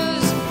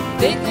news.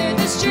 They cleared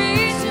the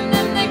streets and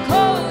then they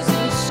closed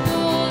the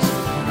schools.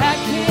 I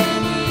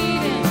can't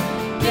even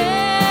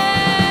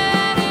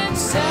get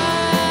inside.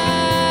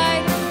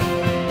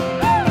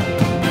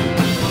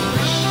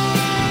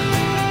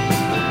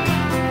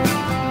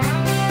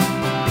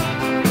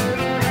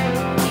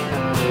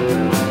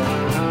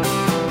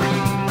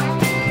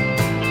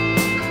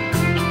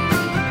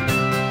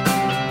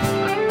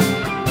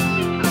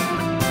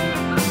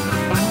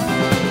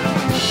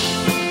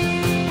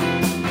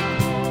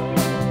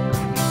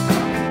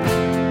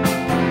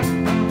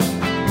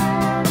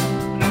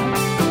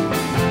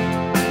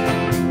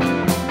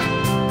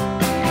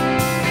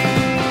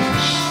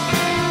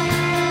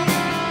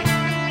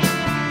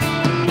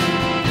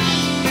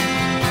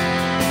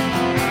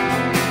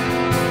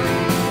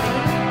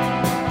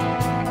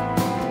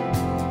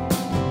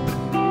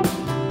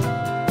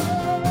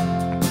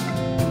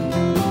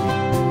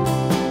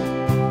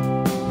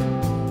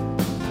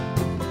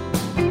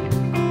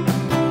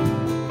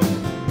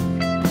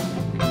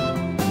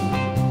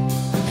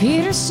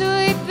 Peter,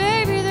 sweet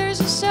baby, there's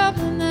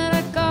something that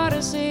I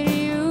gotta say to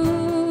you.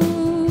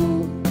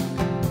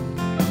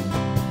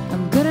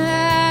 I'm gonna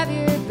have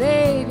your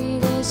baby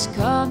this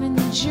coming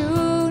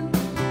June.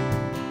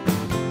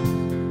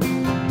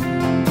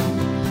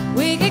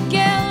 We could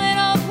get a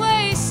little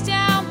place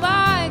down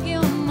by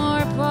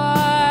Gilmore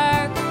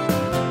Park.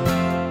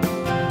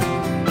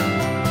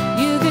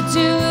 You could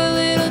do a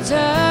little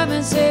time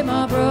and save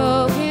my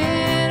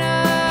broken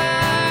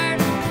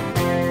heart.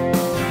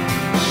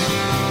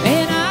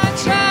 And I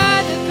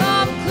tried to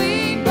come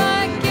clean, but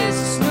I guess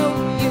it's no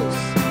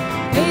use.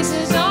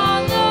 Faces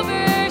all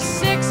over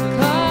 6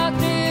 o'clock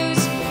news.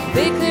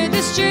 They cleared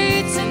the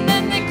streets and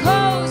then they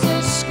closed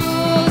the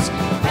schools.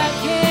 I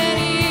can't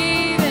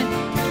even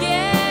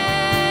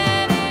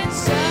get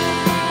inside.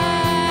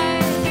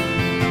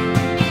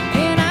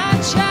 And I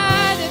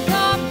tried to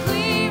come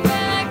clean, but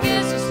I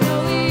guess it's no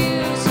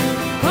use.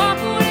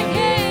 Carpooling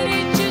ahead,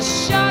 it just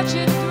shot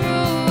you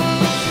through.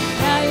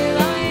 Now you're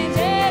lying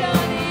dead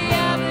on the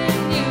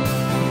avenue.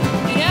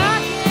 And I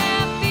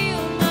can't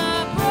feel my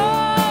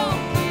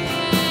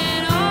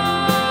broken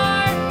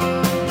heart.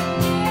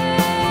 Yeah,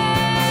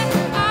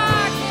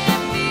 I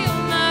can't feel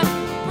my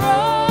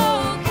broken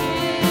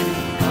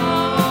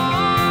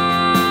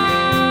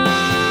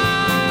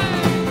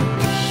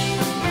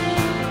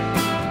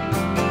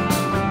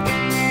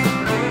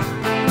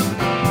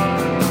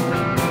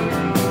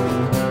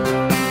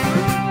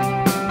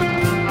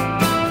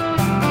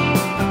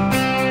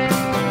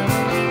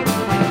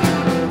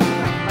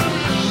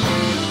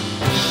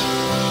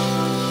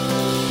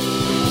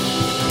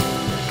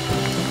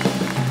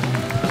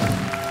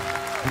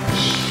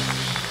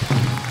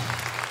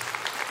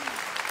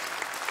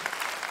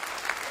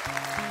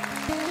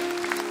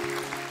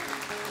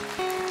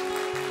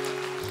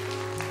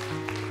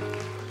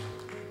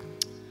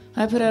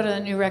I put out a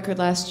new record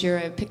last year.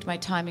 I picked my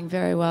timing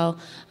very well,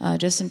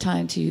 just in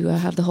time to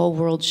have the whole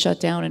world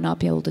shut down and not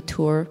be able to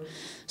tour.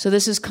 So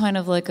this is kind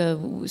of like a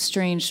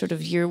strange sort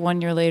of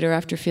 1 year later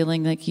after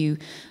feeling like you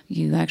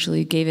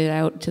actually gave it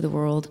out to the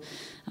world.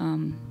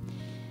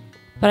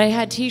 But I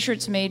had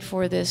T-shirts made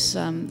for this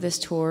this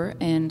tour,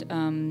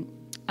 and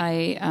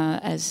I,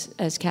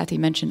 as Kathy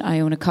mentioned,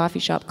 I own a coffee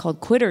shop called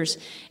Quitters,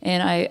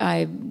 and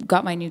I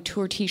got my new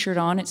tour T-shirt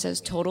on. It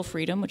says "Total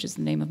Freedom," which is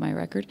the name of my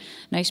record.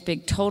 Nice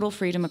big "Total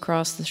Freedom"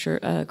 across the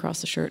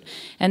shirt.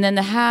 And then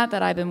the hat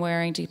that I've been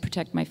wearing to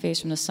protect my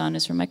face from the sun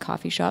is from my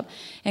coffee shop.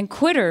 And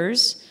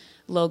Quitters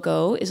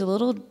logo is a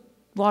little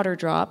water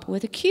drop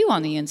with a Q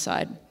on the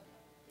inside.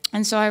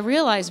 And so I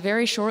realized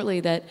very shortly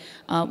that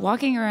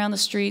walking around the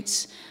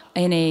streets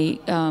in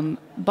a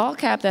ball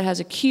cap that has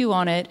a Q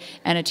on it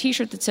and a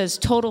T-shirt that says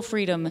 "Total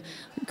Freedom"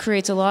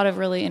 creates a lot of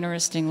really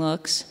interesting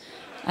looks.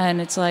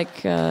 And it's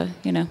like, I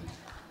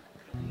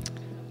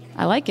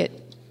like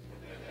it.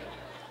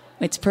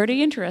 It's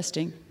pretty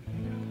interesting.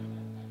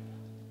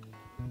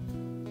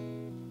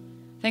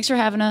 Thanks for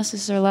having us.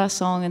 This is our last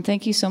song, and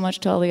thank you so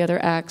much to all the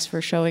other acts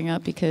for showing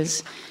up,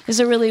 because this is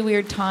a really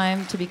weird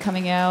time to be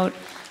coming out,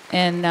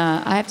 and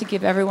I have to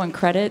give everyone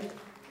credit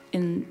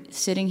in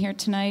sitting here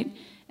tonight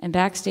and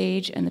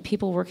backstage and the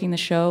people working the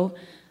show.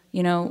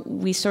 You know,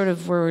 we sort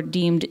of were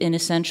deemed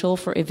inessential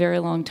for a very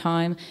long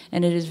time,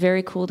 and it is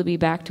very cool to be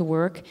back to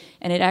work,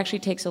 and it actually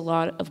takes a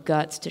lot of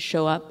guts to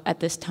show up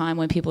at this time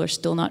when people are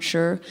still not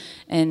sure,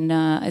 and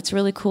it's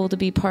really cool to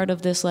be part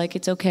of this, like,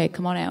 it's okay,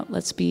 come on out,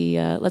 let's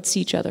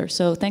see each other.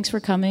 So thanks for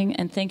coming,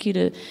 and thank you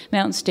to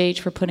Mountain Stage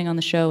for putting on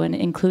the show and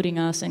including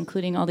us,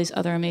 including all these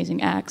other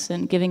amazing acts,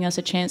 and giving us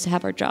a chance to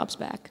have our jobs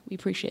back. We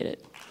appreciate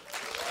it.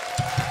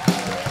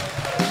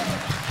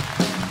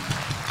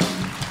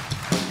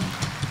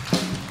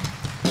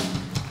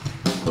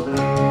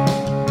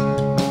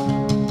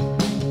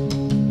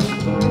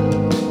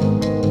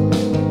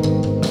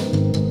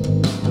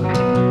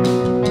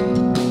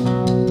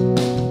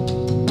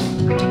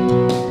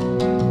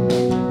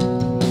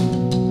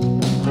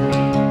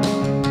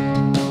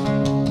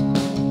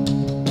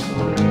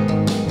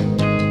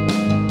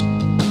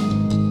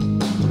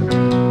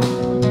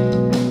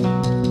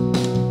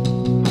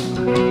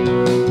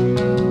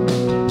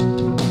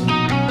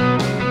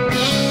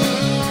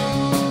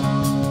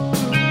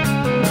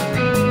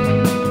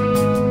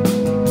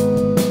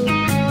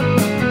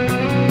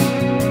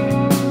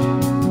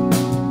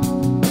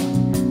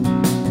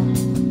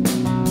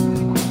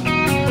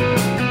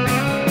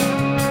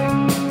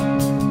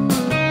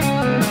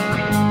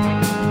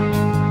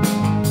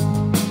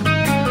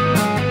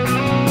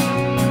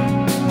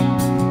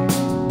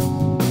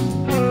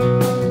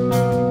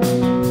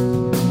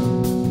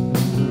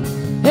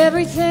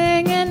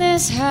 Everything in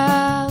this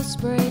house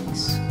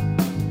breaks.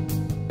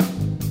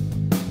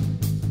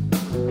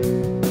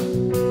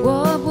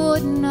 What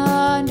wouldn't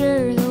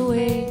under the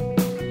weight?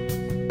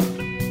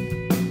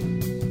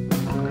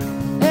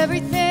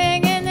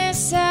 Everything in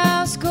this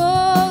house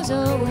goes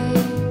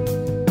away.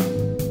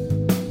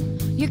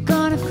 You're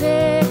gonna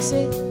fix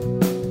it,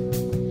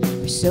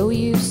 or so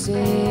you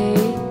say.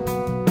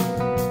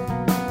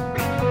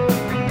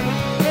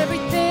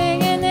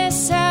 Everything in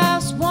this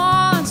house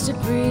wants to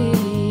breathe.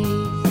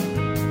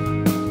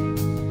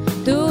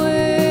 The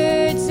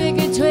words, they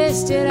get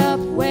twisted up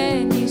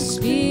when you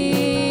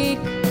speak.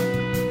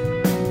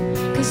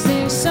 'Cause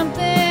there's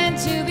something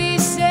to be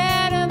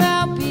said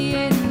about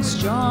being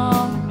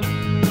strong.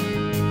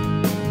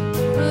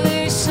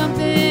 There's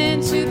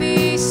something to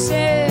be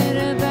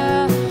said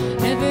about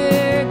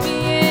never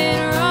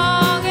being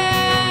wrong.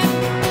 And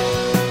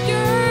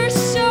you're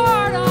so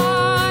hard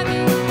on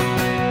me.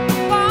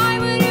 Why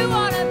would you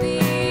wanna be?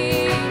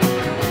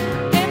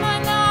 Am I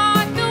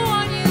not the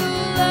one you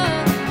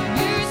love?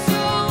 You're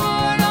so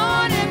hard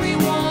on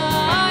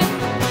everyone.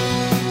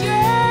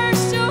 You're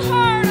so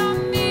hard on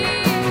me.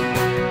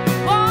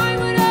 Why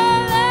would I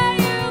let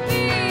you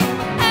be?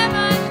 Am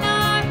I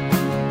not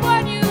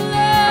what you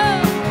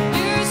love?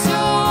 You're so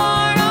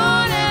hard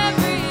on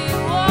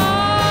everyone.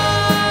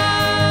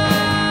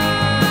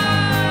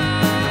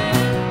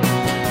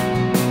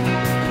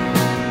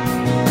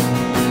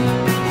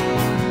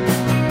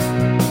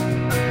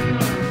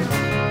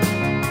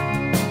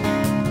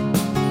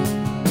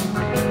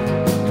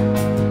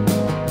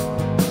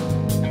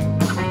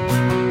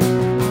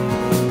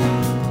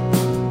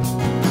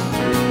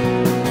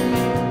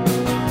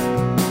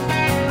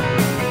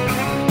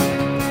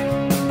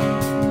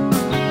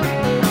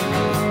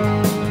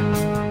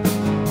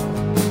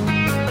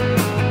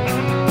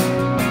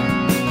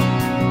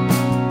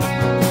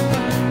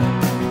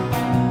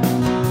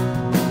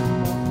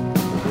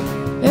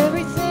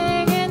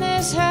 Everything in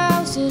this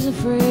house is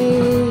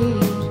afraid.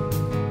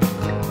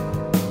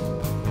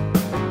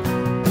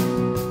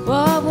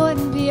 What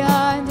wouldn't be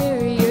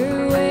under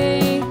your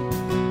weight?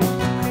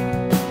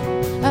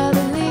 I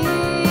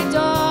believed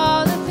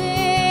all the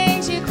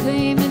things you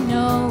claim to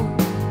know,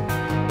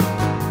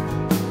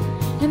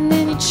 and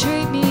then you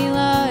treat me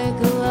like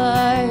a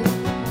liar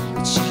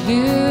that you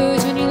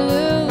use when you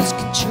lose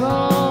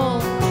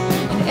control.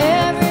 And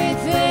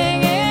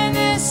everything in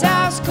this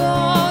house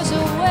goes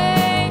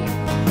away.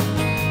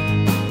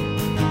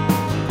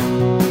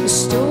 The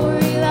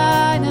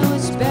storyline that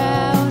was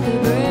bound to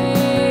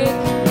break.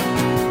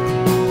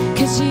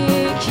 'Cause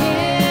you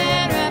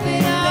can't wrap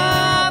it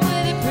up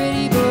with a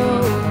pretty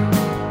bow,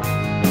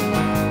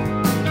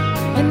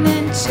 and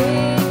then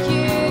take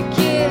your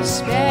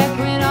gifts back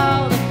when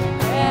all the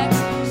cracks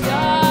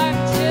start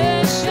to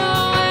show.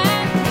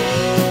 And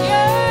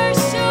you're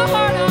so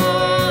hard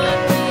on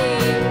me.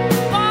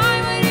 Why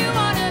would you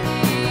wanna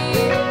be?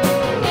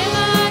 Am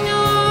I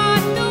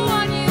not the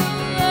one you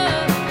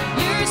love?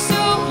 You're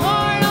so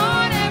hard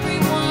on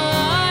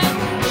everyone.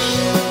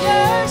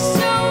 You're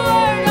so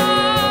hard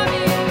on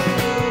me.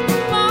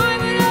 Why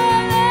would I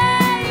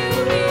let you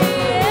be?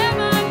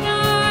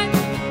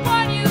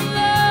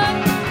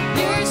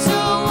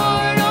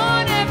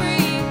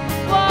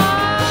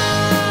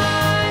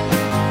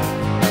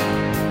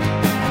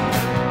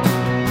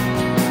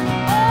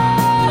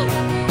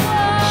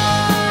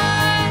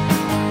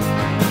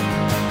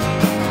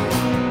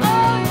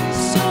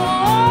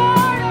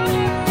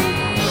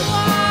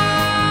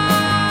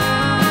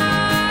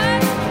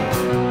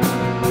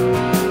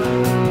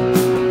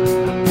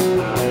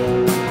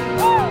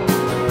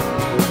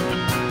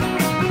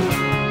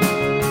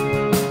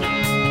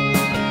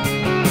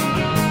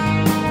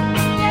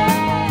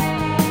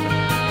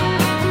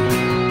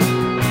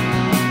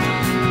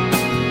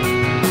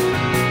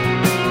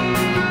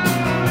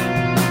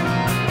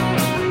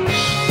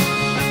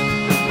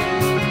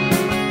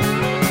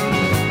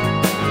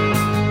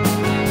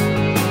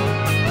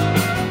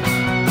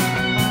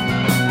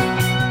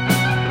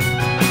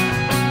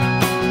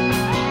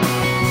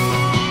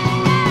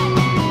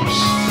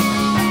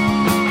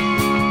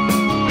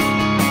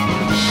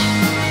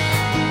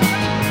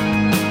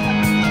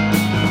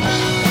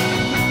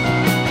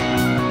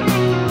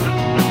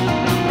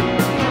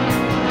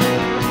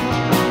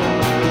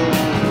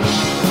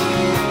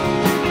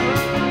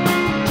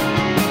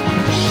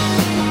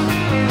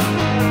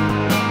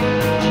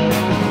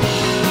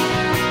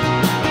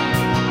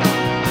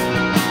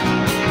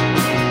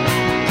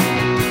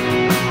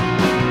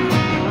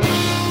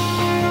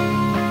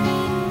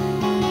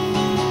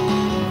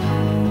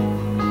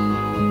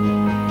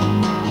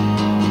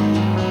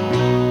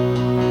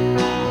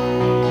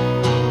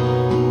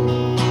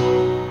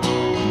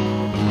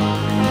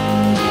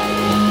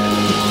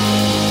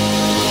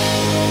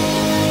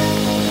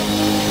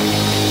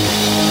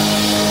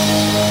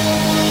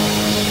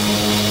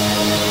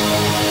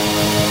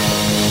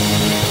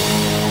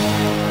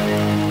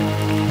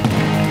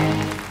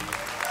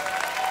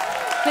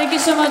 Thank you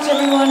so much,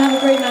 everyone. Have a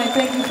great night.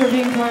 Thank you for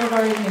being part of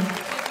our evening.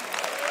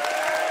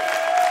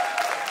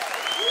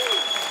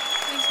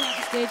 Thanks,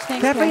 Mountain Stage.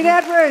 Thanks, Kathleen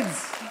Kathy.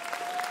 Edwards.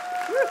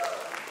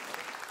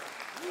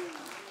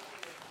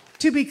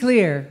 To be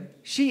clear,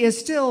 she is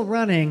still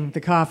running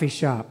the coffee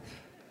shop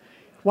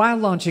while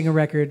launching a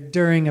record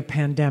during a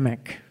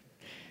pandemic.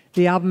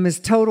 The album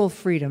is Total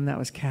Freedom. That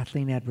was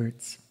Kathleen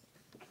Edwards.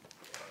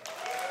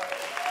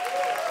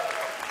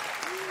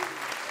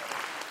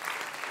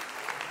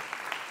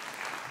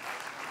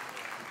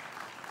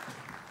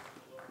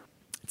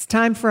 It's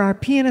time for our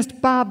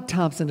pianist Bob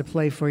Thompson to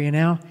play for you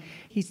now.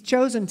 He's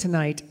chosen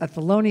tonight a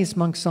Thelonious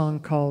Monk song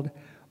called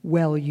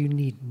Well, You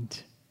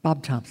Needn't.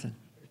 Bob Thompson.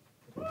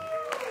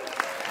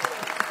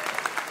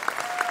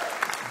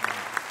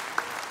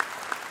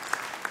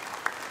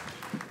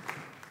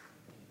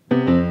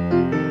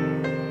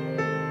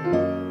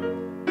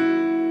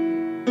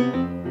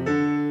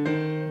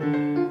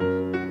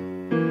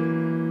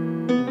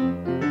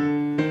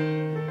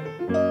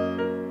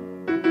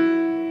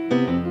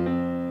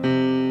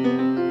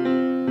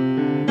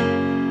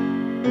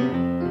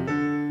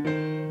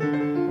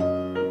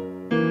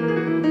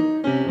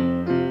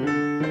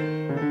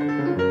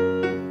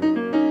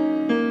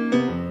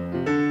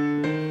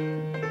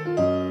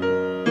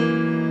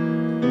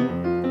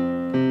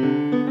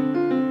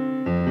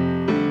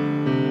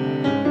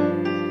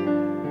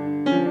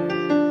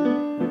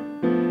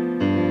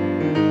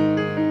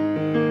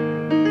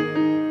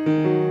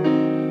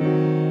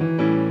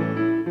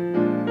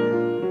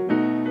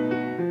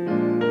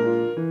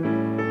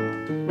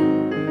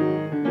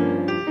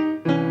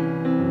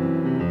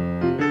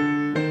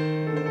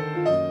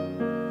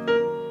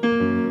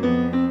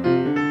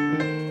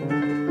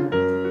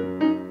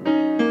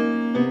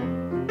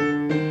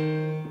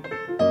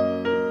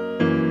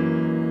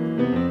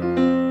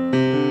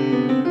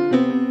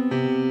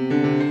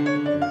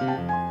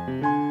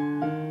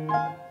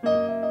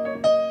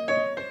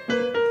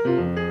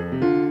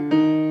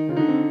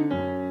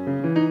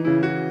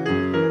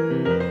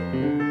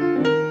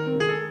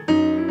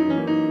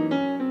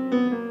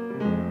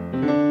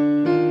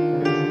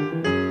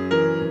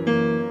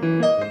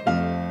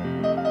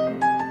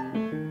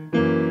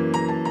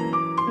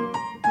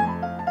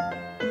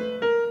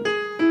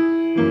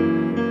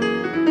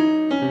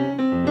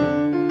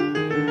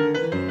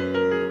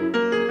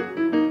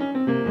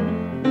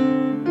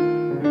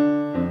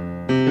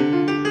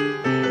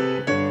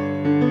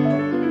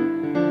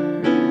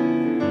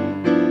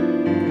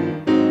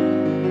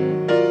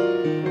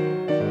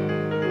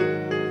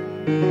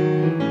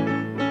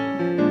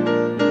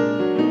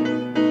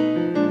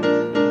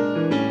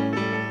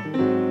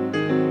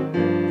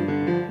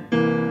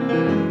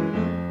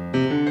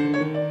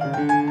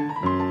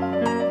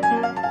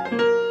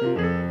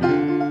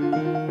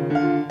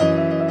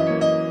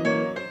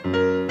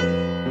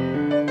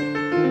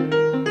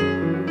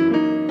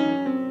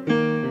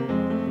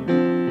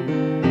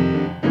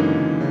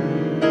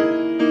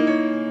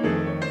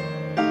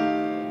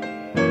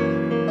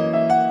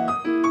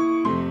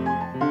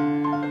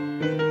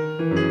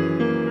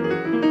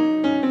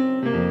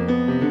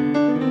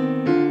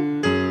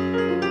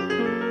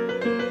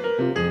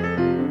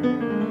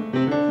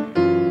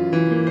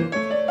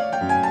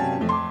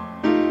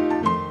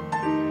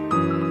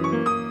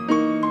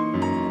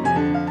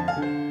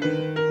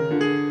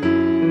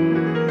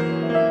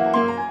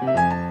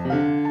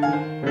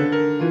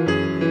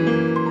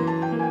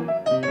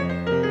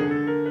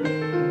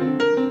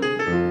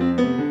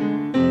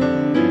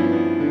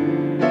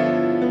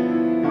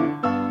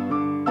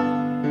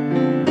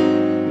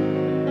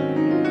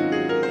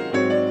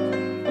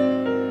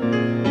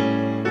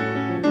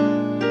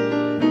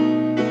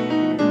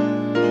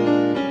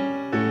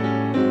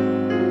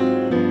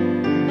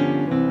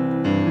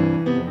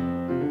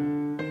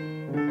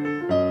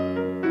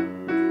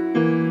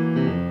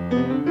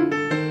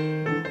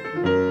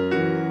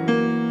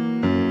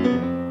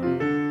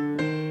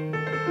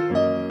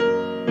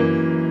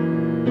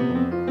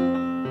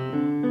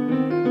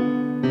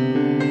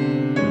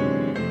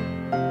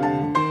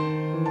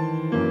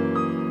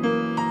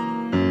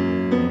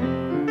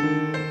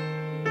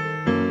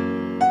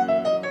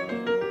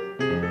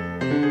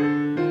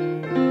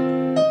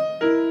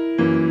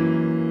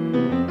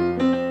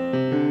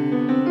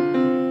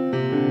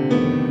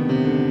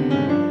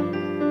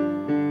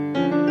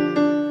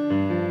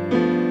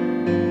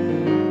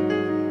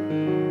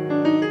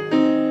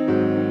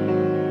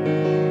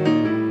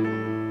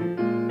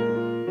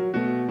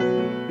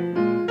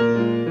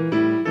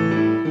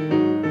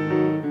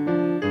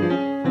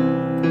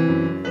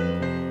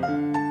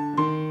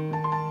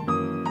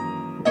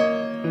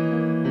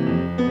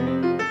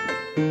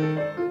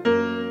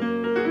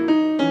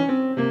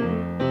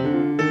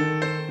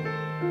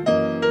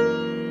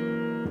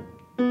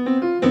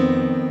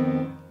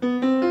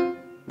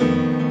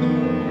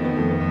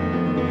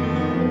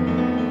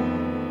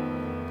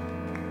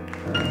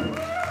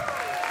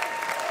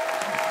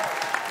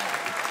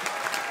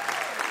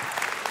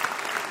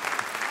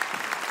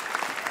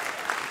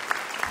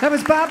 That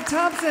was Bob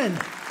Thompson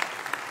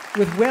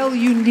with Well,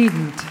 You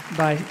Needn't.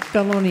 by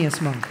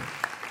Thelonious Monk.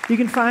 You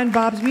can find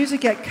Bob's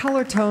music at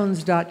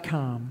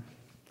colortones.com.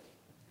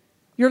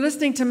 You're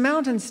listening to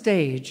Mountain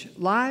Stage,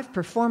 live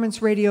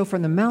performance radio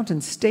from the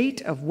Mountain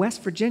State of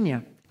West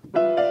Virginia.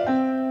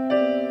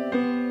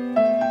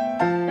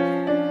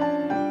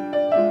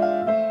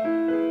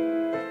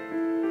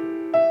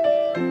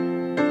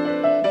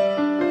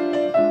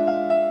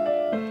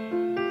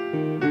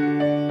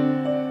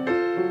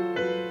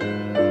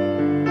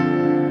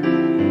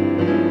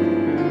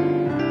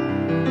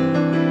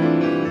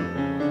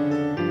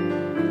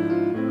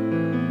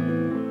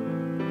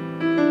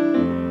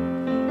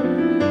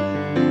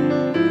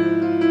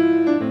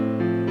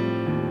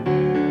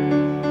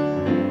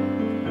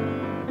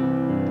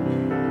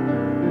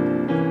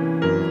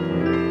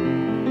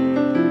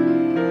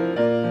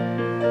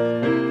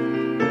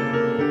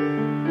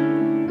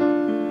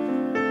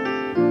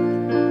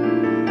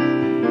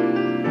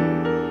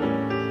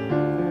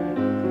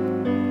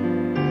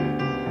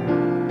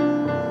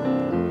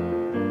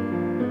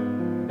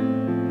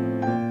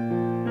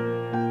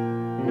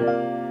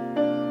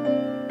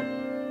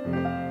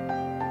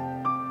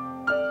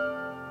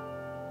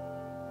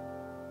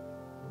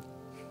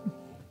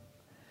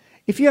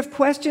 If you have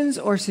questions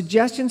or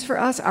suggestions for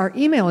us, our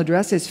email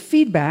address is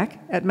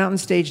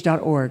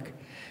feedback@mountainstage.org.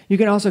 You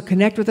can also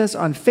connect with us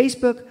on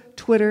Facebook,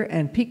 Twitter,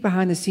 and peek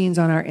behind the scenes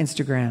on our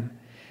Instagram.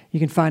 You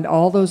can find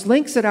all those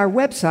links at our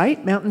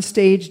website,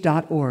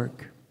 mountainstage.org.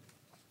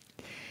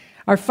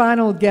 Our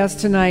final guest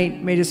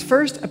tonight made his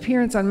first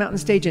appearance on Mountain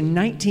Stage in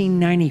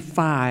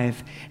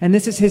 1995, and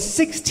this is his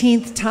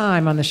 16th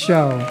time on the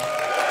show.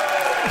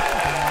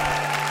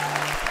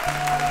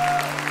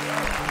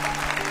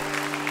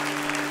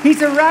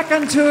 He's a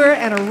raconteur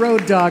and a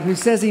road dog who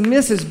says he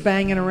misses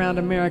banging around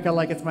America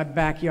like it's my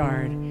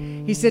backyard.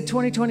 He said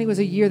 2020 was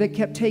a year that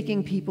kept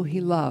taking people he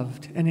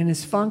loved, and in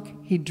his funk,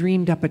 he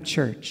dreamed up a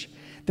church.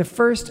 The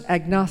first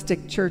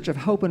agnostic church of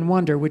hope and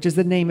wonder, which is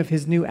the name of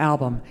his new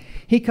album.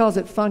 He calls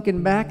it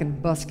funkin' back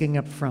and busking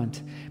up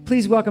front.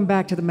 Please welcome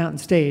back to the Mountain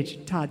Stage,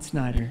 Todd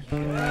Snider.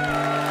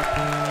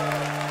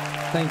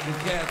 Thank you,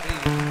 Kathy.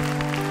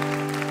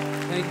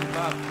 Thank you,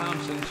 Bob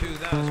Thompson, too.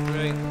 That was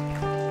great.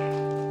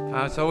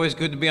 It's always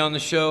good to be on the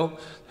show.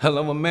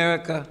 Hello,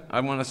 America.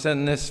 I want to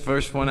send this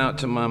first one out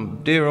to my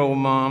dear old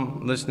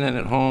mom listening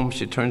at home.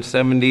 She turned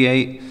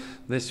 78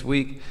 this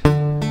week.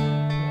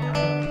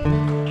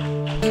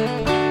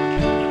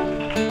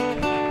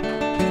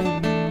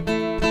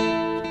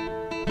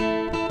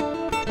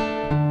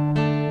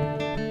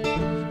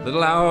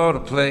 Little out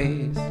of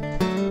place,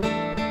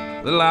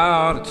 little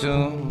out of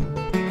tune,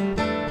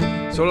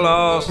 so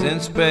lost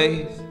in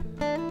space,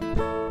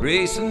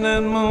 racing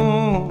that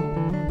moon,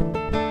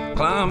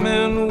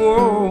 climbing the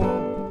wall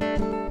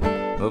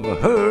of a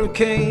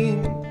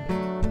hurricane,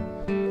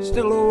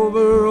 still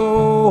over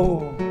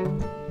all.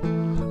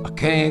 I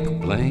can't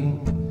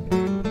complain.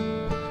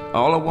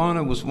 All I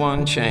wanted was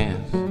one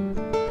chance,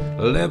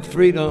 let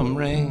freedom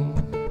ring.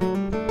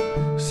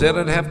 Said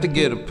I'd have to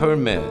get a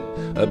permit,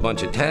 a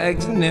bunch of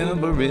tags and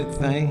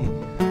everything.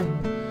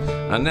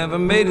 I never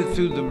made it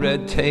through the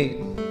red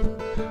tape.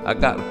 I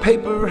got a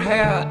paper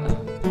hat,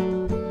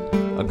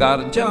 I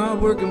got a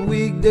job working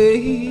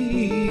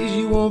weekdays.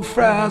 You want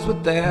fries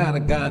with that? I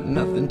got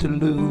nothing to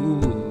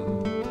lose,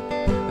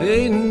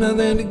 ain't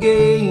nothing to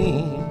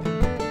gain.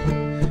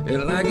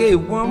 And like a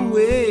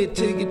one-way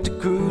ticket to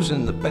cruise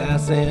in the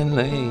passing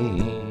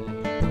lane.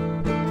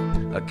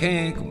 I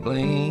can't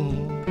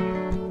complain.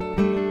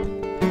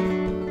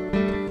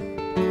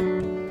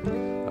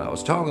 I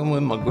was talking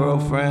with my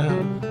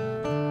girlfriend,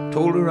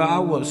 told her I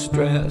was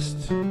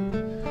stressed.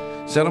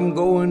 Said I'm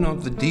going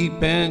off the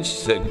deep end. She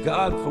said,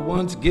 God, for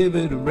once, give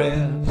it a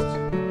rest.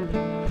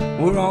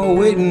 We're all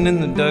waiting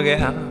in the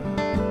dugout,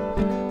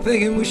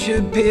 thinking we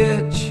should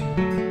pitch.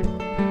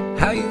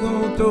 How you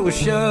gonna throw a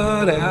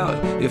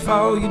shutout if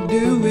all you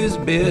do is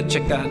bitch? I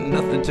got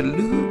nothing to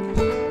lose,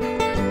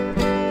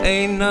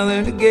 ain't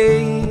nothing to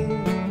gain.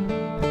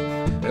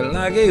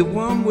 Like a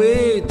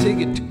one-way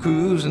ticket to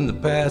cruise in the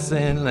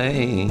passing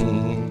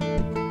lane.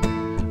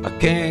 I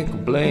can't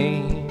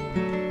complain.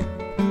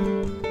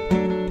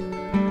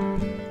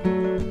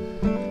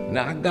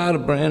 Now I got a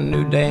brand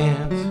new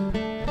dance,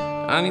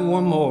 I need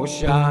one more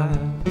shot.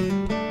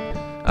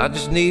 I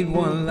just need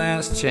one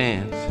last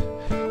chance,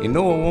 you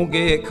know I won't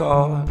get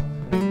caught.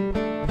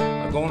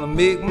 I'm gonna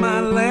make my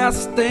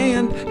last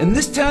stand, and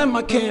this time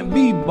I can't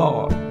be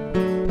bought.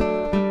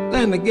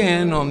 Then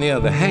again, on the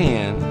other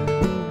hand,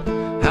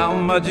 how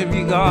much have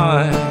you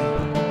got?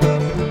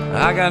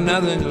 I got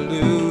nothing to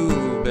lose,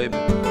 baby,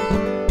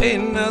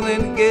 ain't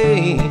nothing to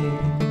gain.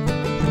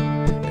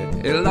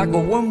 It's like a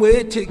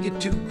one-way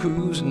ticket to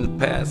cruise in the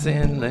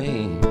passing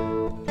lane.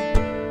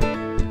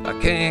 I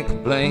can't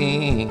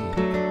complain.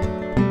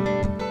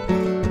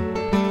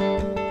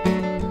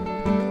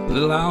 A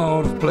little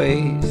out of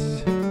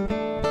place,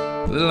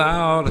 a little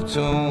out of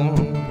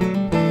tune,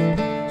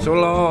 so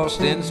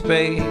lost in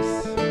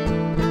space,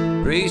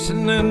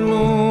 racing that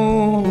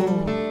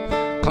moon,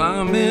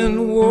 climbing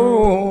the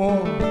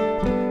wall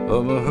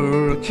of a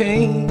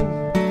hurricane,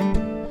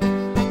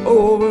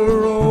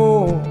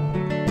 overall,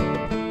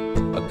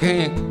 I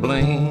can't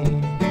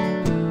complain.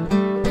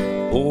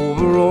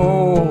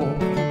 Overall,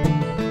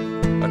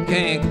 I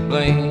can't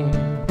complain.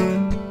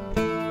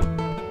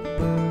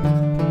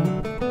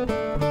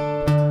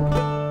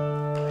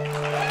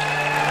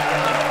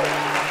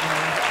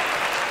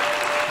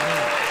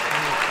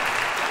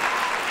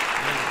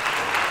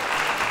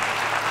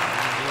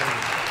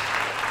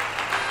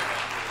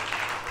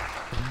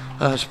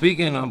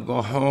 Speaking of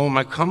go home,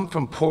 I come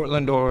from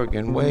Portland,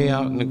 Oregon, way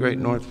out in the great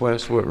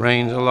Northwest where it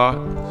rains a lot.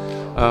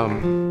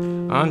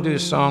 I'll do a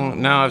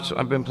song now.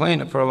 I've been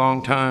playing it for a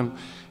long time.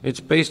 It's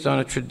based on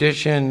a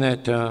tradition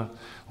that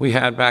we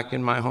had back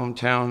in my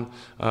hometown.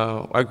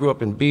 I grew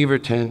up in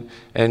Beaverton,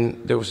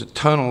 and there was a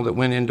tunnel that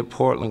went into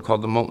Portland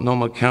called the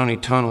Multnomah County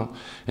Tunnel.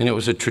 And it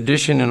was a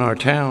tradition in our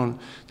town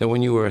that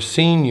when you were a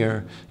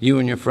senior, you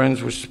and your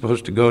friends were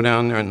supposed to go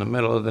down there in the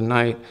middle of the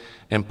night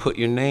and put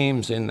your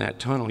names in that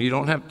tunnel. You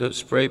don't have to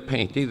spray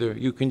paint either.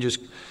 You can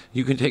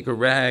take a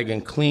rag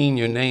and clean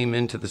your name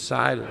into the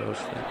side of those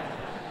things.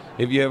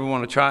 If you ever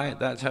want to try it,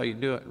 that's how you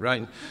do it,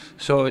 right?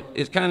 So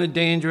it's kind of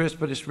dangerous,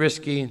 but it's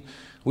risky.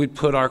 We'd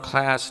put our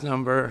class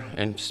number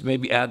and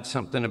maybe add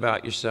something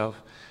about yourself.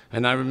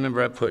 And I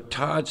remember I put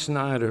Todd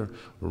Snyder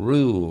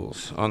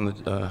Rules on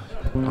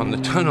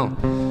the tunnel.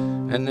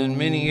 And then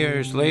many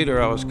years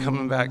later, I was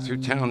coming back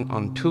through town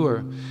on tour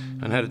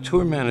and had a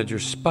tour manager,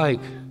 Spike,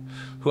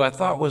 who I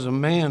thought was a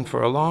man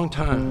for a long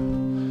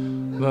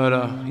time. But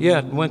yeah,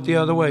 it went the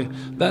other way.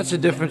 That's a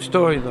different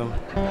story, though.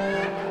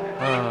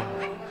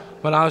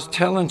 But I was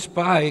telling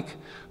Spike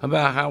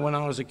about how when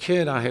I was a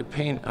kid, I had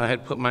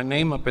put my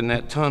name up in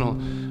that tunnel,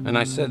 and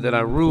I said that I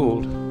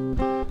ruled.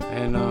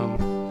 And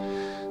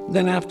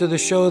then after the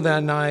show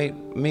that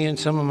night, me and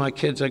some of my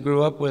kids I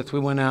grew up with, we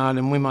went out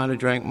and we might have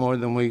drank more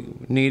than we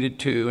needed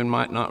to and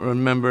might not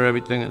remember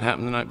everything that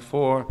happened the night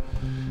before.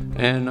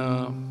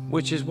 And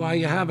which is why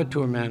you have a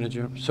tour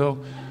manager. So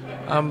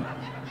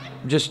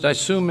just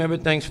assume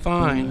everything's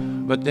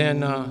fine. But then,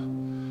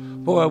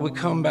 boy, we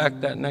come back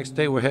that next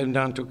day, we're heading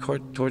down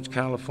towards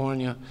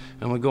California,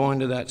 and we go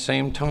into that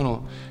same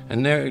tunnel,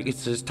 and there it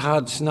says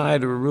Todd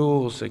Snyder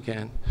Rules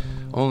again.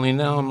 Only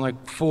now I'm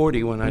like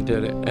 40 when I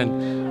did it.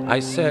 And I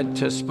said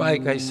to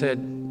Spike, I said,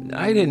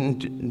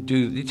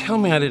 you tell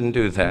me I didn't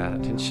do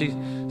that. And she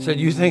said,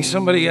 you think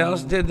somebody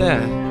else did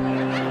that?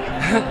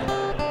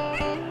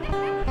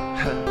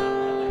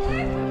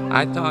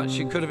 I thought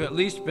she could have at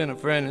least been a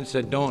friend and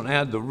said, don't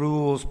add the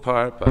rules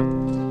part, but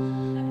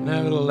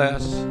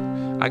nevertheless,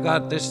 I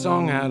got this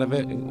song out of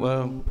it.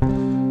 Well,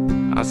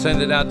 I'll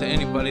send it out to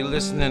anybody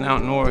listening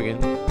out in Oregon.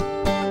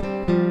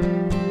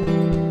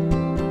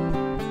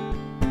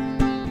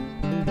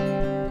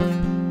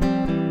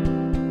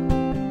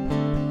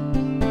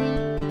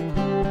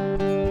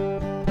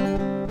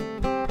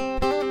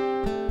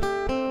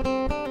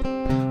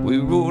 We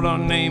wrote our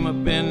name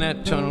up in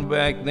that tunnel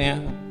back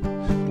then,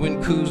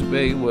 when Coos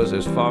Bay was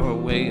as far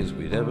away as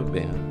we'd ever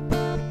been.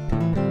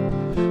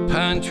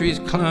 Pine trees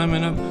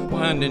climbing up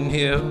winding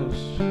hills,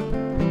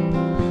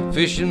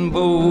 fishing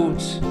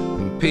boats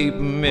and paper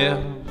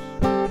mills.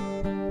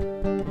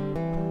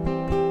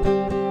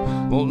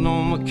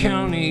 Multnomah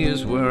County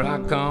is where I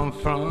come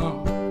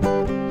from.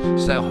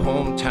 It's that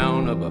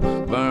hometown of a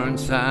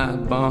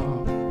Burnside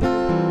bomb.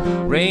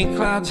 Rain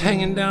clouds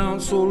hanging down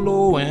so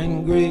low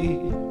and gray.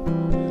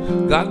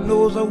 God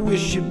knows I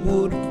wish it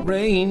would have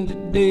rained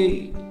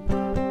today.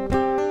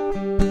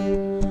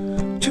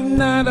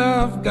 Tonight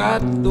I've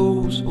got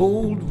those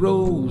old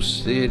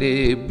Rose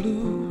City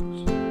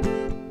blues.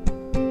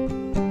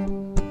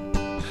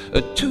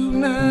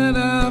 Tonight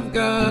I've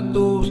got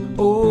those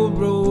old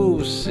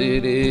Rose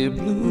City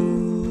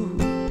blues.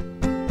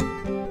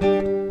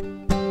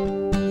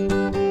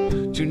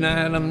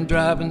 Tonight I'm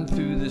driving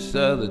through this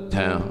other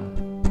town.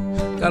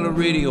 Got a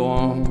radio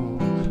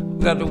on,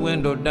 got the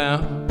window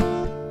down.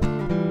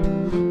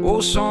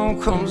 Old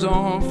song comes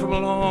on from a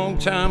long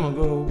time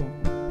ago.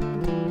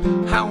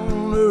 How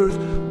on earth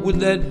would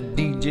that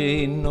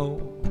DJ know?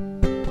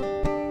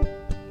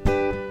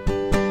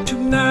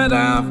 Tonight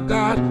I've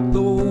got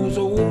those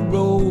old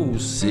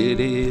Rose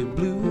City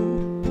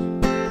blues.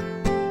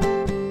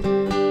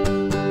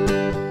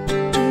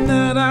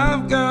 Tonight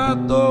I've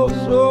got those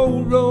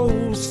old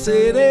Rose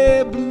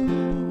City blues.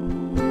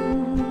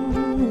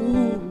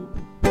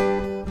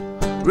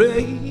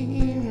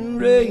 Rain,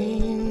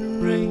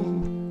 rain, rain.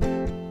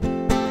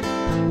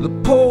 The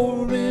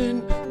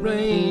pouring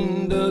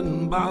rain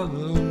doesn't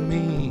bother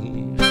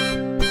me.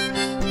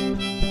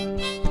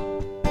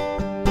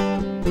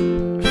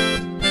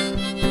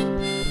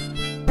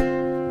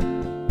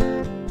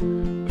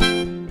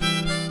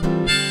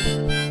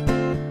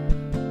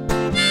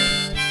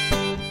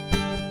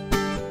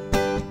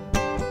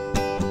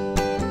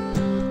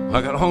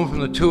 I got home from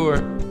the tour.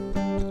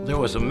 There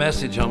was a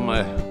message on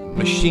my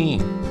machine.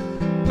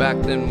 Back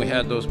then we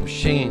had those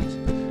machines,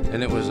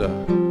 and it was a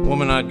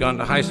woman I'd gone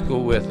to high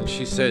school with, and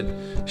she said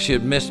she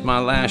had missed my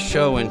last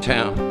show in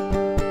town.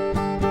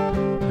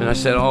 And I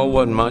said, oh, it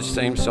wasn't much,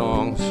 same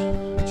songs.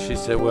 And she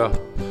said, well,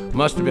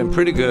 Must have been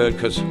pretty good,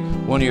 because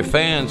one of your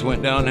fans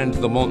went down into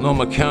the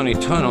Multnomah County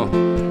Tunnel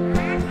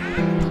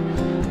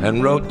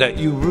and wrote that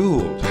you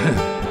ruled.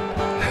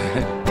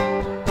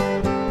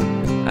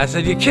 I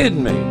said, you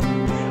kidding me?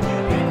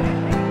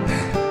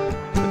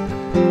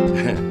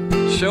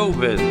 Show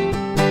business.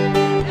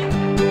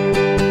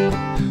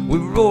 We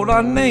wrote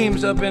our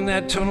names up in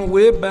that tunnel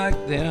way back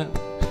then.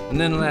 And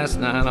then last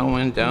night I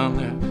went down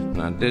there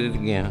and I did it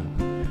again.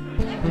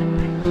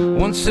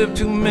 One sip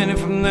too many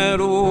from that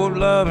old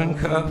loving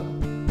cup.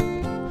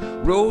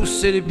 Rose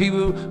City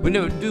people, we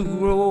never do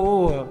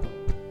grow up.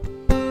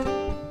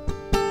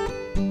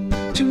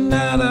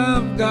 Tonight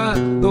I've got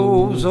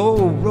those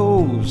old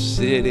Rose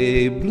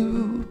City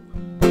blues.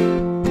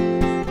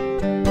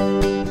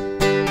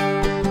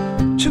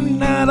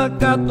 Tonight I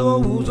got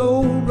those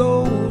old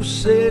Rose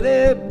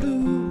City blues.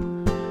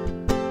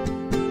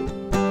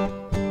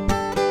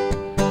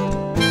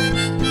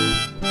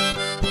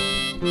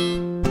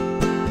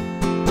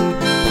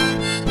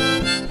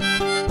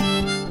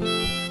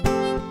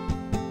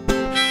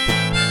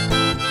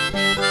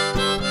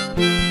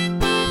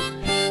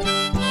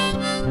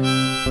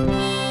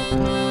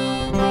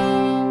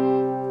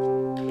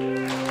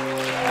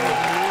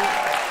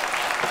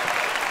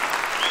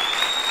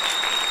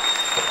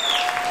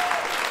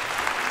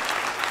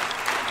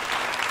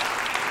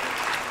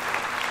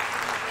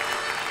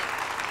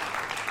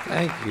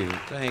 Thank you.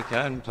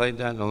 I haven't played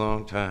that in a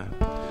long time.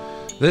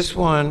 This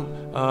one,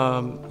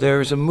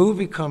 there's a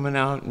movie coming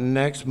out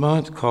next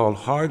month called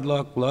Hard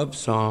Luck Love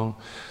Song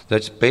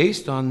that's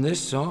based on this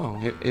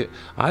song.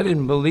 I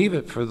didn't believe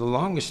it for the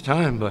longest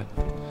time, but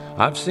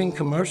I've seen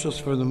commercials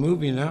for the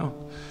movie now.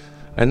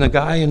 And the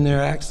guy in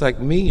there acts like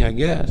me, I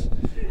guess.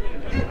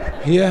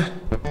 Yeah.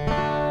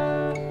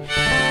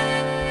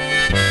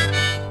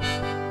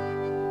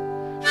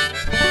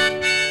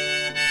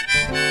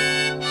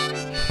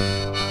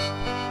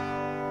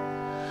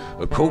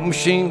 A cold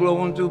machine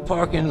glowing through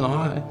parking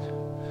lot.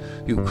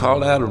 You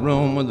call out a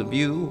room with a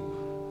view.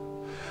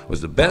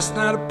 Was the best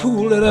night of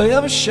pool that I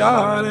ever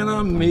shot, and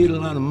I made a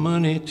lot of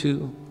money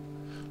too.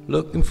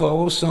 Looking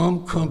for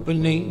some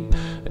company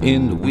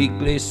in the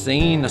weekly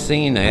scene. I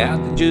seen a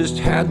ad that just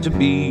had to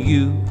be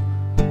you.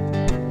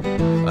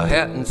 I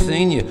hadn't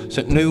seen you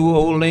since New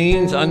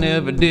Orleans. I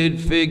never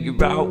did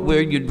figure out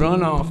where you'd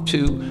run off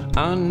to.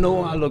 I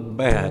know I looked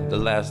bad the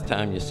last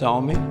time you saw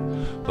me,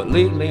 but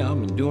lately I've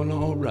been doing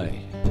all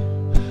right.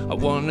 I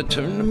won a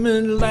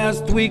tournament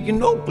last week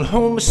in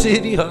Oklahoma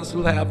City.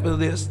 Hustle half of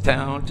this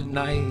town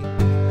tonight.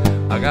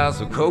 I got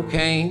some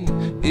cocaine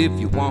if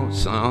you want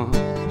some,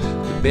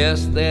 the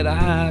best that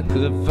I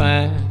could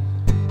find.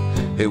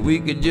 Hey,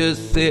 we could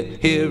just sit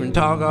here and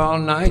talk all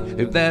night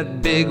if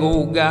that big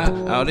old guy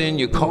out in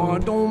your car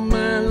don't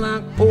mind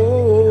like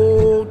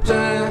old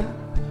time.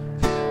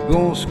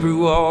 Gonna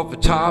screw off the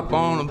top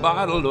on a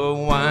bottle of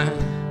wine.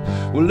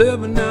 We're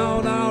living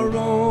out our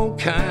own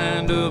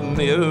kind of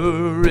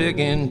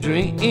American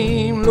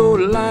dream,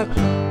 loaded like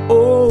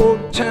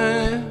old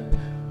time.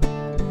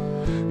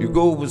 Your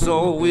goal was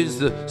always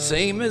the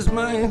same as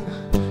mine.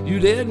 You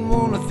didn't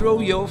want to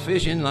throw your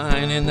fishing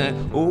line in that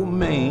old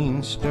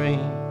mainstream.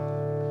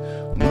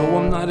 No,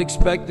 I'm not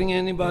expecting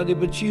anybody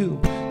but you.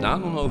 Now, I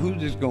don't know who's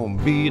just gonna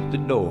be at the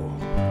door,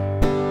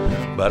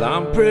 but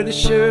I'm pretty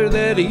sure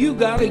that you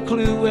got a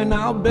clue, and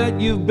I'll bet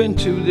you've been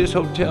to this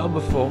hotel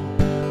before.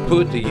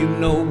 Put the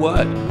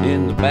you-know-what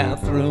in the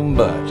bathroom,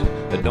 but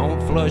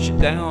don't flush it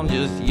down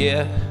just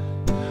yet.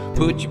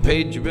 Put your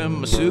pager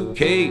in my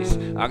suitcase,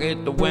 I'll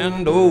get the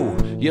window,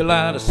 you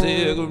light a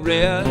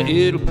cigarette.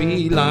 It'll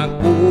be like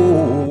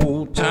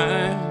old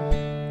time.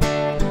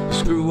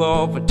 Screw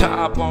off a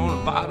top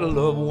on a bottle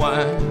of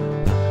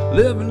wine.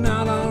 Living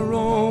out our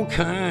own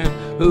kind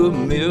of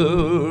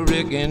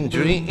American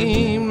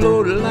dream,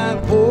 loaded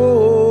like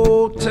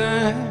old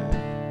time.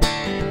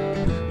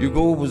 Your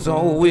goal was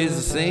always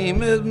the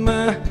same as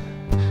mine.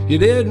 You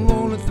didn't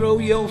want to throw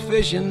your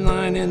fishing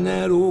line in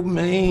that old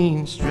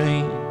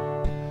mainstream.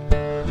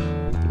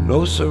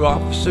 No, sir,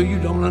 officer, you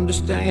don't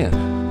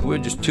understand. We're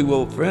just two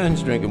old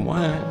friends drinking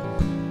wine.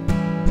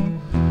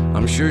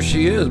 I'm sure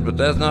she is, but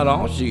that's not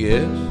all she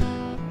is.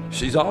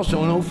 She's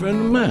also an old friend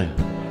of mine.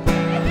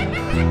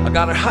 I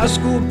got her high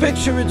school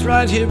picture, it's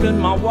right here in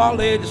my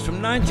wallet. It's from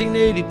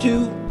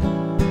 1982.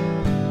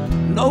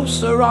 No,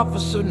 sir,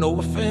 officer, no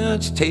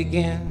offense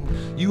taken.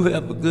 You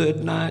have a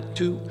good night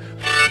too.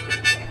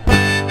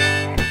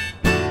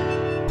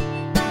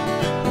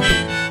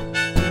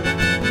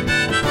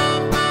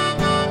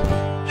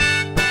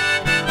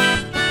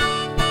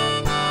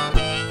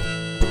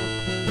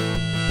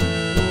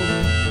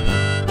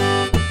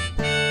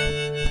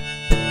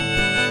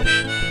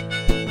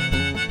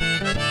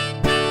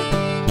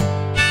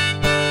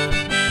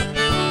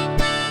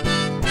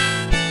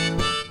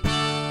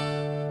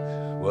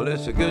 Well,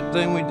 it's a good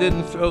thing we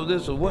didn't throw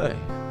this away.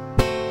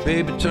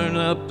 Baby, turn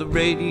up the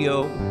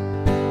radio.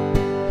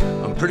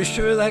 I'm pretty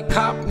sure that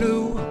cop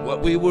knew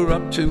what we were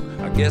up to.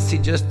 I guess he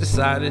just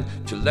decided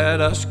to let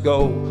us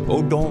go.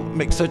 Oh, don't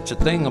make such a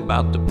thing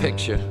about the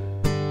picture.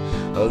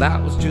 Well,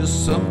 that was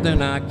just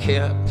something I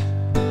kept.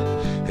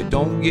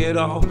 don't get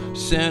all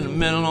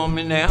sentimental on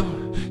me now.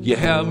 You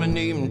haven't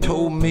even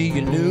told me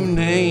your new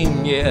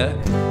name yet.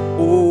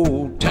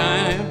 Old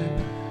time,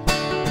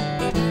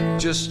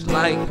 just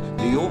like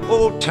the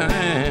old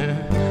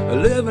time,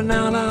 living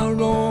out our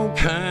own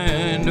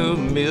kind of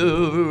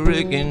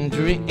American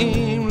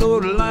dream.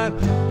 Lord, life,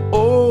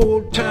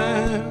 old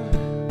time.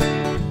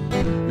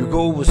 Your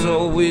goal was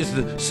always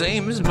the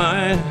same as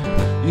mine.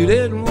 You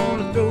didn't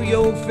want to throw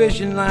your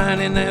fishing line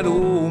in that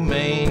old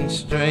main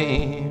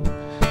stream,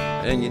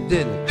 and you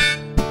didn't.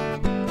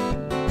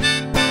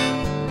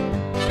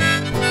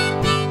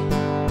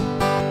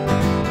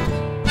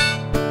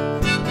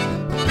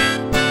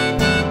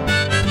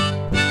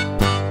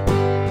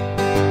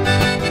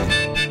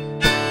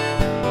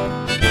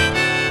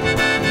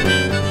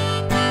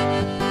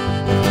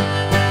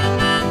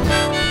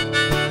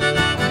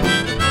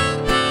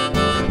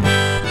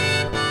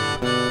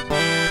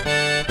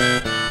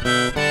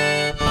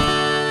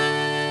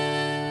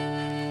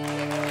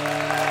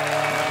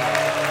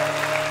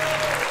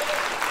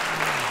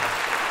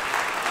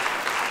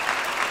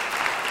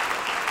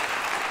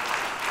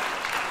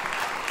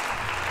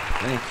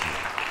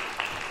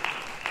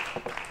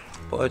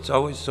 It's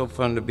always so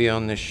fun to be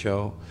on this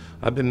show.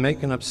 I've been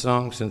making up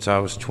songs since I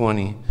was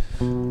 20.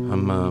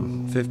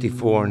 I'm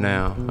 54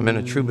 now. I'm in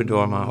a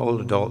troubadour my whole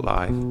adult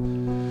life.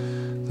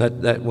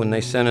 That when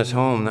they sent us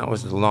home, that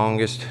was the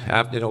longest.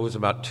 After it was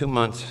about 2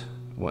 months,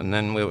 and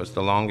then it was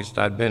the longest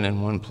I'd been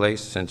in one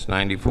place since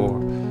 '94.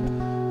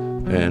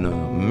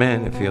 And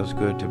man, it feels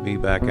good to be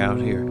back out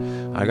here.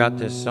 I got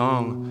this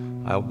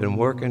song I've been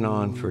working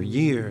on for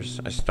years.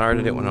 I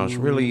started it when I was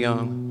really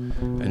young,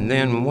 and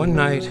then one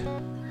night,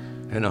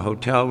 in a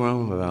hotel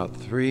room about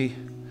 3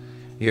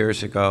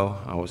 years ago,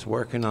 I was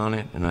working on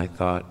it, and I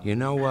thought, you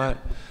know what?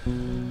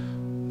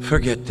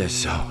 Forget this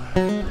song.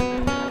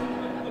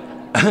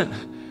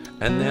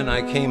 And then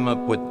I came up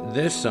with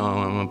this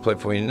song I'm gonna play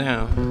for you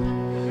now.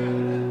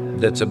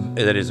 That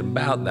is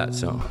about that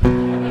song.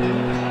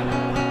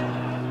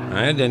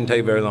 It didn't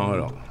take very long at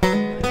all.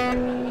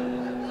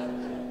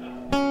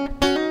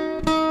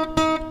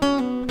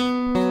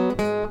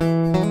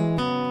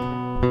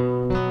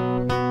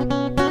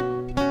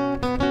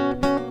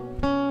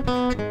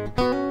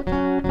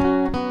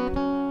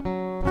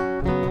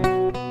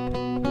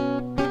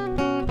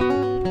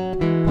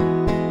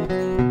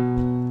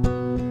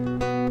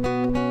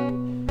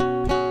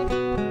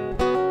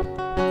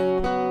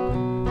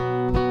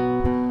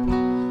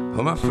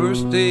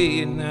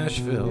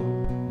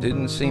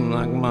 Didn't seem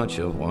like much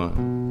of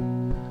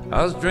one.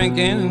 I was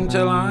drinking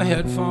until I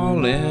had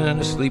fallen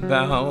asleep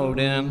out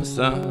in the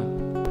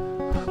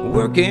sun,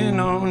 working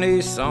on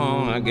a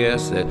song I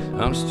guess that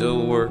I'm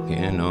still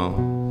working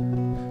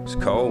on. It's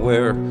called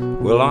Where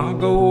Will I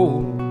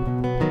Go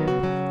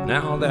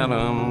Now That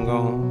I'm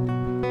Gone.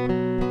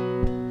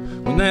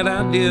 When that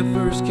idea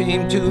first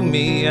came to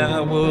me,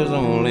 I was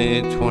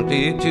only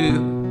 22.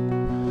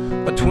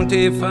 By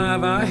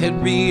 25 I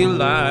had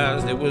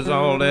realized it was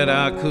all that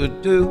I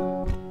could do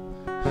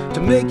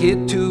to make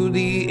it to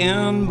the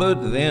end,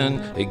 but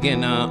then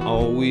again I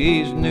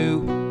always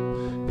knew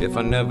if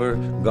I never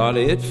got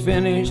it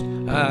finished,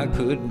 I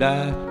could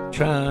die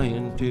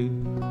trying to.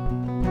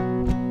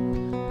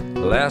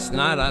 Last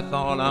night I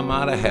thought I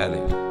might have had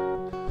it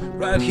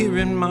right here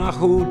in my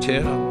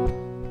hotel.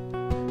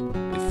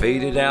 It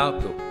faded out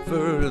the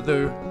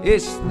further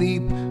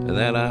asleep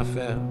that I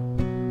fell.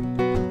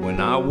 When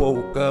I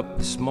woke up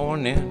this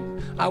morning,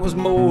 I was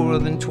more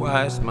than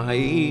twice my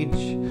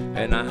age,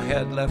 and I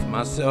had left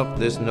myself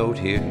this note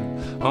here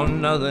on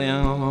another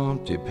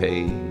empty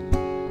page.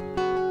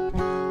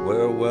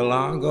 Where will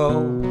I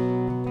go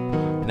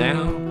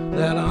now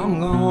that I'm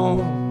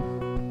gone?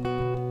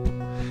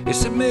 It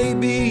said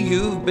maybe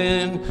you've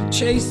been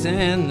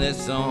chasing this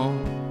song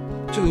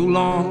too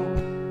long.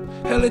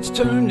 Hell, it's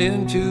turned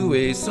into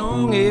a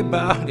song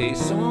about a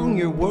song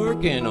you're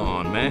working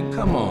on, man,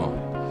 come on.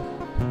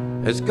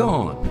 It's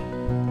gone.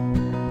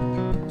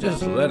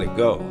 Just let it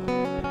go.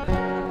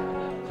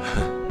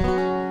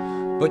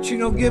 But you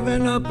know,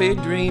 giving up a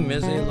dream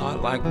is a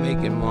lot like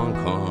making one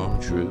come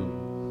true.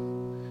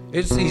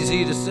 It's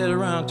easy to sit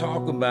around and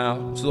talk about,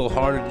 it's a little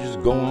harder to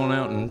just go on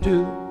out and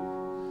do.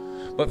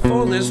 But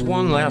for this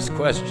one last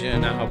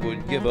question, I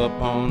would give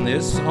up on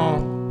this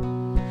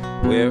song.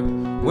 Where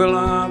will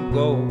I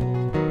go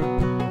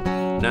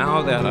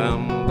now that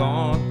I'm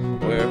gone?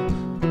 Where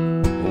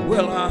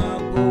will I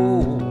go?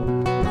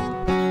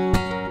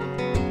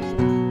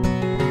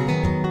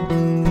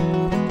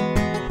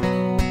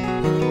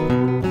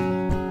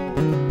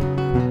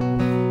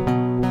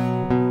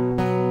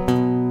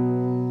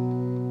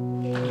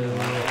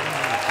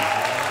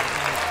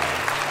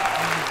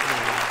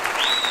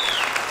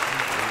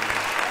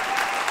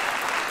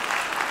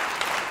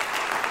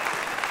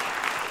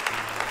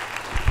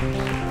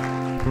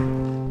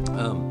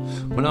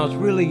 When I was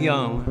really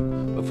young,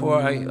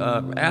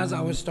 as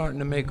I was starting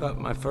to make up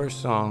my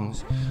first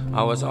songs,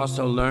 I was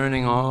also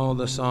learning all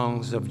the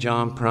songs of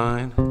John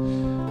Prine,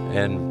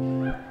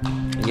 and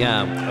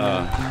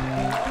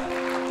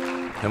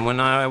And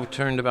when I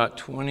turned about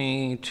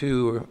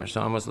 22 or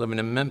so, I was living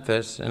in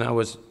Memphis, and I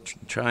was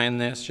trying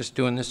this, just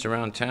doing this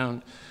around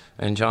town.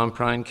 And John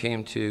Prine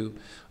came to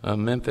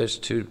Memphis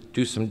to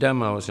do some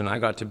demos, and I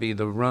got to be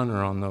the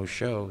runner on those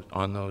shows,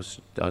 on those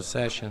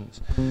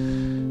sessions.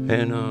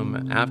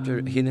 And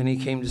after he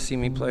came to see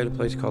me play at a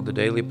place called the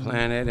Daily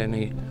Planet, and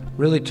he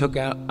really took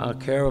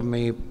care of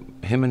me.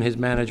 Him and his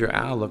manager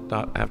Al looked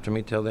after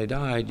me till they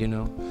died, you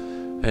know.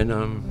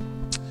 And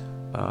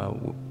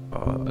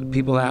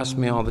people ask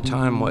me all the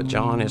time what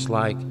John is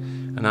like,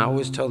 and I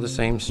always tell the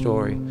same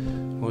story.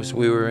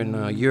 We were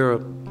in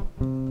Europe,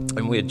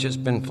 and we had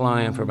just been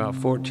flying for about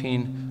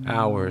 14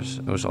 hours.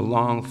 It was a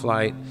long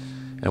flight,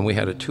 and we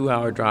had a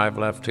 2-hour drive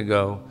left to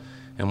go.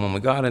 And when we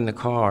got in the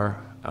car,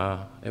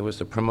 it was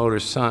the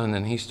promoter's son,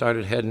 and he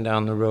started heading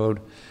down the road.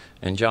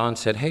 And John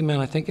said, "Hey, man,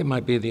 I think it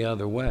might be the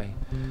other way."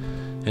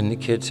 And the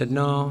kid said,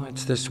 "No,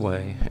 it's this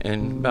way."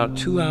 And about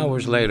 2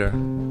 hours later,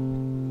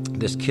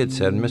 this kid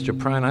said, "Mr.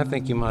 Prine, I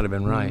think you might have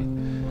been right."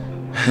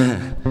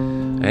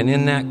 And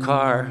in that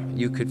car,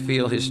 you could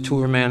feel his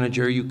tour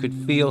manager. You could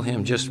feel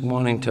him just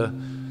wanting to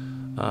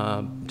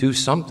do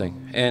something.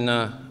 And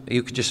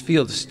you could just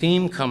feel the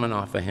steam coming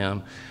off of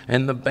him.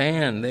 And the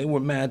band, they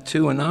were mad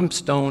too. And I'm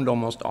stoned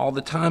almost all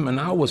the time, and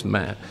I was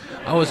mad.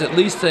 I was at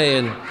least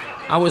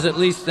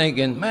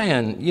thinking,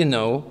 man, you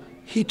know,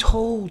 he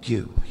told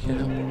you, you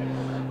know.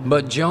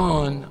 But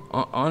John,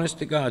 honest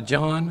to God,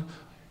 John,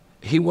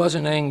 he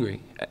wasn't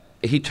angry.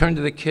 He turned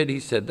to the kid, he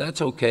said, "That's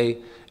okay,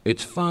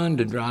 it's fun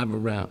to drive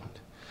around."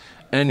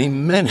 And he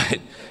meant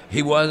it.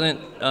 He wasn't,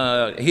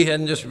 he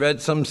hadn't just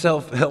read some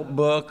self-help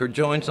book or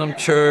joined some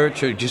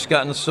church or just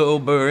gotten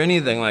sober or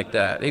anything like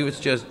that. He was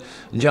just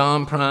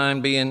John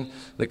Prine being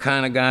the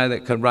kind of guy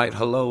that could write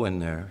hello in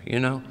there, you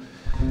know?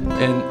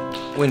 And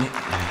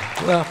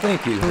well,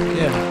 thank you,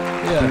 yeah.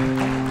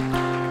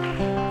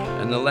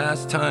 And the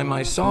last time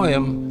I saw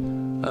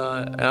him,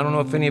 I don't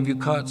know if any of you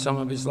caught some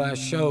of his last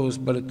shows,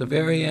 but at the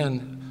very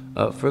end,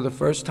 for the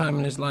first time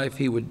in his life,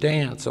 he would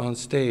dance on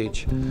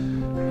stage,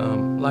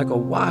 like a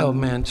wild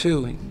man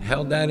too. He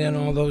held that in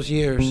all those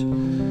years,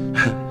 and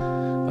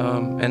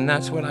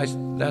that's what I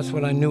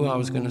knew I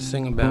was going to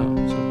sing about.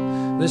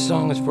 So this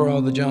song is for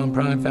all the John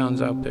Prine fans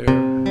out there.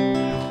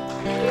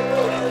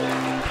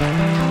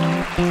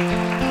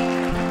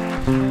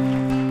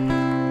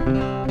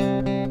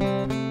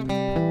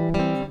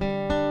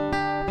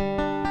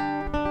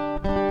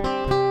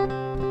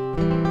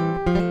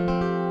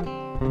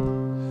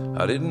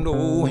 I didn't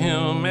know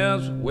him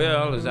as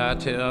well as I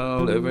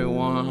tell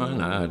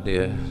everyone I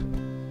did.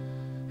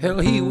 Hell,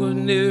 he was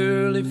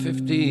nearly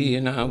 50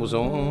 and I was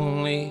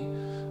only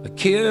a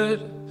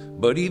kid.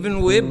 But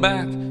even way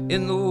back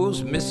in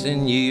those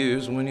missing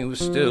years when he was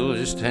still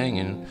just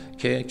hanging,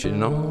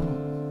 catching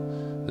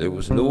on, there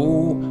was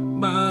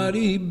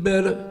nobody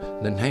better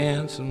than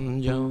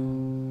Handsome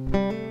John.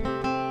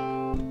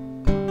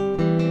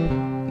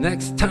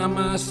 Next time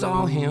I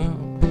saw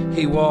him,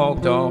 he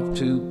walked off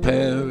to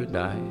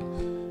paradise.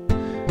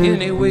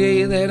 Any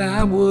way that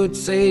I would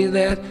say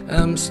that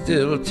I'm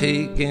still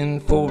taking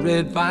for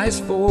advice,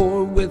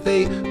 for with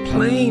a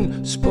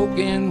plain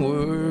spoken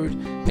word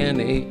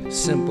and a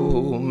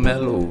simple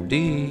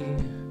melody,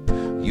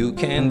 you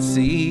can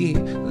see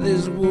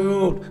this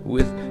world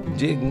with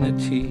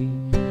dignity.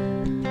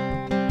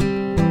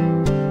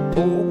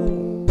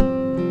 Oh,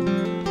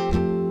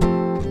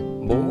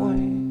 boy,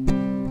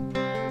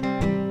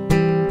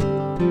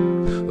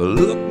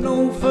 look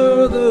no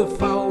further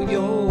for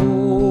your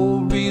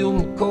real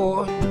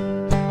McCoy.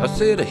 I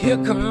said, here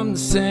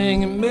comes the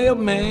singing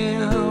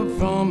mailman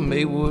from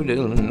Maywood,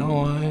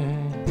 Illinois.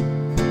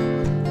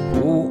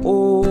 Oh,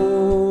 oh,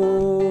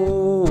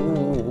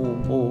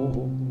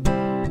 oh.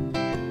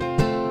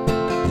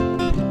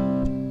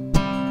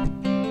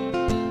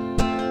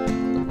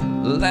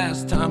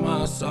 Last time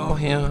I saw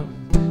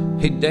him,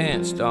 he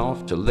danced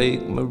off to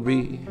Lake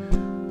Marie.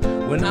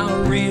 When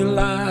I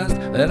realized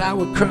that I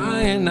was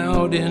crying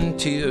out in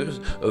tears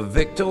of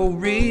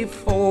victory,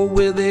 for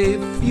with a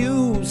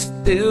few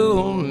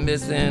still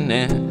missing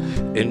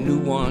and a new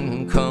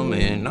one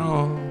coming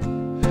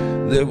on,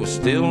 there was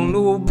still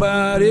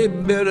nobody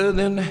better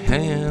than the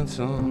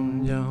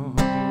Handsome John.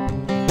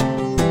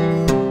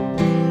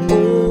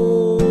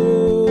 Oh,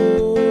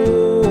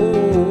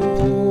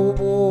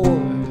 boy,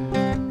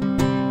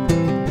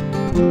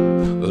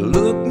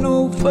 look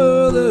no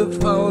further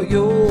for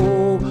your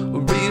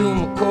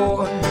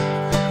McCoy.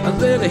 I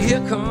said,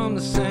 here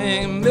comes the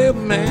same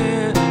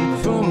mailman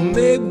from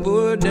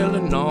Maywood,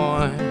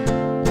 Illinois.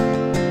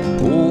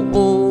 Oh,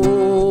 oh, oh,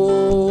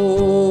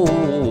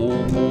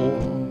 oh, oh,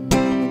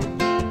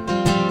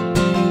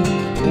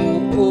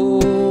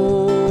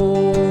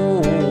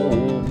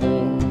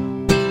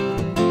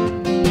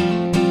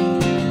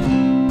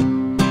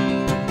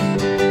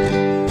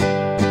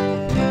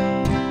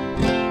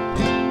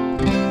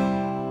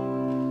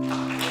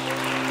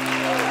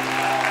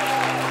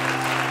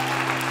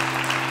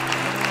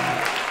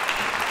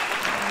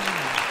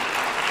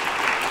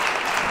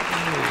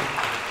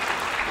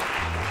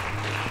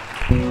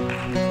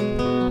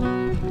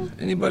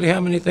 Anybody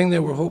have anything they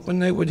were hoping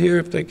they would hear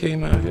if they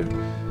came out here?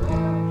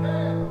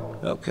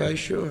 Okay,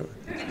 sure.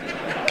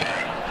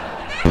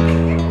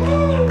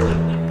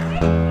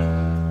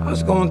 I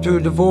was going through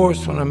a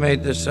divorce when I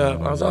made this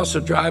up. I was also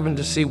driving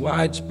to see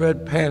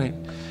Widespread Panic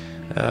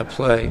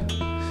play.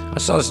 I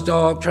saw this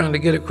dog trying to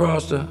get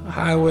across the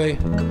highway.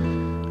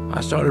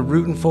 I started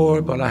rooting for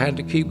it, but I had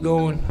to keep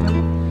going.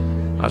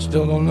 I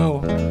still don't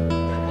know.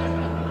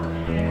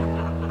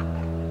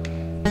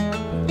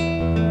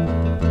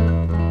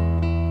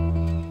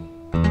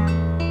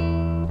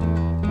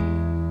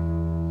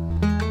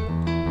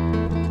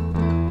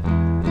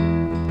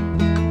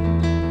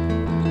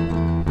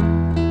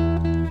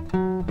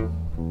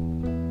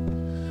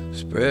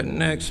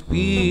 Redneck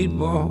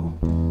speedball,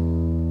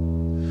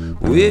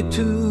 way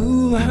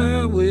to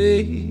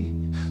highway.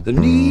 The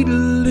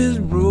needle is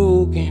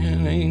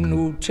broken, ain't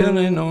no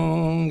telling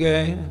on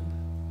gas.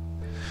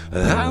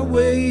 A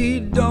highway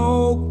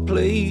dog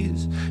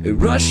plays a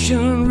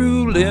Russian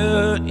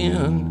roulette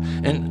in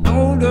and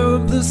out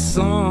of the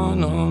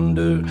sun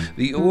under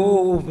the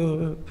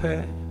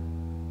overpass.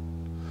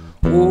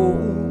 Oh,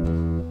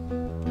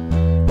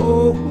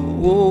 oh,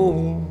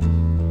 oh.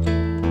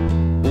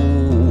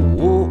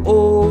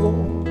 Oh,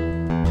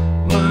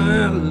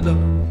 my love.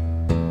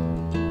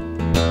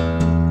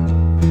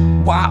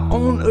 Why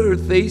on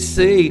earth they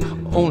say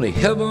only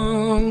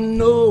heaven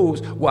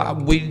knows why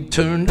we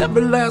turn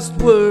every last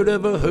word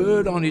ever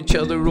heard on each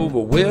other over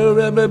where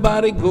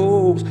everybody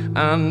goes.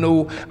 I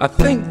know, I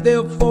think,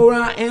 therefore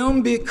I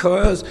am,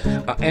 because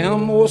I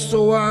am, or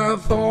so I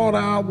thought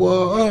I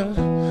was.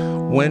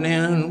 When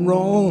in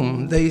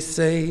Rome they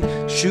say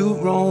shoot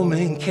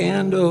Roman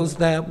candles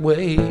that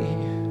way.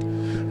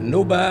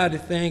 Nobody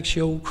thinks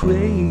you're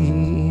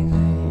crazy.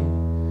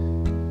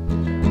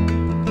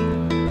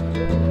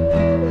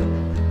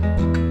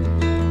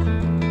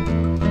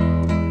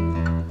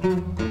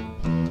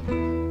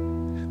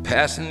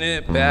 Passing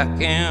it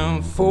back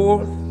and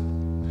forth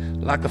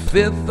like a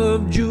 5th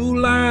of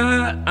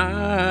July.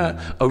 I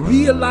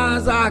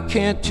realize I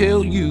can't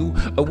tell you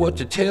what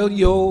to tell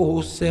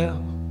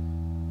yourself.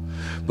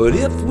 But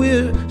if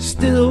we're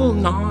still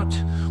not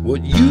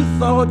what you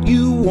thought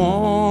you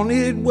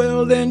wanted,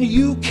 well then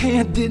you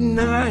can't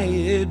deny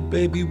it,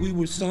 baby, we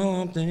were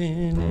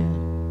something.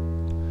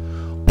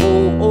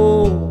 Oh,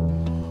 oh,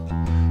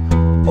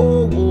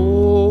 oh,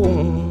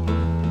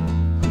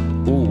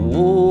 oh,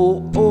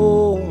 oh,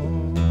 oh,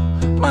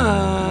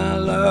 my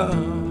love.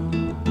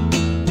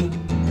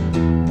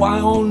 Why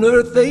on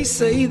earth they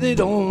say that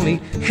only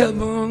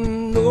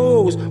heaven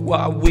knows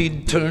why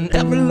we'd turn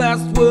every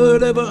last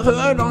word ever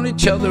heard on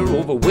each other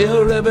over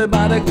where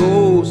everybody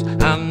goes.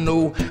 I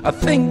know, I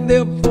think,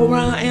 therefore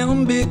I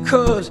am,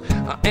 because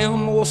I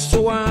am, or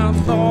so I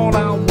thought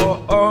I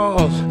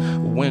was.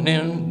 When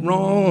in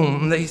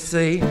Rome they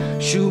say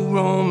shoot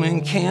Roman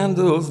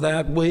candles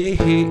that way.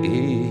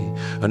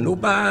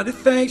 Nobody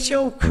thinks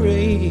you're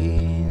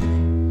crazy.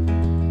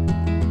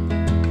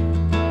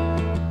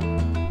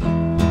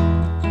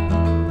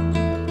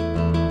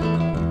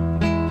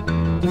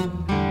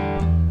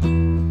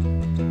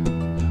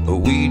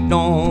 We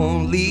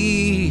don't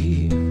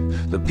leave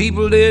the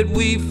people that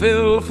we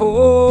fell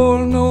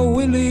for. No,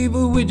 we leave,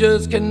 but we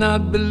just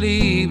cannot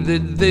believe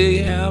that they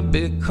have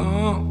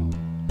become.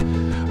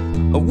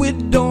 We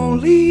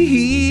don't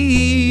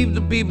leave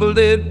the people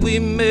that we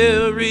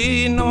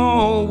marry.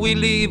 No, we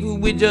leave, but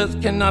we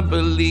just cannot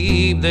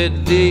believe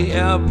that they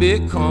have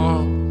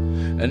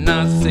become. And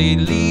I say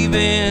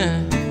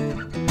leaving,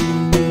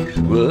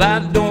 well, I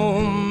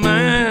don't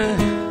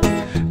mind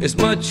as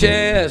much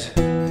as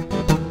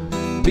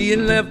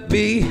being left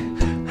behind.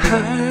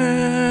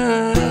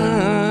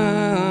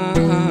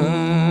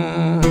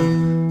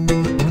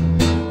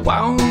 Why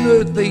on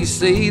earth they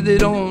say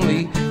that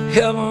only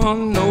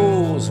heaven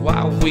knows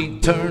why we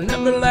turn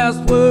every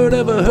last word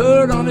ever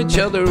heard on each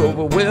other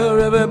over where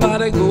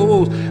everybody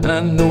goes.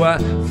 I know, I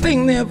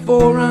think,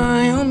 therefore I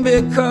am,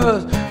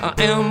 because I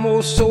am,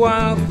 or so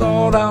I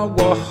thought I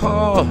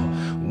was.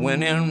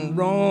 When in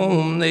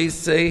Rome they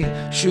say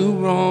shoot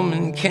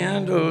Roman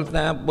candles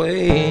that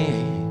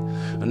way.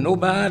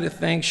 Nobody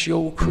thinks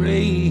you're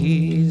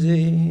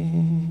crazy.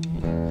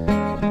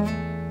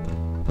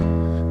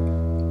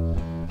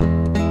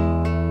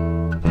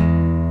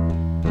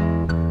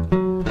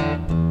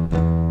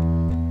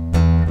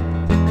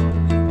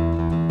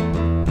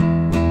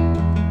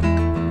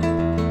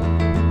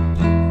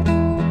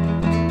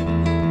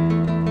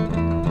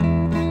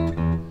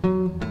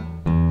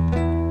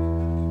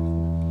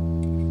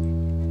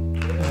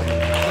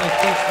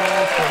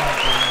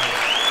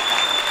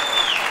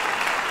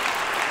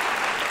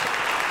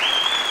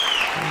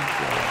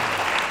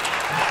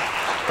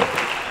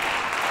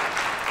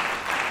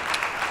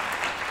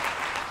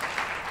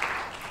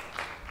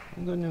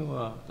 I'm going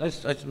to,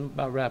 let's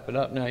about wrap it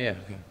up now, yeah.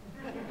 Okay.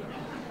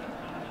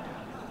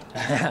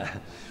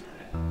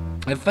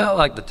 It felt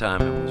like the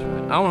timing was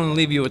right. I want to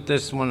leave you with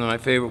this, one of my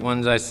favorite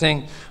ones I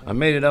sing. I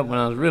made it up when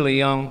I was really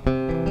young,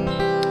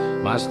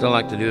 but I still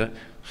like to do it.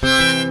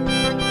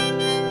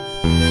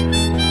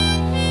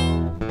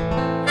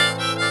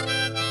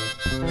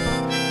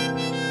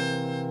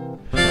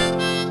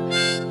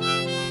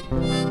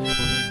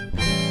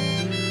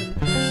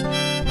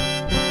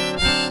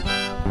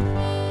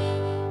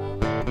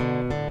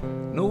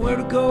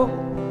 go,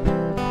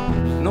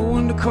 no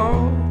one to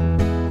call,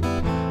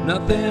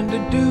 nothing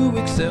to do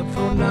except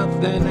for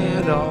nothing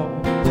at all.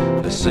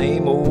 The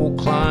same old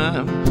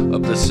climb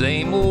up the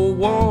same old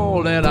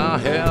wall that I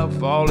have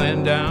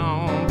fallen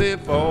down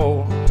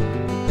before.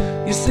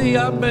 You see,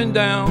 I've been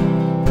down,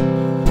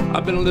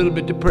 I've been a little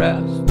bit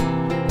depressed,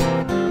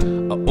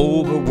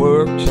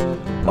 overworked,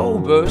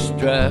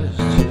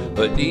 overstressed,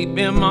 but deep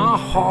in my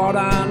heart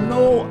I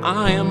know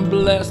I am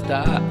blessed.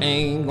 I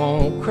ain't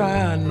gonna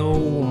cry no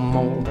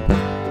more.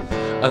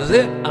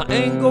 I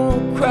ain't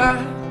gonna cry,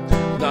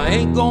 I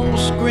ain't gonna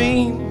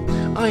scream,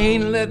 I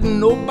ain't letting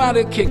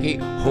nobody kick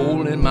a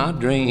hole in my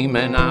dream,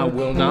 and I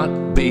will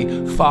not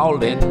be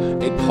falling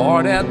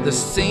apart at the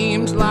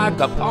seams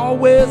like I've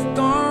always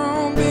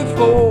done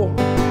before.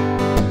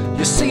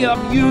 You see,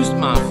 I've used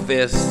my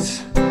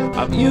fists,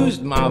 I've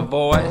used my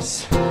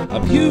voice,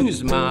 I've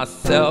used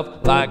myself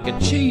like a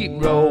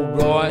cheap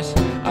Rolls Royce.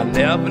 I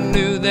never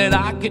knew that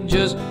I could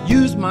just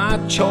use my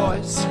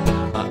choice.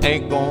 I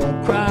ain't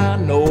gonna cry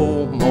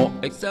no more,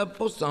 except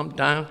for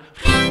sometimes.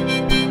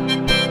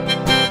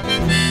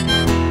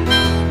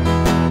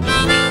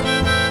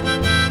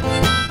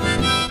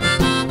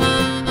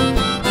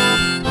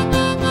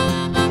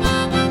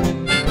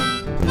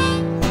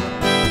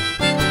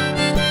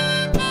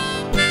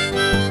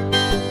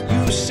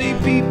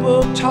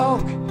 People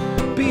talk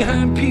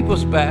behind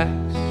people's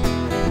backs.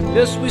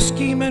 Yes, we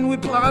scheme and we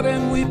plot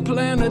and we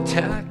plan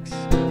attacks,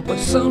 but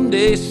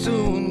someday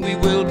soon we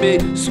will be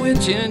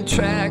switching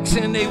tracks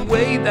in a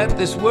way that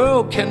this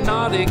world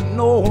cannot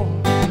ignore.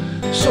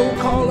 So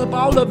call up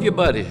all of your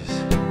buddies,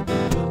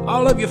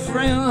 all of your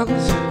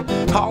friends,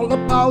 call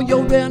up all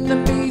your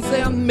enemies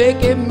and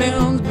make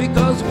amends,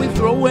 because we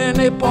throwing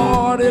a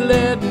party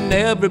letting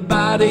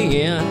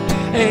everybody in.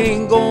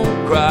 Ain't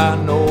gonna cry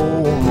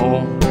no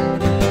more.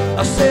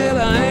 I said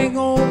I ain't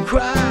gonna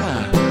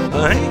cry,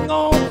 I ain't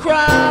gonna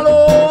cry,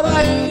 Lord,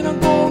 I ain't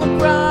gonna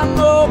cry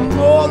no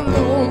more,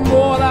 no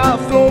more. I'll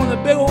throw in a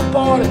big old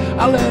party,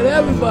 I'll let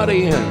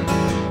everybody in,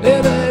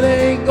 and I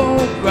ain't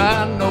gonna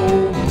cry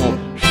no more.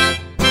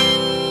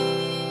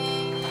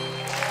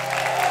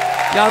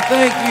 Y'all,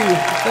 thank you.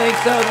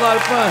 Thanks, that was a lot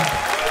of fun.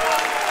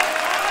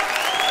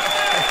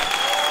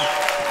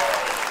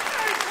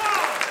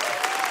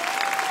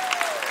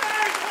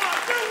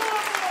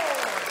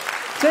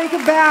 Take a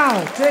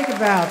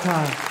bow,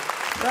 Todd.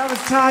 That was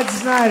Todd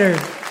Snider.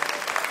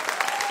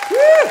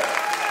 Woo!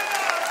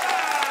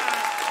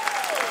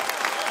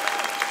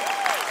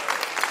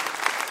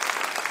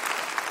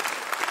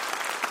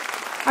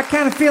 I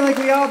kind of feel like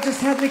we all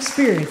just had an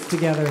experience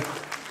together.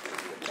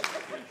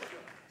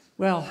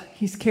 Well,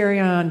 he's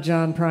carrying on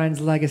John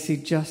Prine's legacy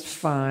just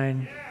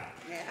fine.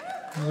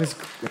 It was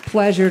a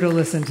pleasure to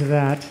listen to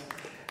that.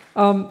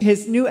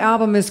 His new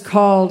album is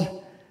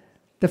called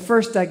The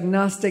First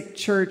Agnostic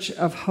Church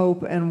of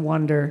Hope and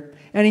Wonder.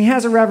 And he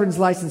has a reverend's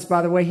license,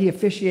 by the way. He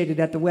officiated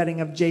at the wedding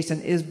of Jason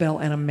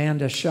Isbell and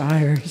Amanda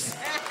Shires.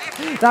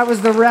 That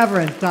was the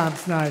Reverend Todd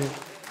Snider.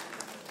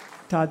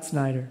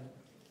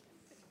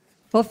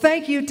 Well,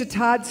 thank you to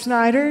Todd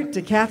Snider,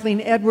 to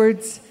Kathleen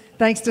Edwards.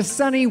 Thanks to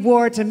Sonny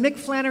Ward, to Mick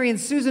Flannery and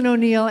Susan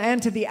O'Neill,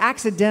 and to the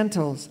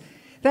Accidentals.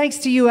 Thanks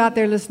to you out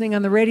there listening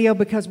on the radio,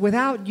 because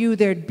without you,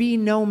 there'd be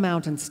no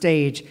Mountain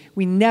Stage.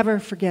 We never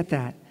forget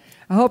that.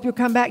 I hope you'll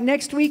come back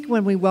next week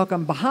when we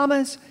welcome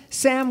Bahamas,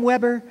 Sam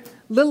Weber,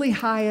 Lily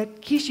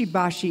Hyatt, Kishi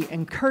Bashi,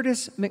 and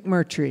Curtis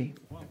McMurtry.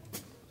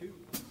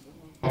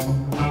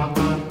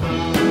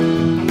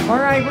 All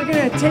right, we're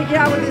going to take you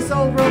out with this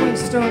old Rolling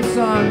Stones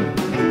song.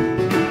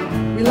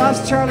 We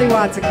lost Charlie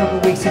Watts a couple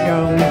weeks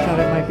ago, and we thought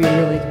it might be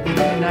really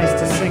nice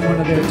to sing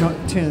one of their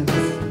tunes.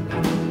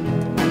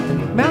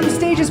 Mountain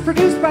Stage is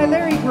produced by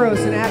Larry Gross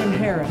and Adam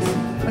Harris.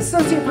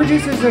 Associate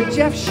producers are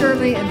Jeff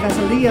Shirley and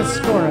Vasilia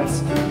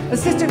Skoras.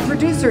 Assistant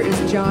producer is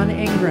John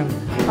Ingram.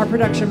 Our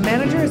production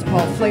manager is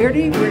Paul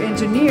Flaherty. We're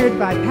engineered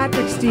by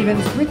Patrick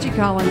Stevens, Richie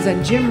Collins,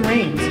 and Jim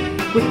Raines,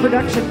 with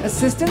production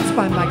assistance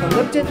by Michael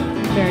Lipton,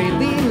 Mary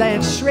Lee,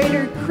 Lance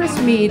Schrader, Chris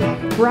Mead,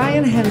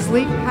 Brian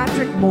Hensley,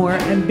 Patrick Moore,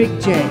 and Big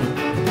J.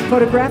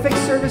 Photographic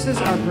services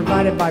are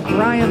provided by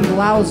Brian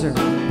Blauser.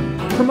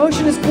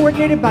 Promotion is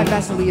coordinated by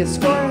Vasilia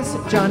Skoras,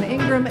 John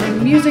Ingram,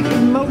 and Music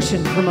in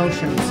Motion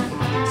Promotions.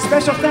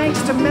 Special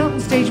thanks to Mountain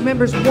Stage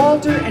members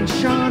Walter and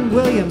Sean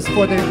Williams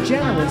for their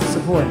generous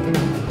support.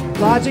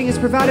 Lodging is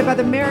provided by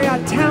the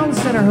Marriott Town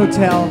Center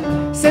Hotel,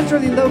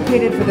 centrally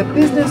located for the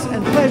business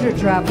and pleasure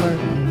traveler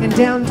in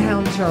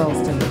downtown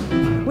Charleston.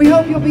 We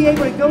hope you'll be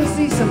able to go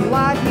see some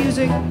live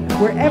music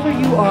wherever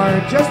you are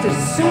just as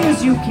soon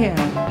as you can.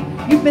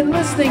 You've been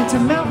listening to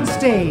Mountain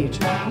Stage,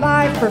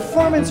 live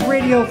performance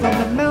radio from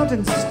the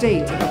Mountain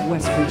State of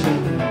West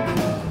Virginia.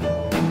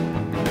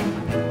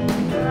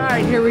 All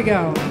right, here we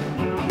go.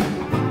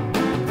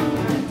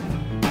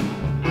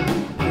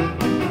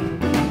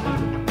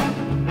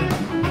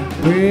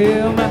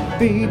 Well, my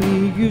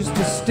baby used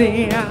to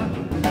stay out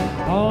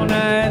all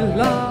night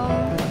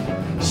long.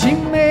 She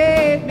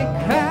made me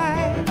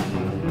cry,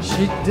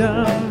 she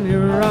done me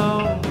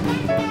wrong.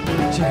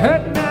 She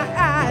hurt my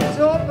eyes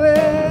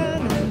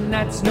open, and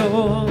that's no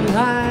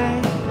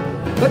lie.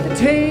 But the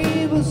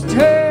tables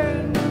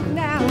turned, and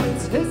now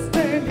it's his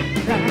turn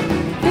to cry.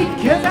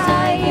 Because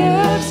I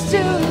used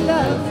to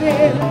love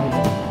him,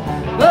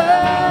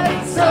 but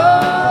it's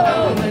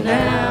all over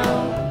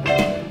now.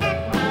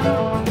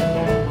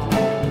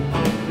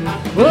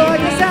 Oh,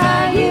 yes,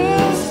 I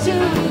used to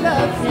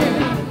love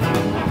him,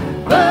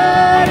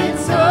 but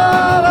it's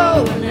all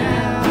over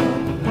now.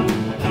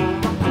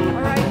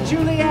 All right,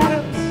 Julie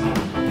Adams.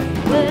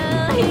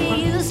 Well,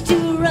 he used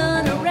to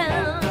run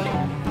around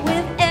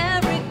with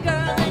every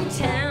girl in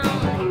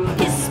town.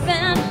 He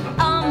spent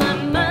all my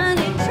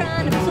money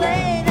trying to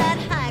play that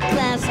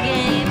high-class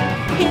game.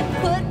 He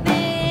put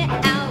me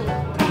out.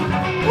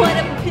 What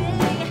a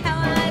pity how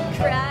I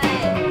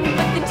cried.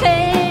 But the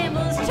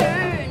tables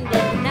turned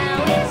and now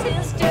it's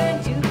his turn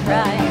to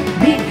cry.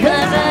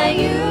 Because I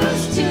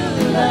used to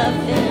love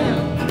him,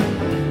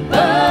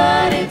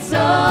 but it's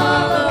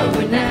all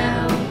over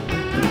now.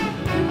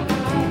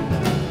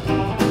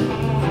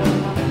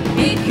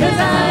 Because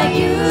I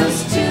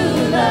used to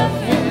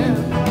love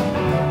him,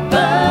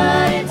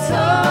 but it's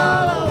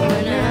all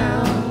over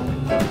now.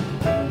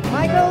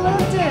 Michael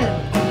Lipton.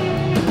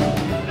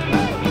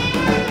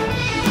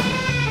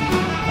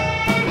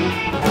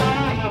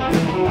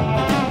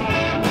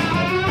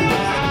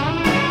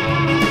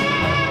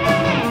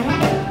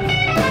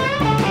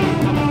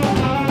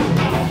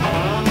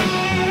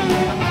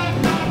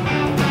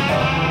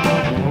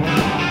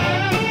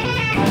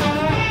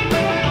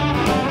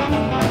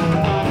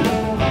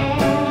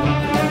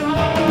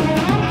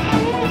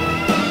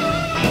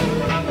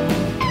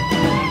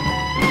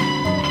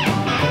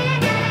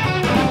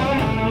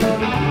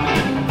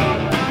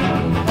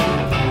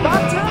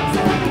 Bob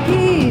Thompson on the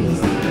keys.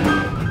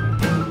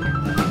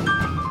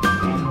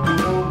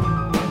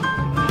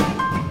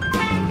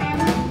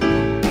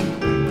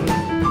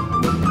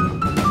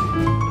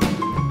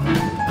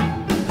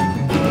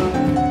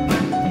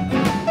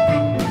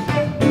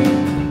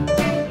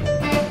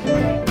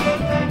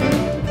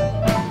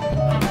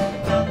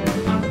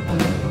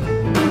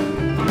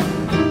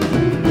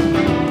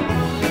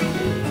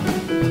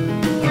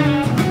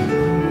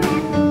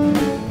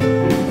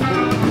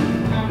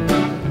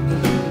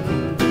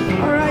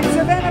 All right,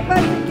 Savannah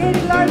Bush and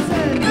Katie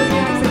Larson for the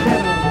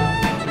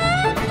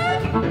Accidentals.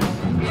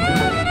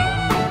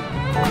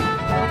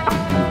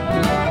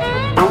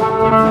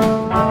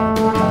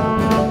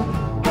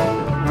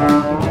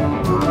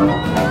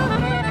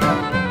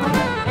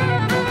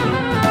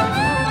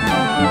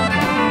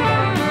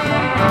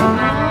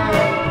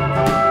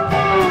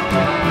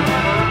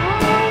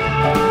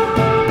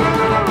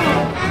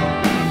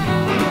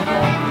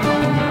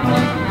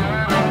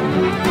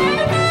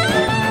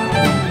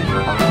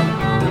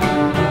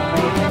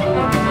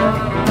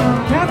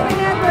 Kathleen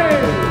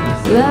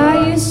Edwards. Well,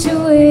 I used to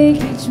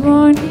wake each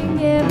morning,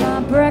 get my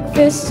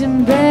breakfast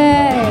in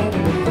bed.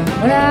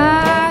 But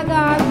I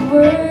got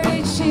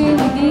worried she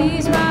would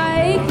ease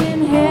my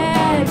aching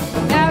head.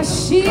 Now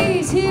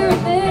she's here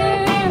and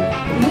there,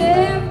 with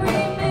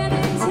every man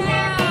in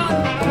town.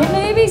 Well,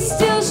 maybe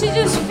still she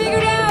just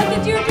figured out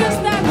that you're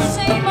just that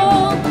same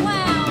old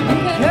clown.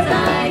 Because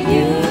I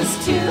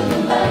used to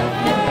love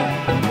her,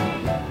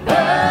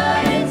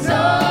 but it's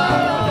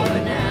all over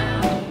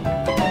now.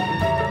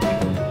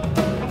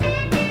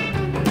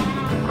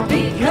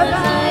 Because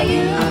I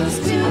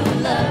used to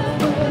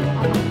love her,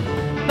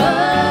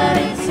 but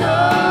it's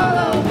all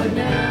over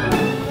now.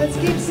 Let's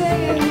keep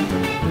singing.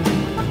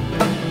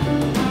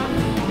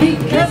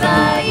 Because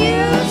I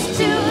used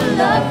to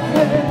love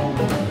her,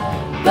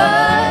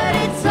 but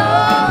it's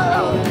all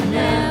over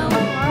now. All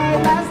right,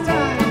 last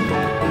time.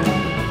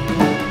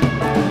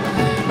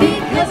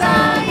 Because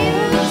I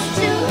used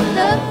to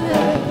love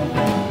her,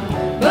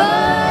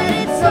 but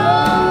it's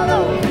all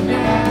over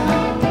now.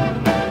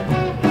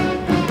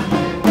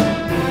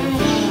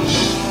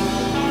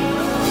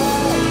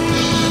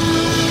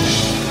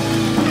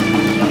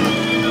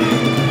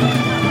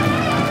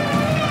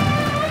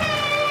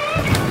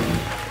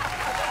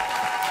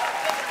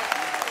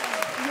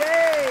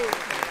 Yay!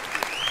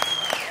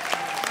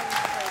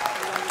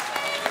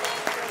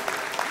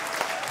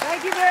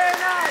 Thank you very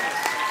much.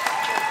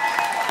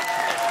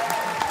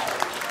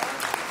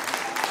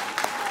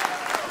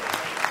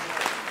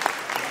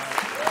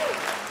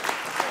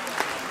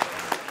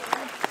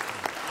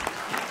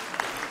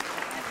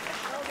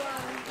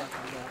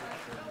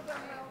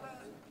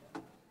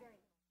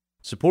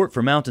 Support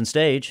for Mountain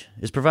Stage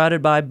is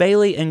provided by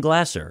Bailey and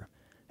Glasser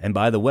and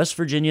by the West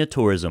Virginia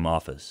Tourism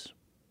Office.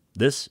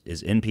 This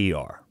is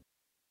NPR.